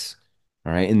ridiculous.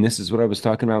 All right. And this is what I was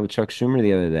talking about with Chuck Schumer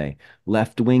the other day.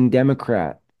 Left-wing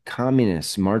Democrat,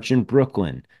 communists march in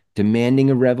Brooklyn,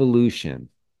 demanding a revolution.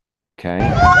 Okay.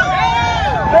 There's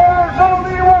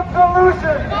only one solution.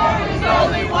 There's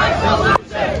only one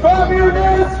solution.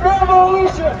 Communist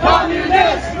revolution.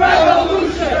 Communist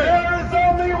revolution. There is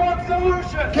only one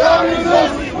solution. There is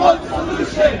only one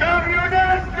solution.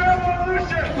 Communist revolution.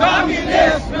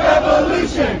 Communist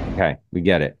revolution. Okay, we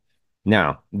get it.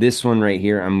 Now, this one right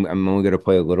here, I'm only going to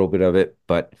play a little bit of it,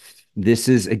 but this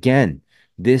is, again,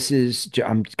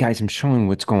 guys, I'm showing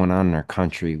what's going on in our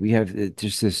country. We have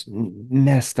just this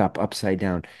messed up upside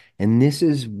down. And this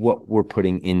is what we're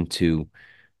putting into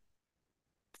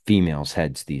females'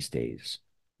 heads these days.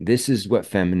 This is what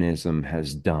feminism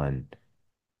has done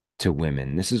to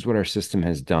women. This is what our system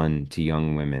has done to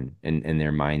young women and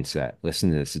their mindset. Listen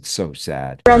to this. It's so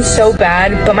sad. I'm so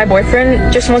bad, but my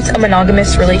boyfriend just wants a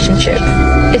monogamous relationship.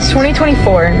 It's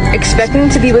 2024. Expecting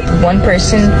to be with one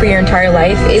person for your entire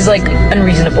life is like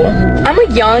unreasonable. I'm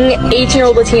a young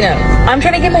 18-year-old Latina. I'm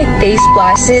trying to get my face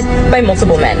blasted by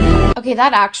multiple men. Okay,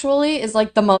 that actually is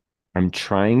like the most. I'm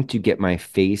trying to get my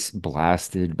face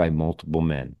blasted by multiple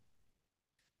men.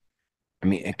 I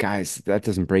mean, guys, that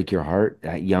doesn't break your heart.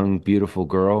 That young, beautiful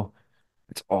girl,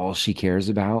 that's all she cares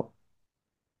about.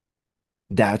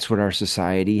 That's what our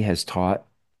society has taught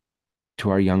to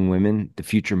our young women, the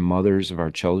future mothers of our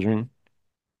children.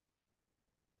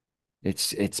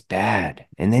 It's bad.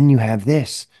 And then you have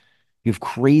this. You have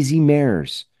crazy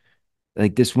mayors,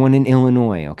 like this one in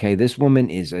Illinois, okay? This woman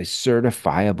is a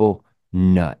certifiable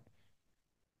nut,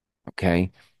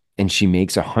 okay? And she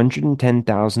makes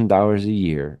 $110,000 a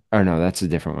year. Oh, no, that's a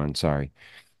different one. Sorry.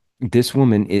 This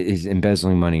woman is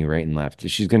embezzling money right and left.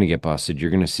 She's going to get busted. You're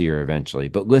going to see her eventually.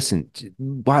 But listen,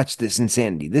 watch this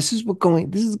insanity. This is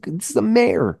this is the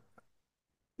mayor.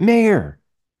 Mayor.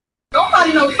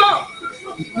 Nobody knows something.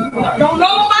 Don't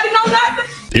nobody know nothing.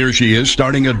 Here she is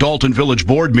starting a Dalton Village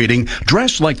board meeting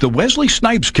dressed like the Wesley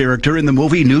Snipes character in the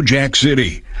movie New Jack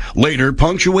City. Later,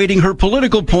 punctuating her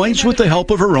political points with the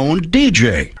help of her own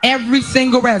DJ. Every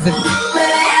single resident.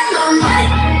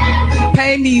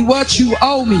 Pay me what you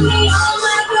owe me.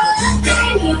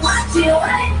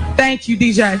 Thank you,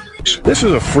 DJ. This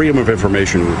is a Freedom of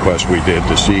Information request we did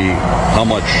to see how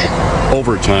much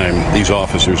overtime these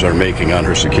officers are making on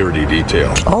her security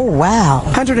detail. Oh, wow.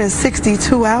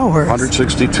 162 hours.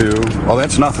 162. Oh,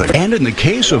 that's nothing. And in the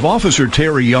case of Officer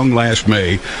Terry Young last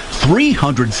May,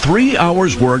 303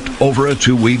 hours worked over a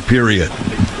 2-week period.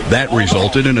 That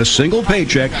resulted in a single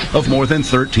paycheck of more than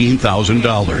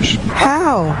 $13,000.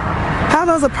 How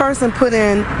does a person put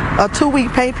in a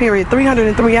 2-week pay period,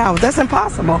 303 hours? That's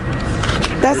impossible.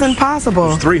 That's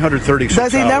impossible. 336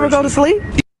 Does he never go to sleep?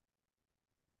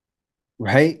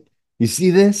 Right? You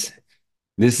see this?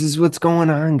 This is what's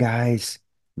going on, guys.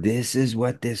 This is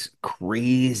what this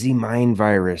crazy mind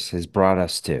virus has brought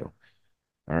us to.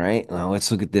 All right? Now let's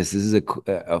look at this. This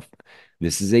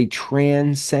is a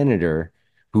trans senator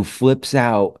who flips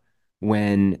out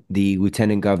when the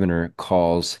lieutenant governor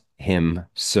calls him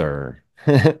sir.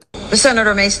 The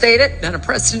senator may state it. Madam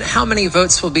President, how many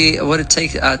votes would it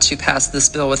take to pass this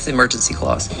bill with the emergency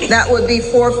clause? That would be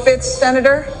 4/5,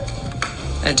 Senator.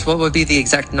 And what would be the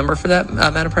exact number for that,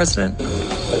 Madam President?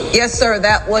 Yes, sir.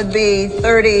 That would be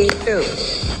 32.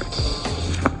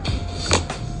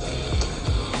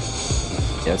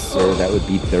 Yes, sir. That would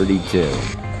be 32.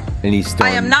 And he's I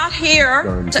am not here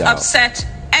to upset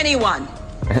anyone.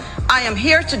 I am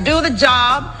here to do the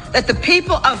job that the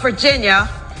people of Virginia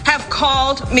have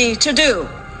called me to do,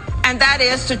 and that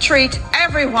is to treat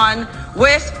everyone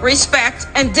with respect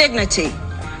and dignity.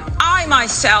 I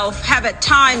myself have at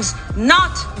times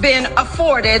not been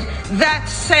afforded that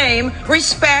same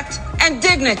respect and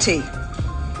dignity.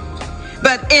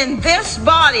 But in this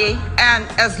body, and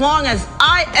as long as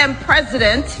I am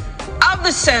president of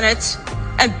the Senate,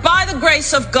 and by the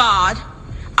grace of God,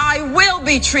 I will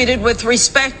be treated with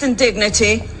respect and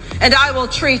dignity, and I will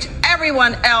treat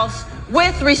everyone else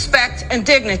with respect and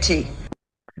dignity.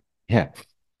 Yeah,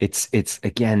 it's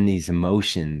again, these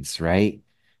emotions, right?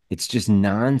 It's just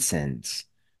nonsense.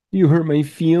 You hurt my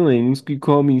feelings. You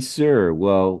call me sir.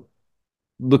 Well,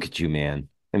 look at you, man.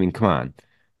 I mean, come on.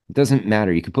 It doesn't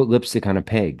matter. You can put lipstick on a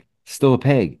peg. It's still a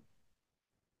peg.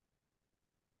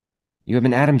 You have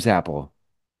an Adam's apple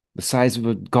the size of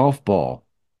a golf ball.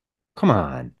 Come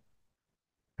on.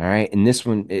 All right. And this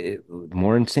one,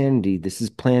 more insanity. This is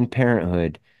Planned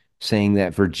Parenthood saying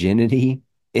that virginity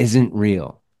isn't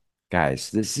real.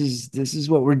 Guys, this is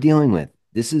what we're dealing with.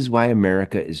 This is why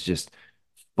America is just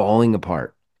falling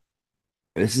apart.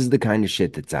 This is the kind of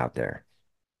shit that's out there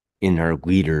in our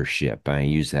leadership. I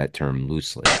use that term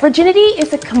loosely. Virginity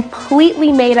is a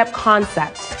completely made-up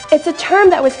concept. It's a term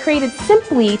that was created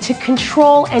simply to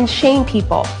control and shame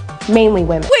people, mainly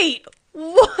women. Wait,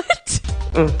 what?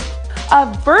 A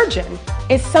virgin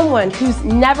is someone who's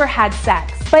never had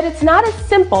sex, but it's not as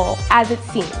simple as it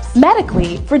seems.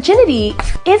 Medically, virginity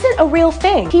isn't a real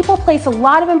thing. People place a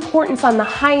lot of importance on the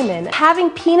hymen. Having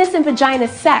penis and vagina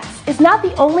sex is not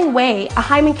the only way a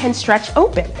hymen can stretch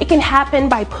open. It can happen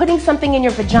by putting something in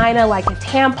your vagina like a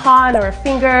tampon or a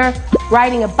finger,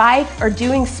 riding a bike, or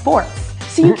doing sports.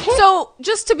 So you can't. So,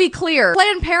 just to be clear,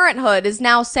 Planned Parenthood is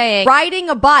now saying riding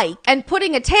a bike and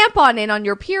putting a tampon in on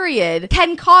your period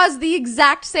can cause the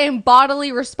exact same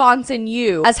bodily response in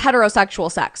you as heterosexual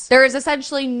sex. There is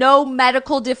essentially no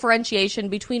medical differentiation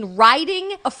between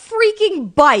riding a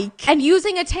freaking bike and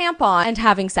using a tampon and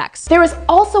having sex. There is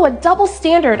also a double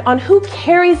standard on who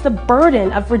carries the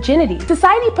burden of virginity.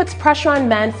 Society puts pressure on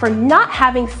men for not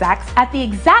having sex at the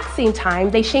exact same time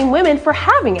they shame women for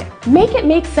having it. Make it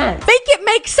make sense. Make it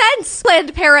make sense,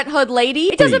 Planned Parenthood lady.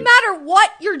 It doesn't matter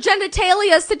what your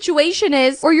genitalia situation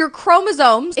is or your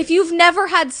chromosomes. If you've never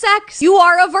had sex, you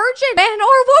are a virgin, man or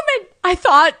woman. I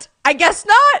thought. I guess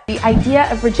not. The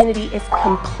idea of virginity is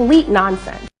complete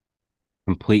nonsense.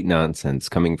 Complete nonsense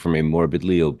coming from a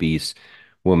morbidly obese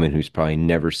woman who's probably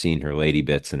never seen her lady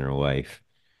bits in her life.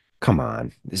 Come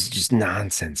on. This is just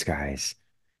nonsense, guys.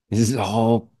 This is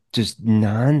all just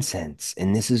nonsense.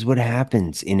 And this is what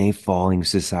happens in a falling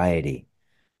society.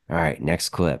 All right, next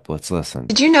clip. Let's listen.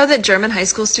 Did you know that German high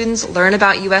school students learn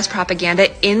about U.S. propaganda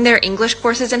in their English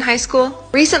courses in high school?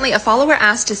 Recently, a follower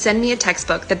asked to send me a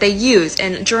textbook that they used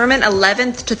in German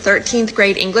 11th to 13th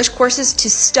grade English courses to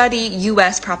study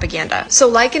U.S. propaganda. So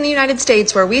like in the United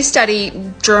States where we study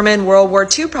German World War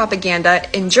II propaganda,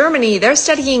 in Germany, they're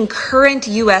studying current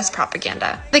U.S.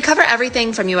 propaganda. They cover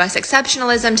everything from U.S.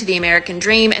 exceptionalism to the American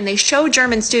dream, and they show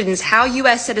German students how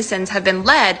U.S. citizens have been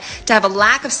led to have a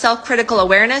lack of self-critical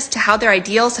awareness to how their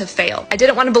ideals have failed. I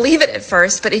didn't want to believe it at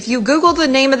first, but if you Google the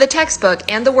name of the textbook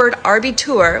and the word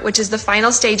Abitur, which is the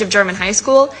final stage of German high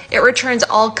school, it returns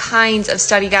all kinds of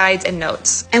study guides and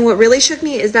notes. And what really shook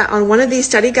me is that on one of these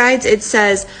study guides, it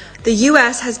says, the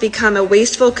U.S. has become a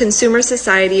wasteful consumer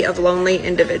society of lonely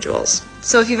individuals.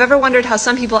 So if you've ever wondered how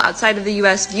some people outside of the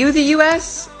U.S. view the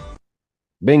U.S.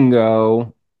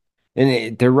 Bingo.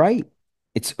 And they're right.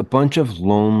 It's a bunch of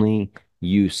lonely,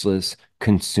 useless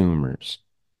consumers.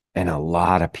 And a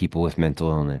lot of people with mental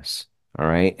illness. All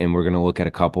right. And we're going to look at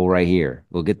a couple right here.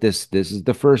 Look at this. This is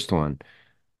the first one.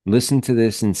 Listen to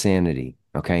this insanity.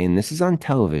 Okay. And this is on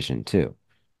television too.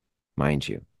 Mind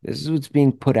you, this is what's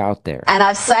being put out there. And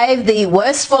I've saved the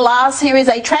worst for last. Here is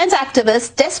a trans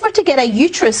activist desperate to get a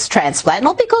uterus transplant,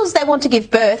 not because they want to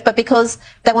give birth, but because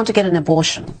they want to get an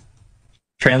abortion.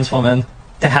 Trans woman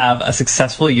to have a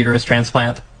successful uterus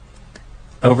transplant,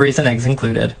 ovaries and eggs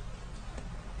included.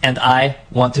 And I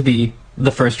want to be the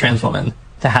first trans woman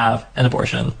to have an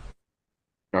abortion.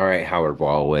 All right, Howard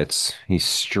Wolowitz. He's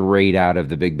straight out of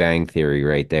the Big Bang Theory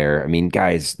right there. I mean,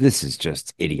 guys, this is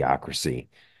just idiocracy.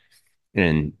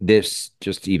 And this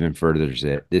just even furthers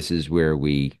it. This is where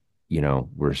we're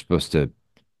supposed to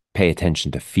pay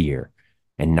attention to fear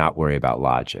and not worry about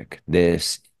logic.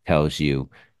 This tells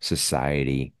you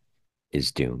society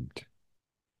is doomed.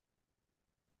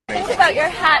 Think about your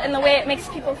hat and the way it makes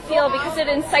people feel, because it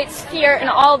incites fear in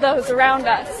all those around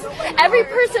us. Every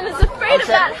person is afraid of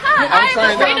that hat.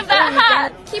 I'm afraid of that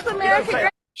hat. Keep America great.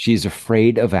 She's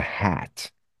afraid of a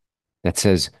hat that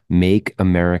says, "Make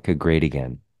America Great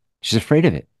Again." She's afraid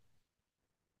of it.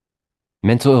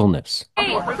 Mental illness.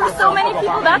 For so many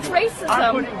people, that's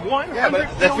racism. Yeah,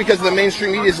 but that's because of the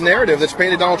mainstream media's narrative that's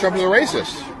painted Donald Trump as a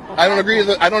racist. I don't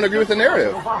agree with the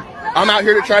narrative. I'm out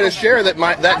here to try to share that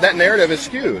that narrative is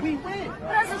skewed.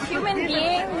 As a human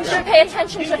being, you should pay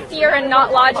attention to fear and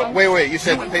not logic. Wait, you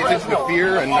said pay attention to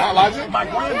fear and not logic?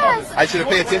 Yes. I should have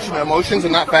paid attention to emotions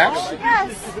and not facts?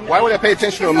 Yes. Why would I pay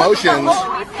attention to emotions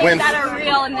when that are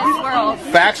real in this world?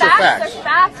 Facts are facts? Are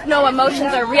facts. No,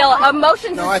 emotions are real.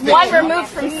 Emotions is one removed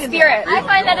from spirit. I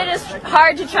find that it is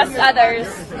hard to trust others.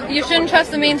 You shouldn't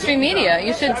trust the mainstream media.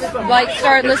 You should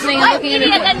start listening and looking into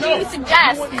it. What media then do you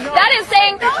suggest? That is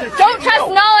saying don't trust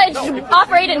knowledge to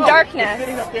operate in darkness.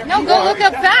 No, go look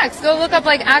up facts. Go look up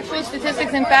actual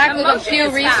statistics and facts. Look up Pew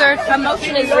Research.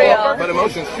 Emotion is real. But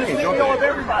emotions change, don't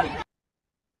they?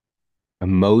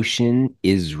 Emotion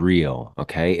is real,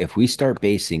 okay? If we start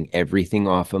basing everything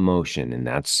off emotion, and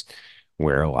that's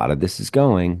where a lot of this is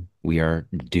going, we are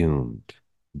doomed.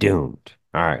 Doomed.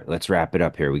 All right, let's wrap it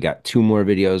up here. We got 2 more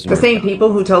videos. The same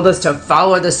people who told us to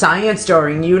follow the science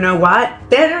during you know what?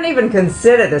 They don't even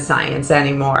consider the science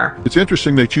anymore. It's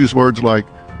interesting they choose words like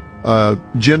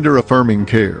gender affirming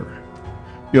care.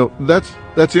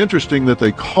 That's interesting that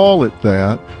they call it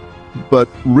that. But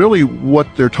really what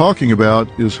they're talking about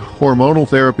is hormonal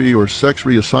therapy or sex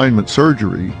reassignment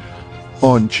surgery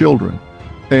on children.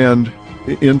 And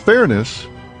in fairness,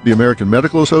 the American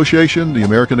Medical Association, the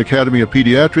American Academy of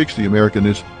Pediatrics, the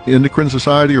American Endocrine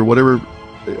Society, or whatever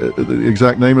the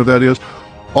exact name of that is,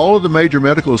 all of the major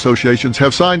medical associations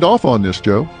have signed off on this,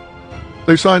 Joe.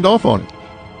 They've signed off on it.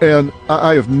 And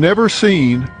I have never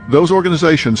seen those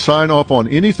organizations sign off on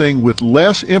anything with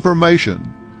less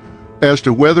information as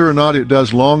to whether or not it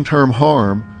does long-term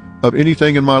harm of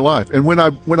anything in my life. And when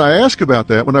I ask about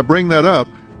that, when I bring that up,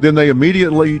 then they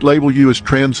immediately label you as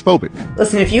transphobic.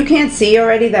 Listen, if you can't see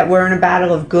already that we're in a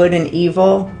battle of good and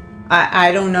evil,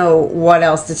 I don't know what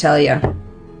else to tell you.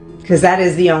 Because that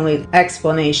is the only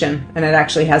explanation, and it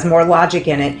actually has more logic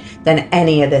in it than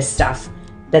any of this stuff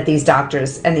that these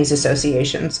doctors and these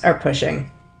associations are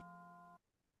pushing.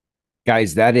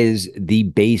 Guys, that is the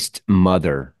Based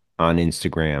Mother on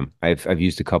Instagram. I've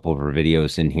used a couple of her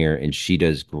videos in here, and she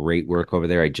does great work over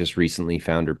there. I just recently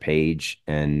found her page,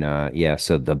 and yeah,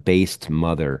 so the Based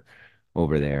Mother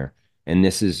over there. And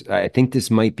this is, I think this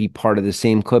might be part of the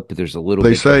same clip, but there's a little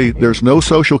They bit say there's no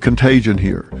social contagion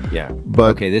here. Yeah.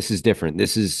 But okay, this is different.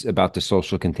 This is about the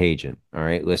social contagion. All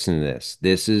right, listen to this.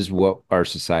 This is what our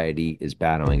society is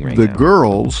battling right the now.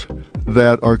 girls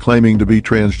that are claiming to be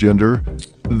transgender,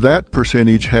 that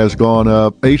percentage has gone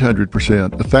up 800%,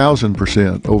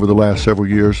 1,000% over the last several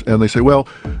years. And they say, well,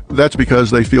 that's because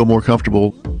they feel more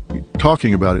comfortable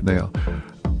talking about it now.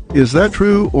 Is that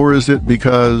true, or is it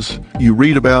because you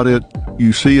read about it,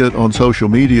 you see it on social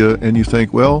media, and you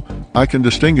think, well, I can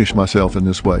distinguish myself in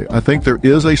this way? I think there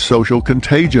is a social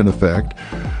contagion effect.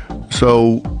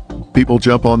 So people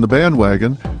jump on the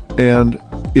bandwagon, and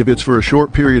if it's for a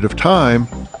short period of time,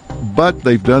 but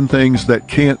they've done things that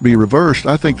can't be reversed,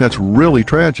 I think that's really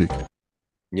tragic.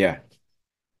 Yeah.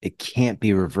 It can't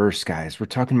be reversed, guys. We're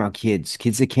talking about kids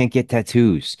that can't get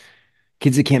tattoos,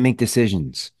 kids that can't make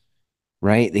decisions.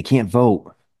 Right? They can't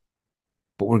vote,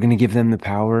 but we're going to give them the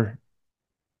power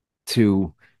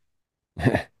to,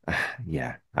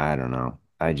 yeah, I don't know.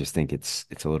 I just think it's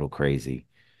a little crazy,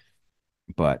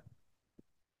 but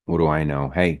what do I know?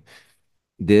 Hey,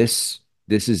 this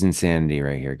is insanity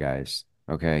right here, guys.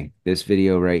 Okay. This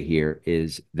video right here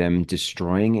is them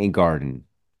destroying a garden.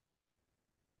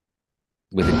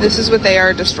 This is what they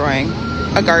are destroying,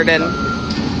 a garden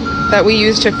that we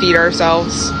use to feed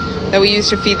ourselves, that we use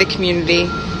to feed the community,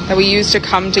 that we use to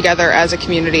come together as a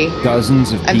community.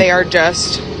 Dozens of people. And they are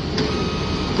just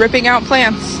ripping out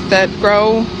plants that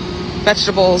grow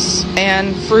vegetables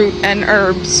and fruit and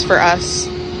herbs for us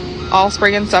all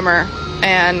spring and summer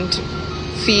and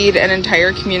feed an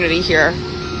entire community here.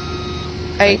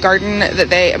 A garden that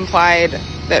they implied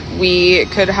that we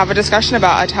could have a discussion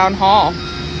about, a town hall.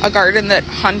 A garden that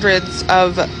hundreds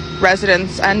of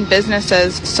residents and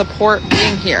businesses support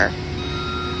being here.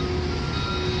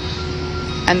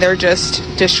 And they're just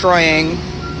destroying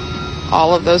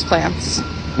all of those plants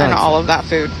and all of that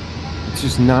food. It's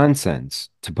just nonsense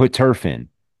to put turf in.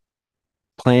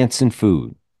 Plants and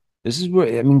food. This is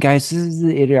where, I mean, guys, this is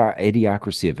the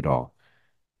idiocracy of it all.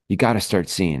 You got to start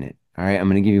seeing it. All right, I'm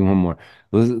going to give you one more.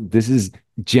 This is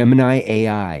Gemini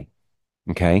AI.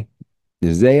 Okay?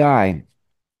 This is AI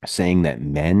saying that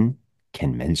men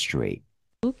can menstruate.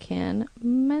 Who can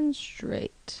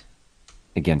menstruate?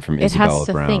 Again, from It Isabella has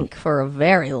to Brown. think for a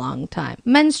very long time.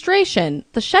 Menstruation,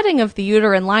 the shedding of the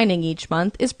uterine lining each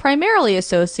month, is primarily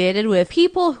associated with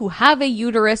people who have a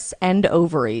uterus and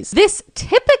ovaries. This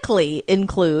typically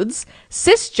includes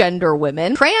cisgender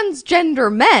women,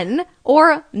 transgender men,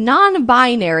 or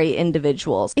non-binary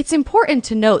individuals. It's important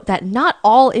to note that not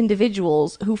all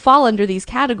individuals who fall under these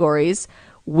categories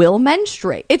will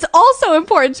menstruate. It's also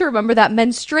important to remember that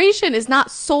menstruation is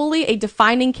not solely a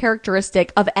defining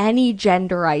characteristic of any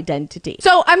gender identity.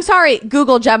 So I'm sorry,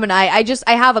 Google Gemini,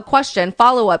 I have a question,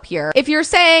 follow up here. If you're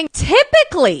saying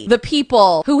typically the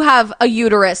people who have a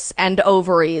uterus and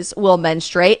ovaries will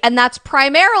menstruate, and that's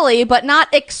primarily but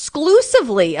not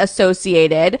exclusively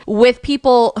associated with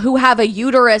people who have a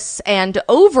uterus and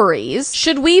ovaries,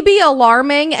 should we be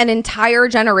alarming an entire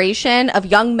generation of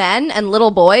young men and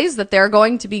little boys that they're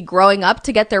going to be growing up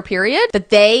to get their period, that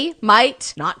they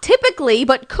might, not typically,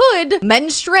 but could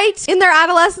menstruate in their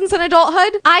adolescence and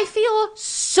adulthood? I feel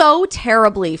so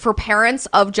terribly for parents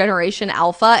of Generation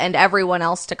Alpha and everyone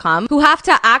else to come who have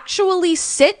to actually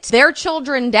sit their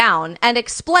children down and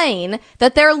explain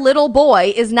that their little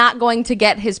boy is not going to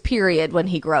get his period when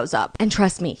he grows up. And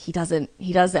trust me, he doesn't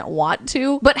want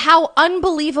to. But how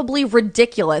unbelievably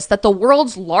ridiculous that the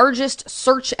world's largest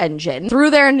search engine,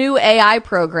 through their new AI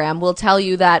program, will tell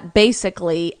you that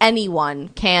basically anyone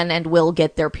can and will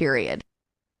get their period.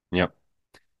 Yep.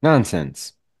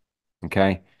 Nonsense.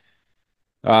 Okay.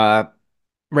 Right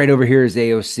over here is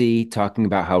AOC talking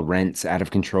about how rent's out of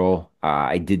control.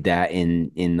 I did that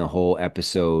in the whole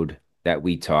episode that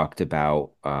we talked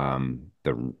about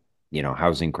the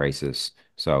housing crisis.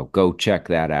 So go check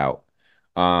that out.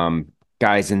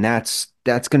 Guys, and that's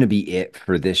going to be it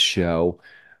for this show.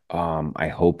 I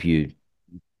hope you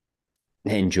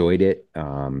enjoyed it.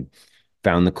 Found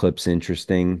the clips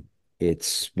interesting.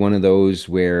 It's one of those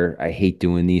where I hate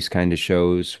doing these kind of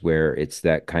shows where it's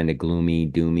that kind of gloomy,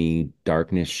 doomy,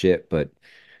 darkness shit. But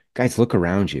guys, look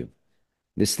around you.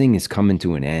 This thing is coming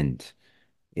to an end.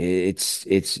 And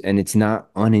it's not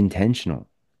unintentional.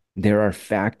 There are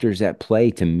factors at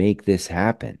play to make this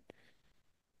happen.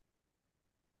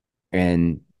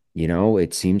 And,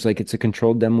 it seems like it's a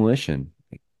controlled demolition.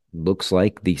 It looks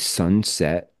like the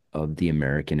sunset of the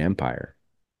American empire.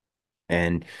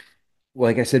 And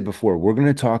like I said before, we're going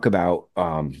to talk about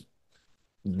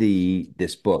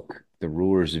this book, The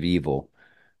Rulers of Evil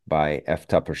by F.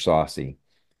 Tupper Saucy,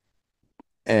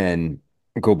 and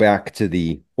go back to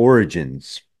the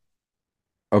origins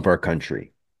of our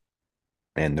country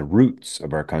and the roots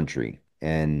of our country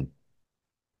and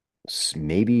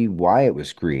maybe why it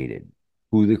was created,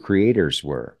 who the creators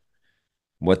were,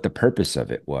 what the purpose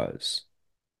of it was,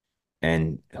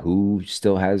 and who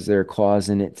still has their claws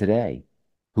in it today,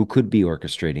 who could be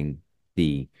orchestrating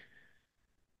the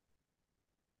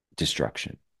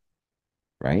destruction,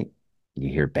 right? You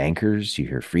hear bankers, you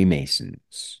hear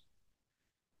Freemasons,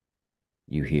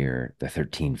 you hear the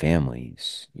 13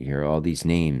 families, you hear all these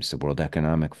names, the World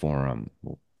Economic Forum,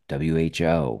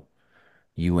 WHO,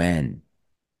 UN.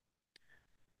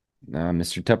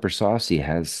 Mr. Tupper Saucy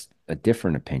has a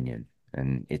different opinion,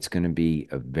 and it's going to be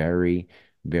a very,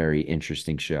 very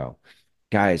interesting show.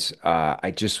 Guys,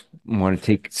 I just want to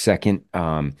take a second.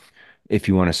 If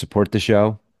you want to support the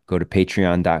show, go to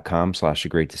patreon.com/The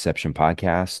Great Deception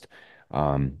Podcast.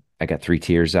 I got 3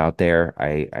 tiers out there.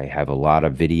 I have a lot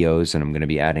of videos, and I'm going to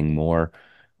be adding more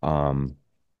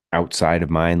outside of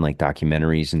mine, like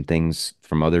documentaries and things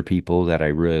from other people that I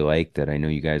really like that I know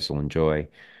you guys will enjoy.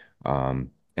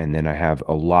 And then I have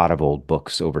a lot of old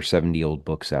books, over 70 old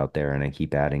books out there, and I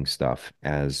keep adding stuff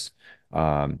as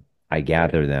I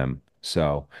gather them.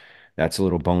 So that's a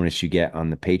little bonus you get on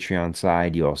the Patreon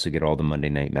side. You also get all the Monday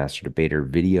Night Master Debater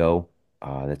video.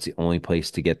 That's the only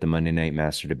place to get the Monday Night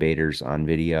Master Debaters on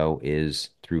video is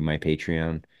through my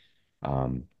Patreon.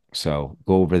 So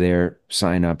go over there,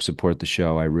 sign up, support the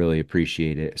show. I really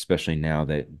appreciate it, especially now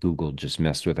that Google just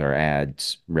messed with our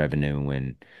ads revenue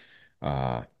and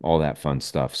all that fun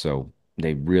stuff. So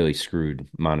they really screwed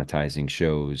monetizing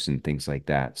shows and things like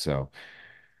that. So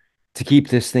to keep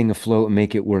this thing afloat and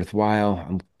make it worthwhile,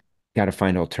 I'm got to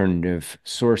find alternative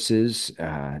sources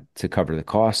to cover the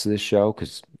cost of this show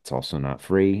because it's also not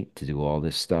free to do all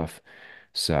this stuff.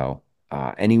 So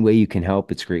any way you can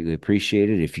help, it's greatly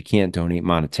appreciated. If you can't donate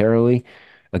monetarily,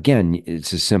 again,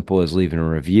 it's as simple as leaving a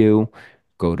review.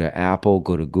 Go to Apple,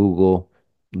 go to Google,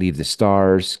 leave the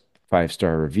stars,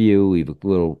 5-star review, leave a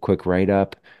little quick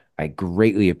write-up. I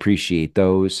greatly appreciate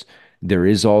those. There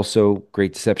is also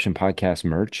Great Deception Podcast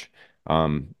merch.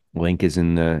 Link is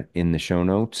in the show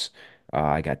notes.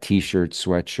 I got t-shirts,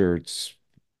 sweatshirts,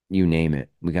 you name it.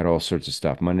 We got all sorts of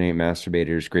stuff. Monday Night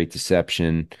Masturbators, Great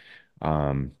Deception,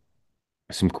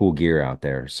 some cool gear out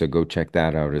there. So go check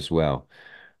that out as well.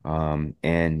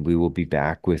 And we will be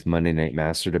back with Monday Night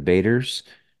Master Debaters.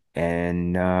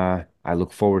 And I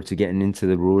look forward to getting into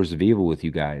the Rulers of Evil with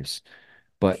you guys.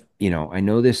 But, I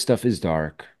know this stuff is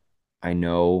dark. I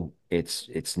know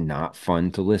it's not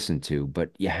fun to listen to,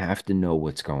 but you have to know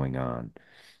what's going on.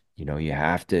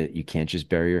 You can't just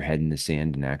bury your head in the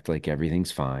sand and act like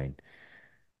everything's fine.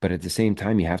 But at the same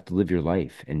time, you have to live your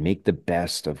life and make the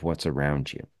best of what's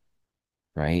around you,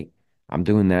 right? I'm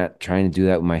doing that, trying to do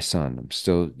that with my son. I'm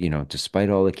still, despite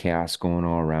all the chaos going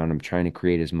all around, I'm trying to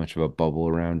create as much of a bubble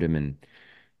around him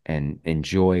and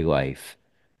enjoy life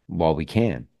while we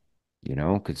can,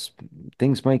 because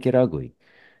things might get ugly.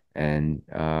 And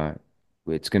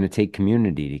it's going to take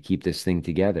community to keep this thing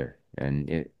together.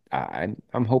 And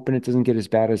I'm hoping it doesn't get as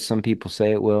bad as some people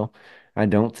say it will. I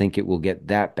don't think it will get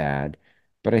that bad,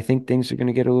 but I think things are going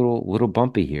to get a little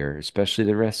bumpy here, especially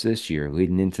the rest of this year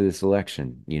leading into this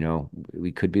election.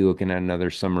 We could be looking at another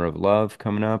summer of love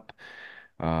coming up.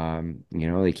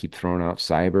 They keep throwing out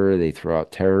cyber, they throw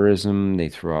out terrorism, they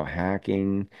throw out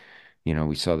hacking.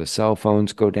 We saw the cell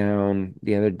phones go down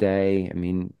the other day. I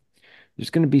mean, there's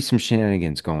going to be some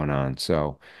shenanigans going on.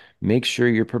 So make sure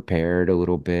you're prepared a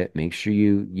little bit. Make sure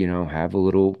have a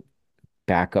little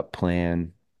backup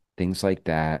plan, things like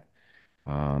that.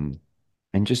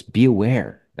 And just be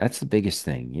aware. That's the biggest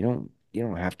thing. You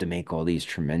don't have to make all these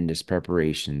tremendous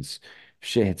preparations. If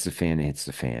shit hits the fan, it hits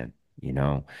the fan, you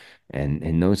know.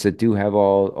 And those that do have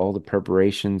all the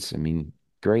preparations, I mean,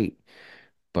 great.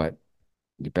 But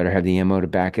you better have the ammo to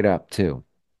back it up too,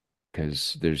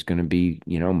 because there's going to be,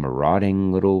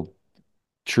 marauding little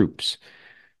troops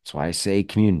That's why I say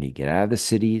community. Get out of the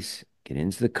cities, get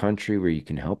into the country where you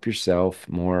can help yourself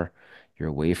more. You're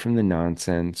away from the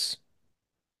nonsense,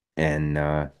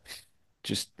 and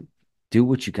just do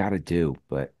what you got to do.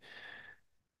 But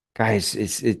guys,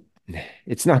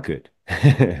 it's not good.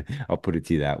 I'll put it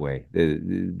to you that way.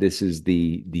 This is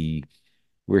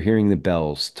we're hearing the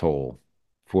bells toll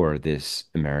for this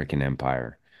American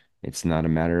empire. It's not a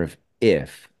matter of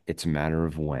if, it's a matter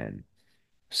of when.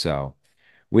 So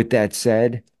with that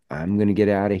said, I'm going to get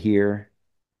out of here.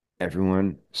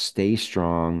 Everyone, stay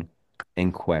strong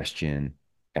and question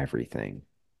everything.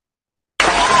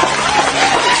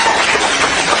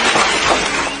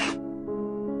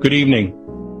 Good evening.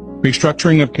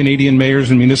 Restructuring of Canadian mayors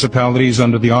and municipalities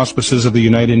under the auspices of the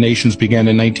United Nations began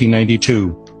in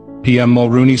 1992. PM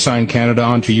Mulroney signed Canada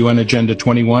onto UN Agenda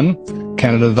 21.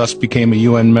 Canada thus became a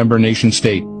UN member nation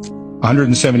state.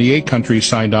 178 countries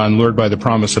signed on, lured by the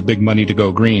promise of big money to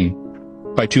go green.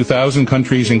 By 2000,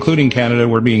 countries, including Canada,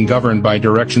 were being governed by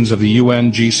directions of the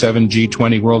UN, G7,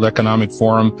 G20, World Economic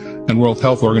Forum, and World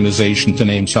Health Organization, to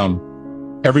name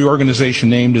some. Every organization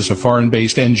named is a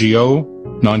foreign-based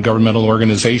NGO, non-governmental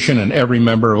organization, and every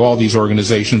member of all these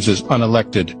organizations is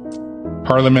unelected.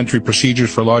 Parliamentary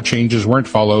procedures for law changes weren't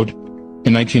followed.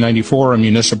 In 1994, a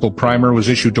municipal primer was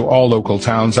issued to all local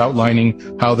towns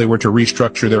outlining how they were to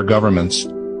restructure their governments.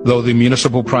 Though the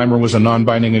municipal primer was a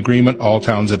non-binding agreement, all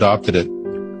towns adopted it.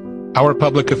 Our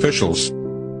public officials,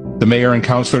 the mayor and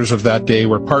councillors of that day,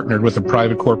 were partnered with a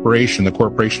private corporation, the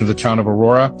Corporation of the Town of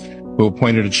Aurora, who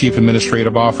appointed a chief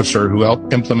administrative officer who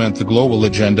helped implement the global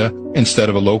agenda instead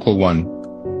of a local one.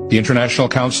 The International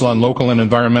Council on Local and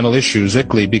Environmental Issues,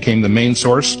 ICLEI, became the main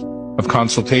source of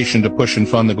consultation to push and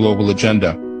fund the global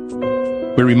agenda.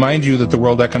 We remind you that the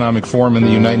World Economic Forum and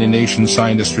the United Nations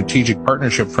signed a strategic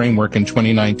partnership framework in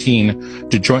 2019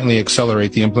 to jointly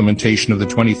accelerate the implementation of the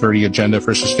 2030 Agenda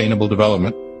for Sustainable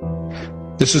Development.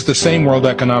 This is the same World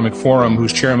Economic Forum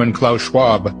whose chairman Klaus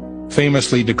Schwab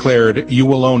famously declared, "You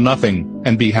will own nothing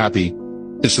and be happy."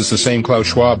 This is the same Klaus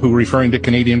Schwab who, referring to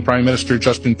Canadian Prime Minister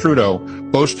Justin Trudeau,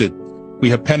 boasted, "We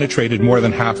have penetrated more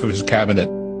than half of his cabinet."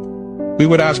 We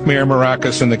would ask Mayor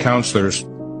Maracas and the councillors,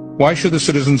 why should the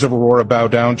citizens of Aurora bow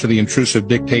down to the intrusive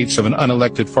dictates of an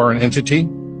unelected foreign entity?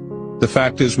 The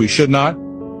fact is we should not,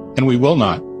 and we will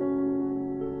not.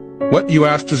 What, you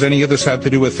ask, does any of this have to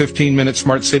do with 15-minute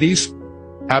smart cities?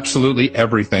 Absolutely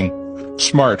everything.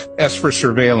 SMART, S for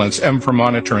surveillance, M for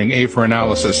monitoring, A for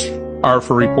analysis, R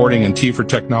for reporting, and T for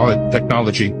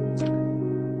technology.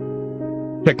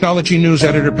 Technology News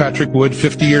editor Patrick Wood,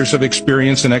 50 years of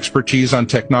experience and expertise on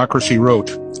technocracy, wrote,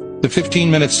 "The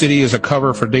 15-minute city is a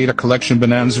cover for data collection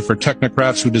bonanza for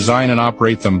technocrats who design and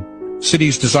operate them.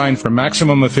 Cities designed for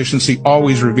maximum efficiency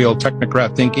always reveal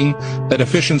technocrat thinking that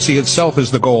efficiency itself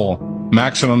is the goal.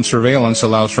 Maximum surveillance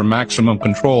allows for maximum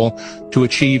control to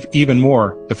achieve even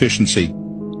more efficiency."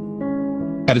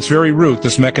 At its very root,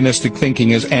 this mechanistic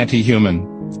thinking is anti-human.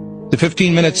 The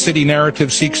 15-minute city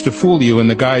narrative seeks to fool you in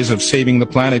the guise of saving the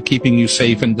planet, keeping you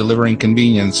safe, and delivering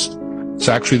convenience. It's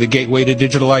actually the gateway to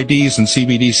digital IDs and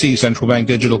CBDC, central bank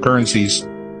digital currencies.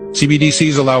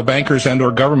 CBDCs allow bankers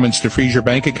and/or governments to freeze your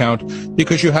bank account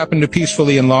because you happen to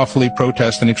peacefully and lawfully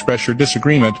protest and express your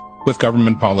disagreement with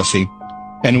government policy.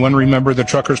 Anyone remember the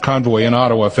truckers' convoy in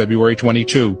Ottawa, February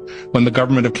 22, when the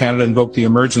Government of Canada invoked the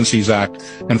Emergencies Act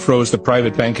and froze the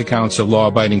private bank accounts of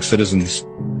law-abiding citizens?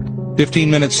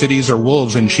 15-minute cities are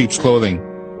wolves in sheep's clothing.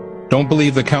 Don't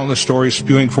believe the countless stories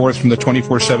spewing forth from the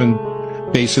 24/7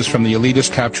 basis from the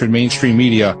elitist captured mainstream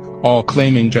media, all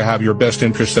claiming to have your best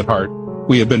interests at heart.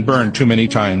 We have been burned too many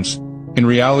times. In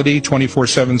reality,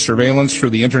 24/7 surveillance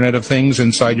through the Internet of Things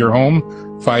inside your home,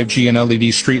 5G and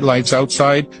LED streetlights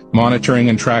outside, monitoring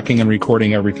and tracking and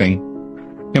recording everything.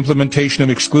 Implementation of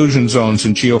exclusion zones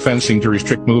and geofencing to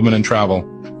restrict movement and travel.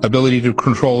 Ability to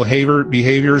control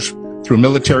behaviors through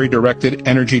military-directed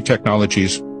energy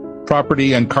technologies.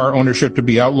 Property and car ownership to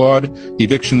be outlawed.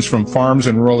 Evictions from farms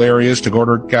and rural areas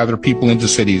to gather people into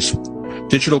cities.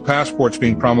 Digital passports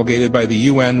being promulgated by the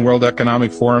UN, World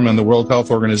Economic Forum, and the World Health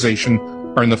Organization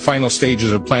are in the final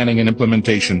stages of planning and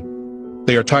implementation.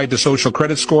 They are tied to social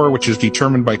credit score, which is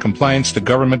determined by compliance to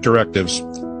government directives.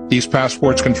 These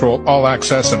passports control all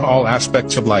access and all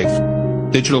aspects of life.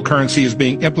 Digital currency is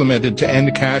being implemented to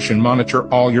end cash and monitor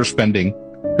all your spending.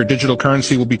 Your digital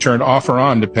currency will be turned off or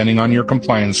on depending on your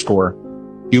compliance score.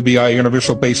 UBI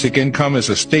Universal Basic Income is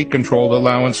a state-controlled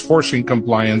allowance forcing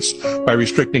compliance by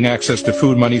restricting access to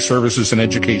food, money, services, and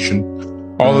education.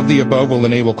 All of the above will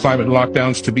enable climate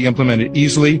lockdowns to be implemented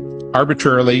easily,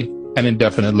 arbitrarily, and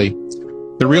indefinitely.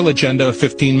 The real agenda of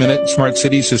 15-minute smart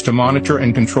cities is to monitor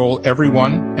and control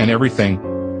everyone and everything.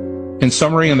 In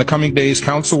summary, in the coming days,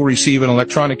 Council will receive an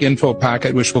electronic info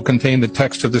packet which will contain the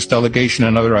text of this delegation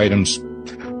and other items.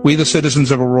 We, the citizens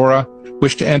of Aurora,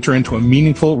 wish to enter into a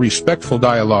meaningful, respectful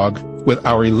dialogue with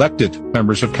our elected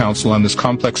members of Council on this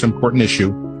complex, important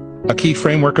issue. A key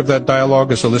framework of that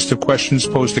dialogue is a list of questions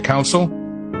posed to Council.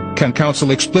 Can Council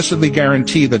explicitly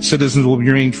guarantee that citizens will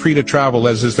remain free to travel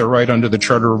as is their right under the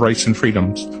Charter of Rights and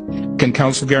Freedoms? Can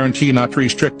Council guarantee not to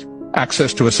restrict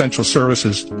access to essential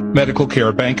services, medical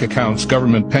care, bank accounts,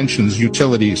 government pensions,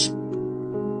 utilities?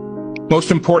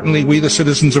 Most importantly, we, the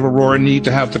citizens of Aurora, need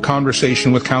to have the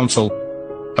conversation with Council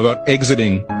about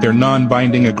exiting their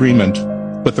non-binding agreement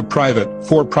with the private,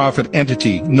 for-profit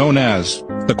entity known as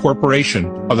the Corporation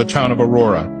of the Town of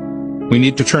Aurora. We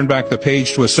need to turn back the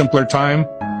page to a simpler time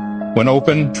when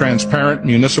open, transparent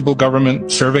municipal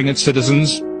government serving its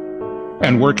citizens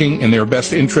and working in their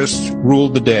best interests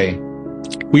ruled the day.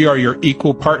 We are your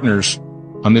equal partners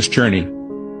on this journey.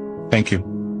 Thank you.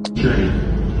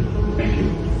 Thank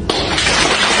you.